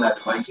buy some of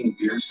that Viking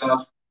beer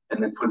stuff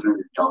and then put it on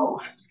your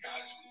dog. I'm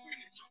Scottish and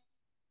Swedish.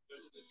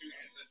 Those are the two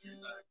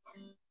ancestors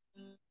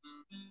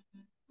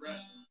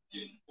rest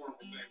in horrible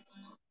things.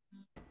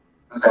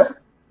 Okay.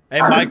 Hey,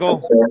 Michael.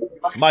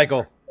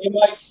 Michael. Hey,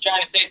 Mike,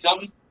 trying to say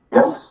something?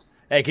 Yes.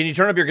 Hey, can you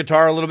turn up your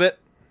guitar a little bit?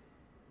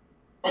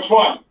 Which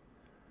one?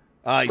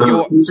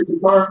 The acoustic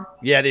guitar?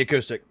 Yeah, the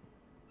acoustic.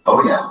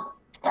 Oh, yeah.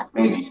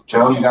 Maybe.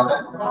 Joe, you got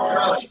that?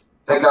 Really?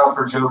 Thank God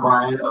for Joe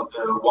Bryant of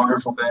the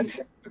wonderful band.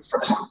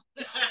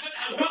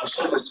 I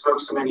shouldn't have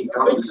spoke so many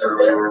gummies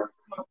earlier.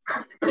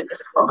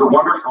 Of the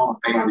wonderful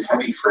band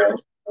Heavy Fred.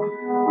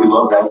 We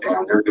love that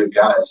band. They're good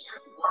guys.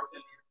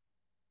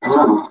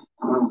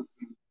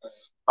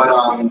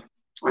 But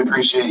we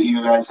appreciate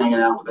you guys hanging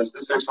out with us.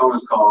 This next song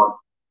is called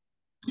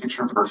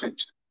Picture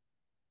Perfect.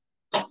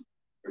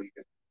 There you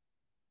go.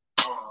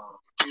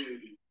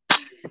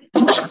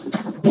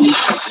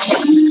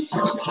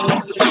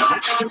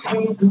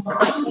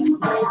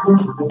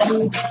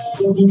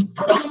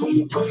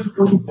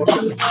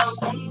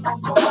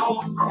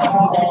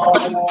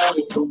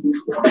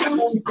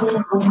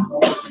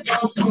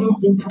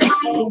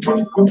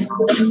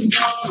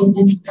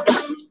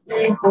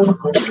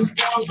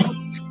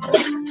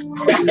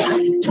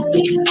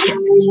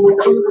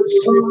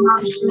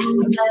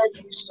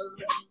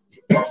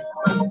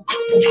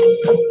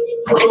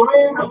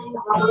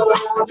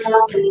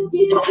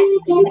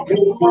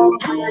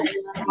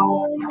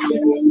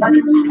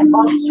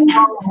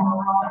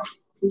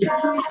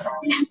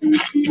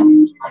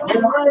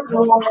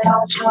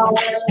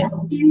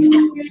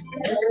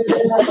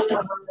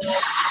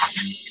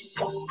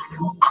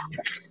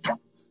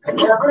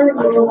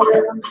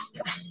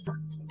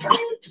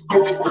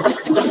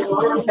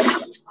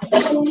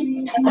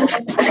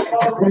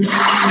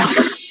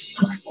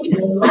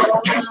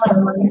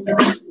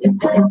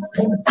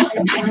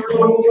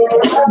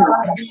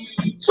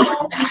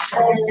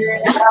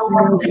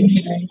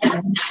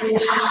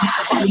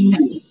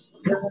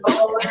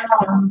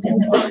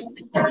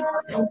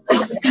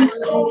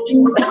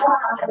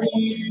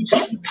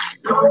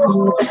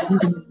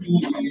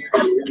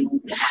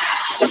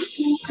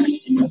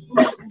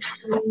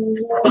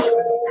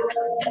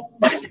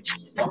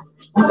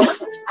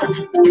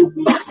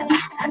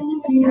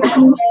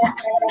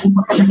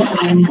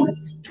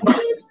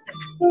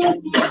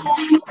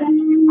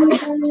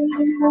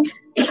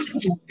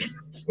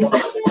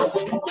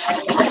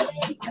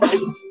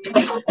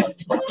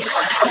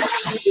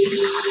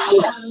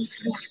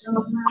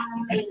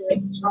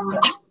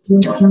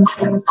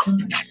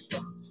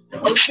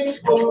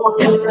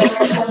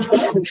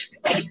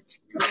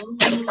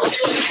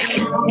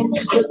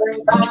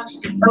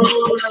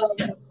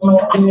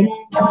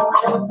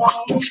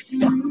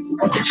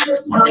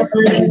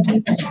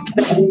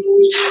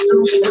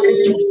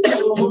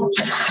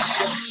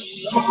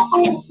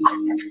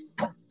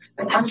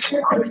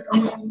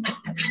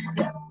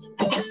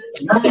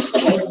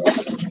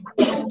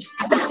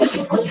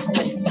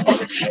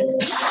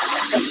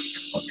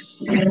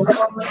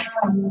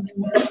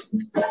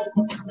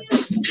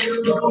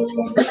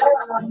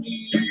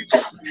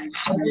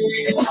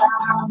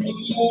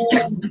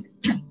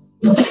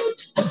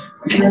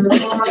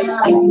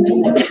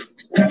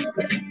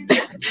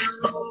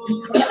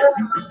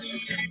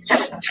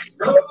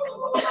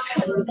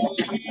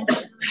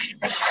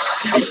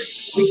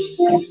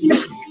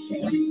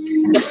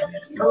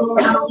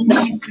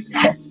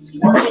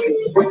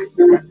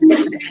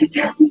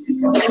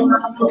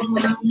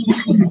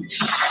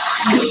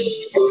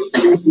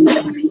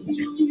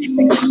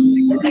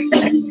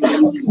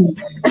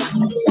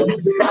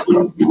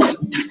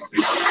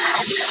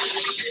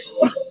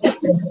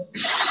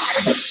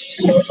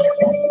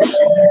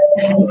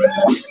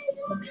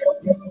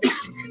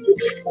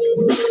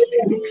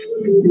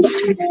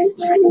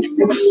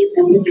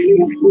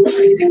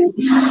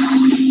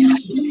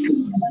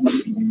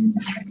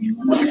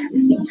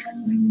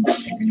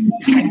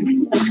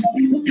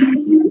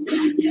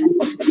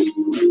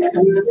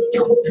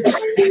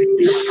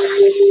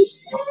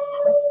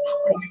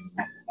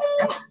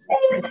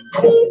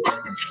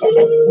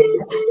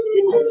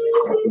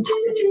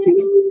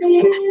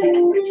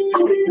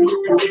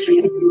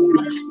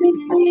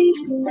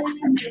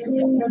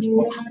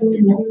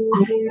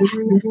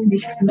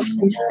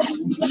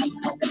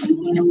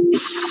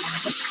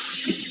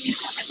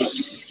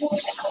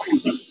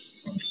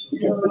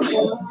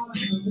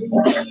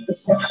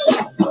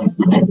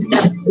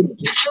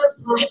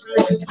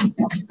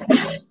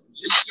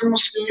 Just don't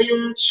stay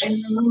too.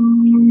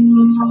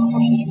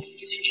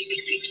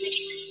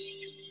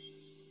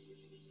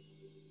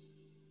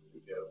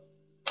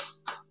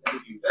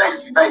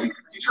 Thank you.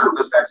 You turn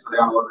the effects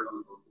down a little bit on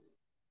the book.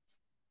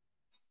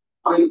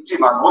 I mean, dude,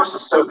 my voice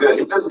is so good,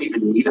 it doesn't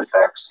even need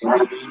effects. You know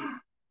what I mean?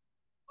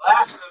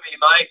 Blasphemy,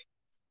 Mike.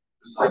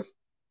 It's like,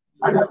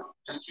 I know.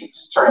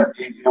 Just turn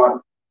it, you know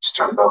what? Just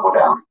turn the vocal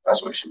down.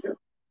 That's what we should do.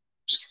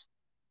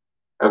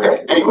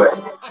 Okay, anyway.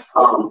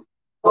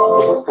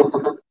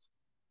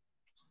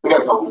 We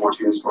got a couple more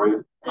tunes for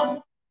you.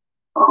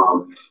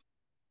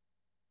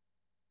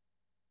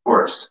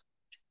 Worst.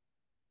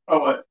 Oh,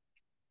 what?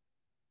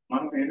 I'm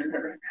on the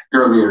internet right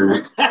You're on the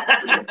internet.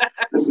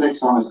 This next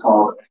song is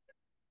called,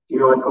 you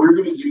know what, we're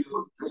going to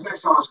do, this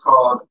next song is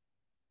called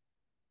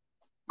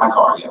My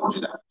Car. Yeah, we'll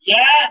do that.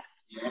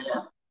 Yes!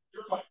 Yeah.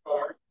 You're my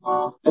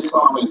car. This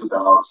song is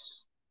about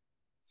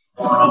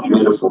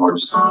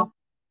metaphors.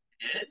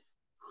 It is?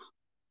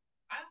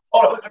 I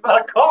thought it was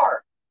about a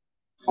car.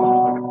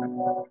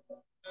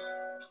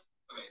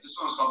 Okay, this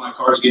song's called My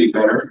Car's Getting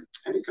Better,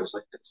 and it goes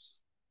like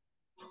this.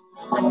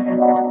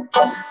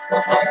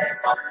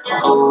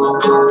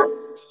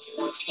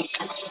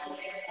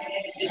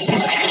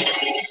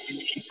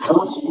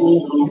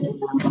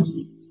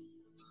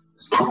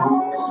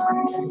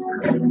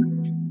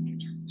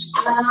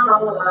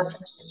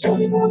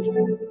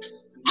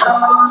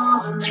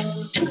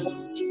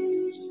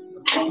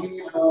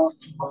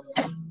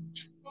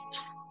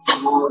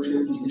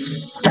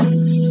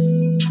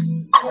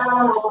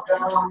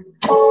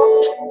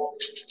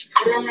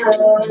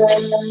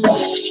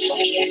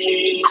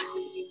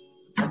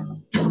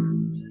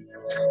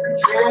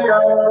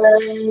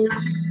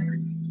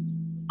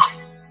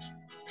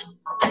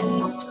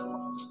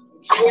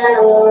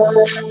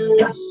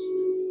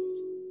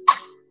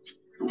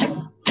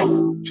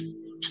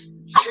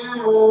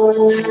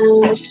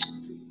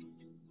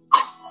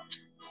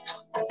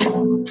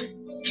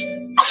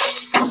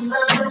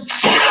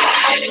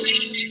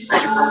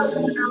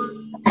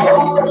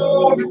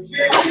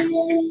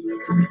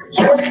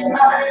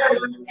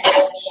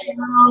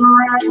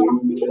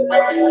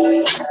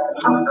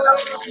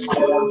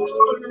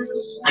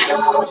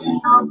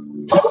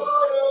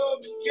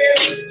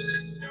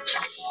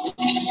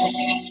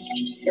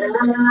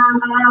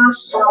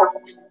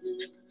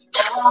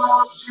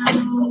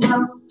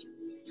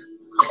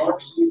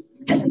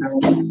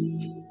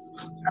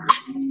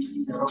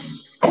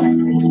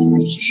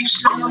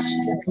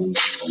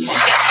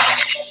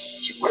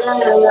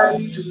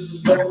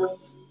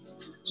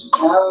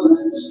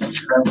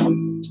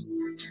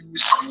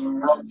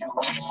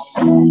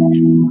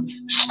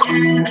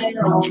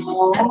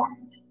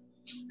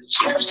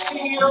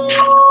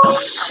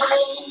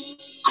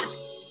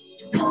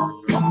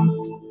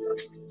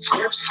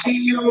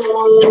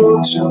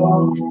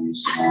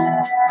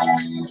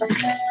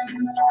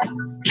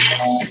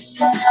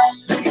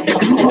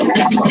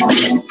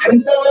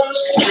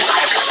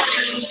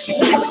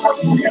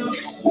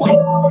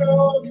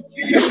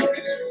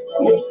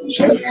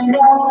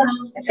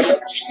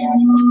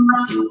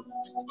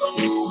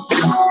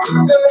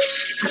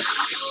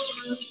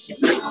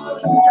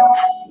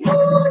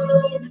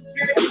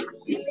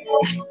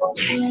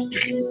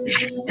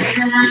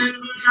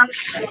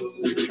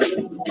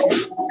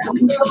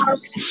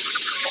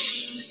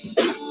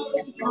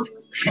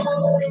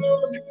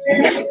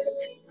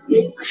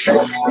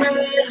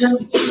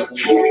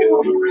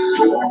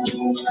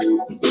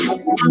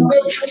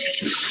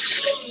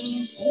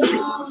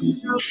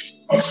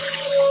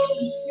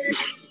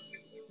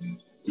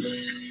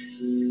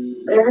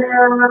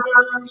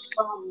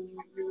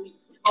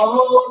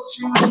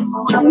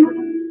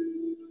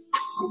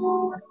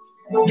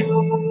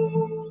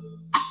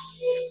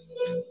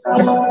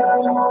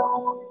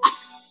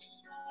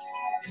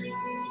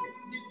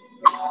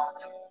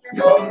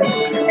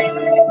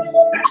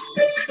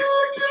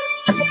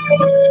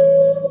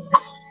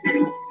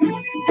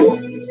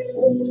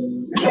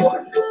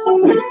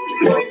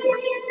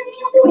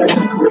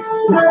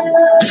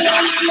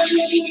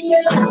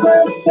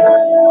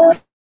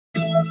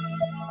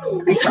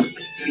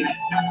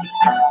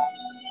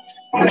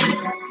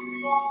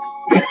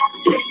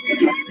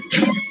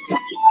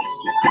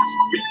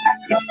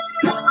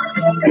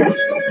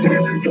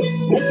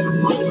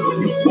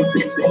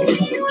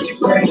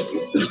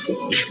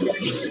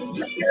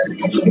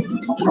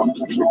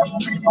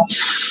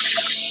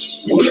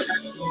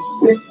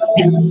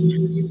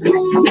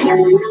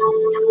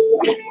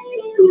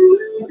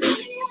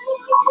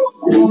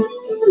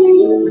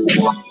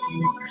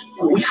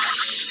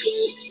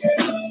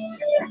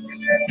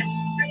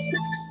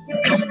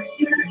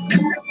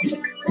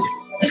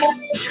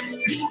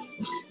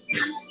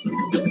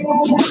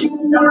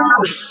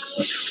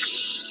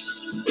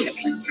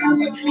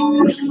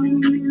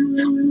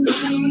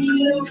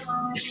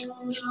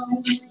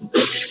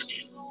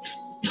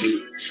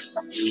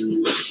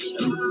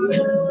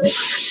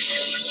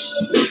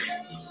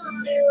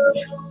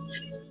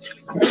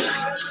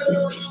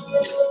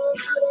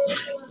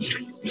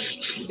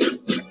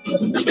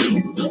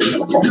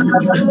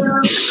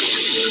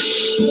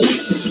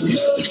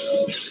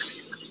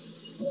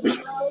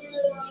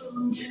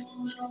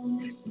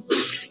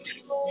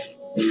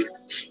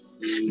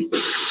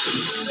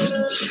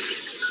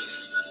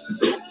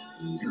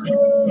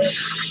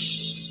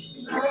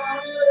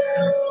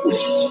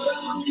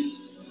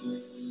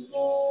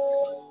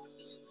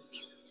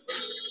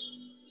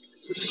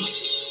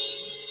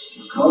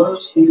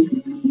 Cause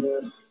in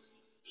the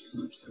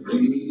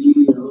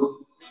radio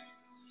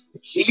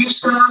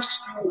keeps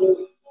us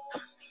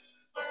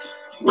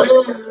where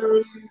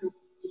you.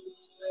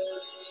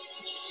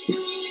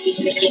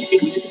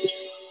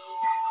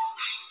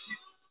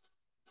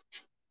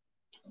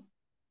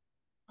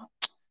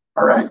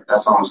 All right,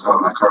 that song's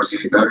called My Car's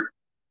Getting Better.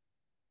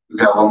 We've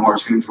got one more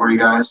tune for you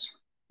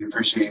guys. We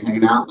appreciate you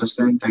hanging out,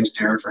 listening. Thanks,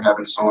 Jared, for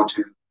having us on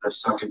to the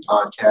Suck It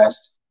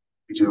podcast.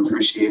 We do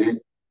appreciate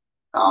it.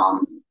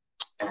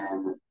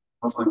 And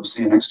hopefully we'll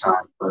see you next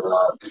time. But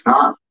if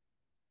not,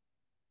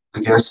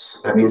 I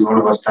guess that means one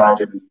of us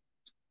died in a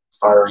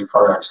fiery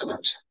car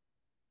accident.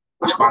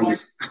 Which one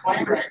is?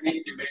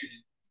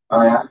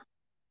 Oh, yeah?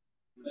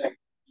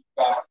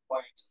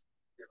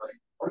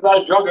 What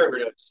about a drug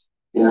overdose?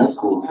 Yeah, that's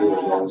cool too,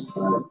 I guess.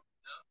 But,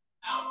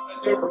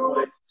 That's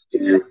overplayed.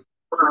 yeah.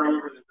 What are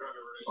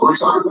we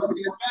talking about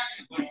again?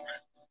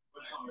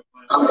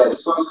 Okay,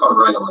 this song's called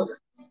Write a Letter.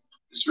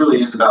 This really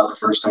is about the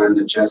first time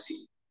that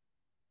Jesse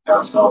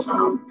got a cell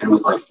phone and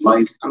was like,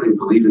 Mike, I don't even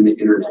believe in the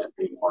internet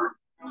anymore.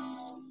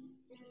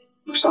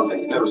 Or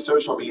something. No,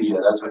 social media,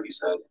 that's what he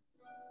said.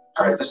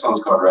 All right, this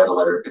song's called Write a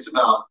Letter. It's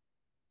about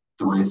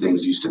the way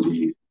things used to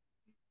be.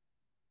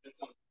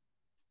 It's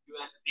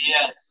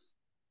USPS.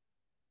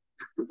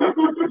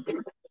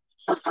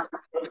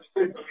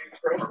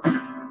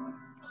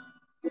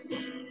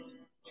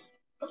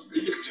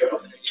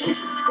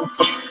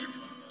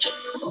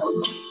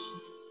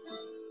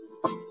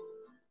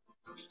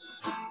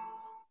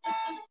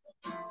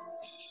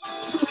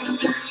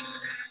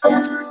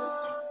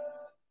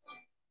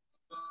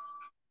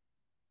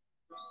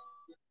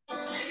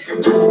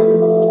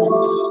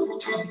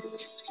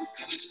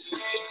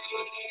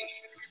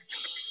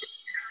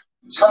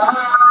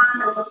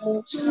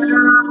 Time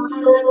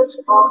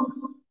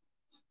telephone,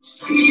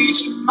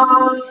 each of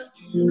my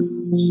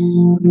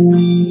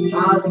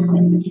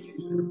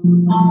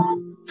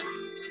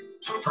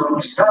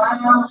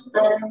I've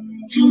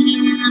been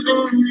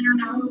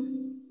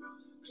given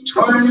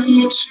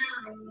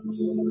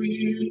 22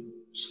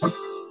 years.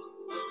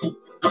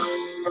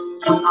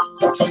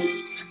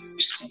 You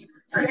see,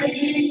 the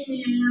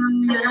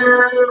rain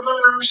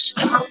never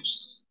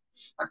stops.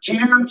 I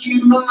can't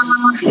keep my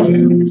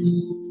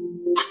hands.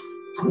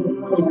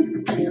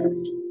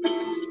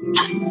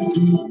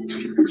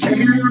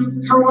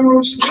 Here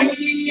comes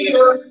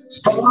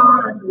the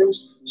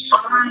darkness,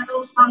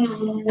 final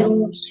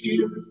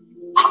frontier.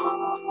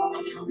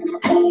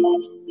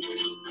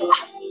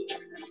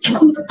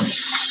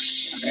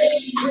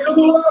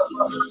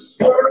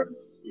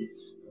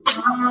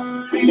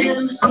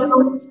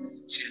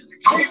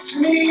 Keeps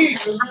me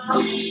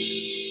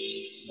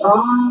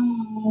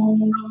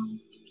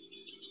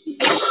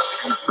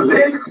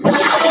this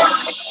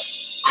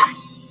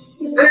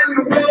than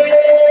the way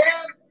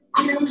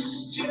it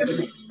used to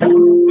be.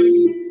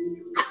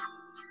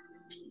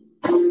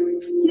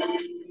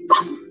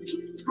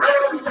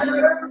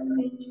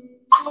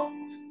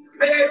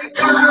 Maybe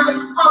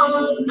I'm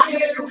on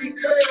where we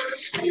could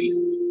speak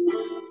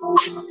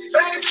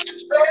face to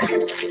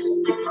face.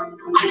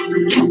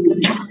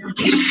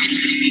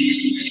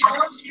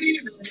 I'm feeling you,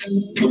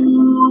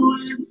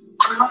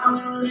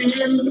 I'm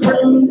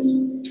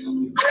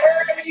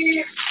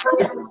ready for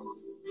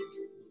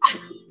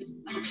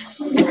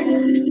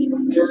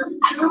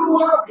you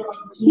are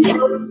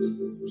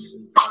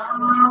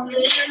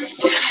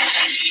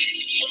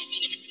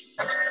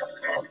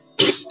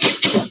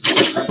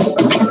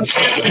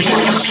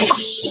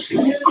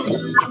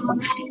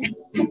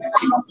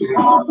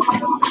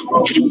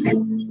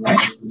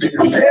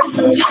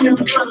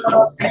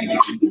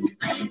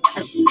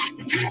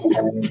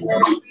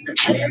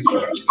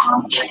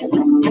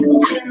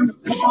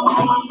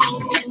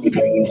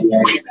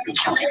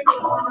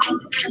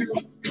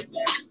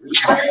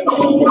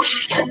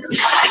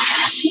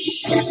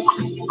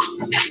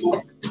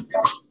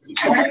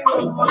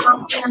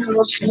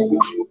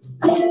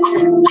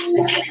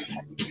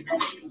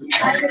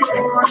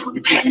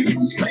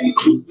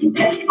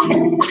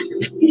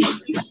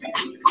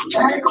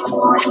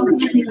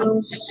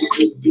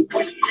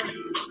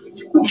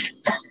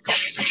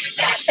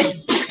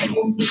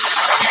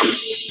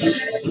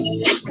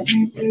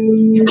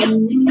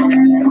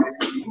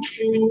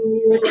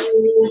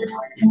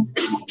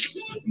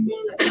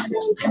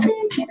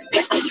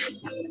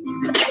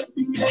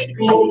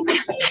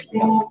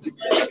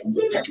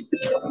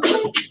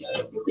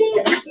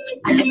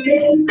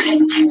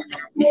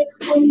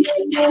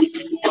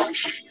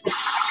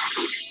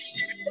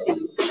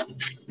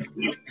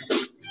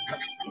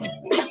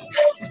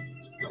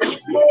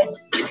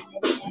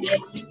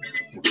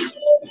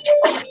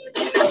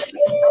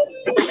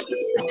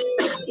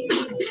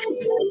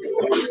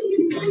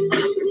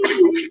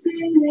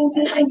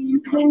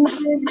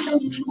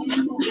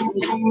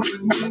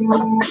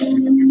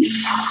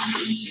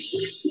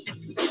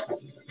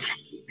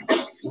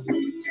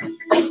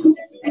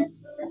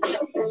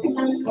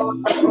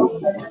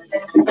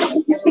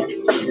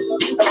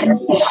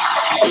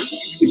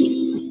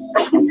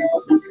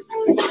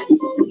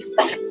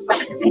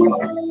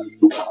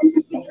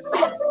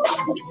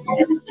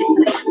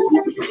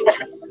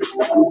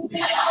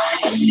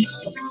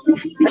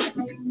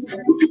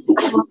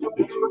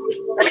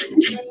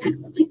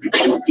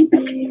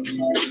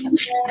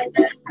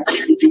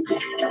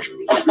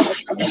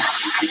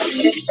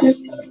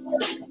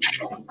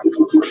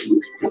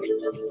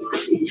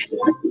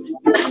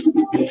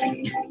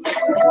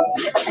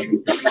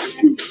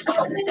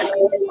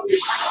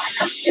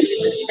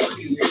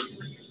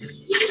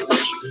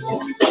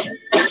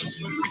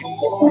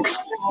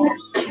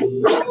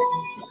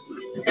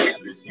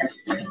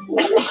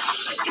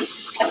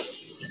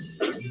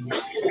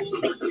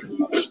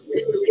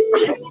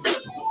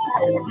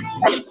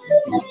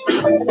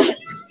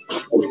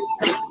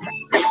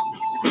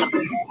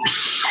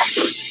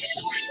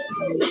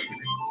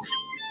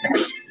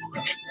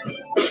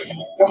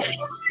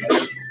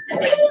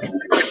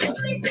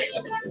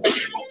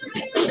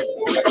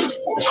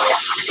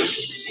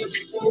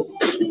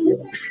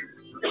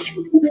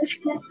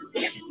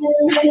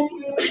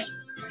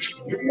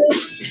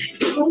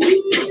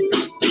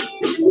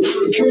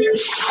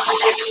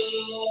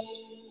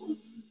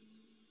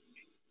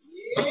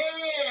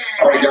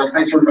All right, guys,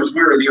 thanks very much.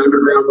 We're the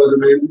Underground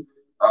Weathermen.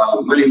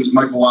 My name is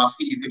Mike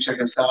Woloski. You can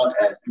check us out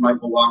at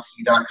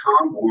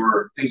MikeWoloski.com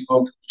or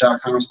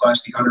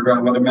Facebook.com/The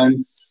Underground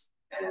Weathermen.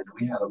 And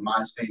we have a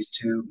MySpace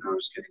too. No, I'm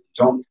just kidding.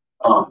 Don't.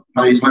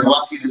 My name is Mike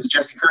Woloski. This is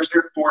Jesse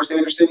Kirshner, Forrest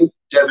Anderson,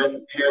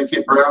 Devin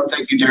Kit Brown.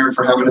 Thank you, Darren,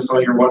 for having us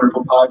on your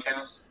wonderful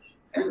podcast.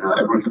 And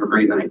everyone have a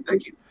great night.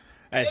 Thank you.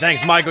 Hey,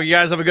 thanks, Michael. You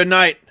guys have a good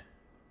night.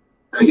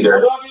 Thank you,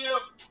 Darren. Love you.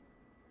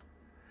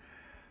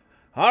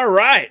 All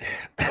right.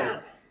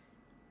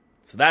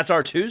 So that's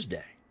our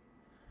Tuesday.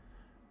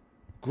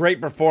 Great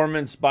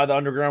performance by the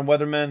Underground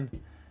Weathermen.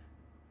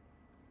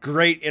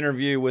 Great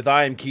interview with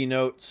I Am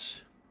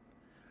Keynotes.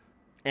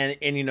 And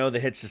you know, the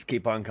hits just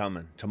keep on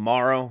coming.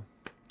 Tomorrow,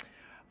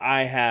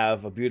 I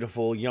have a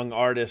beautiful young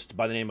artist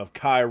by the name of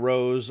Kai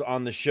Rose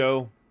on the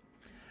show.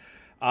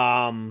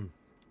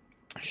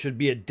 Should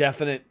be a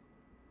definite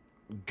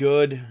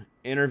good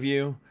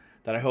interview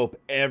that I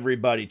hope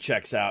everybody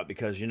checks out,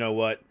 because you know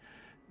what?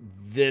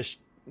 This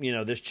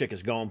chick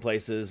is going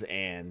places,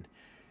 and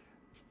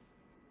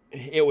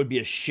it would be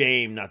a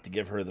shame not to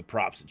give her the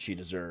props that she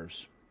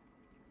deserves.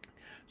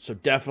 So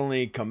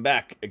definitely come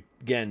back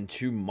again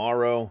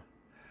tomorrow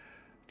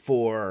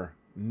for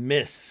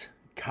Miss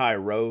Kai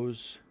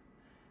Rose,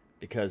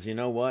 because you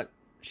know what?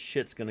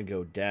 Shit's going to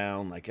go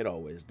down like it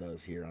always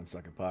does here on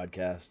Sucker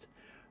Podcast.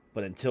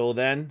 But until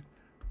then,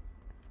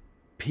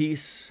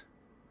 peace,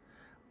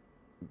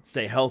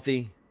 stay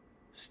healthy,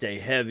 stay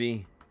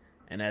heavy,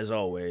 and as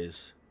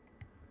always,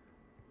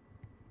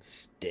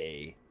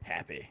 stay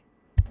happy.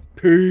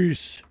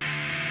 Peace.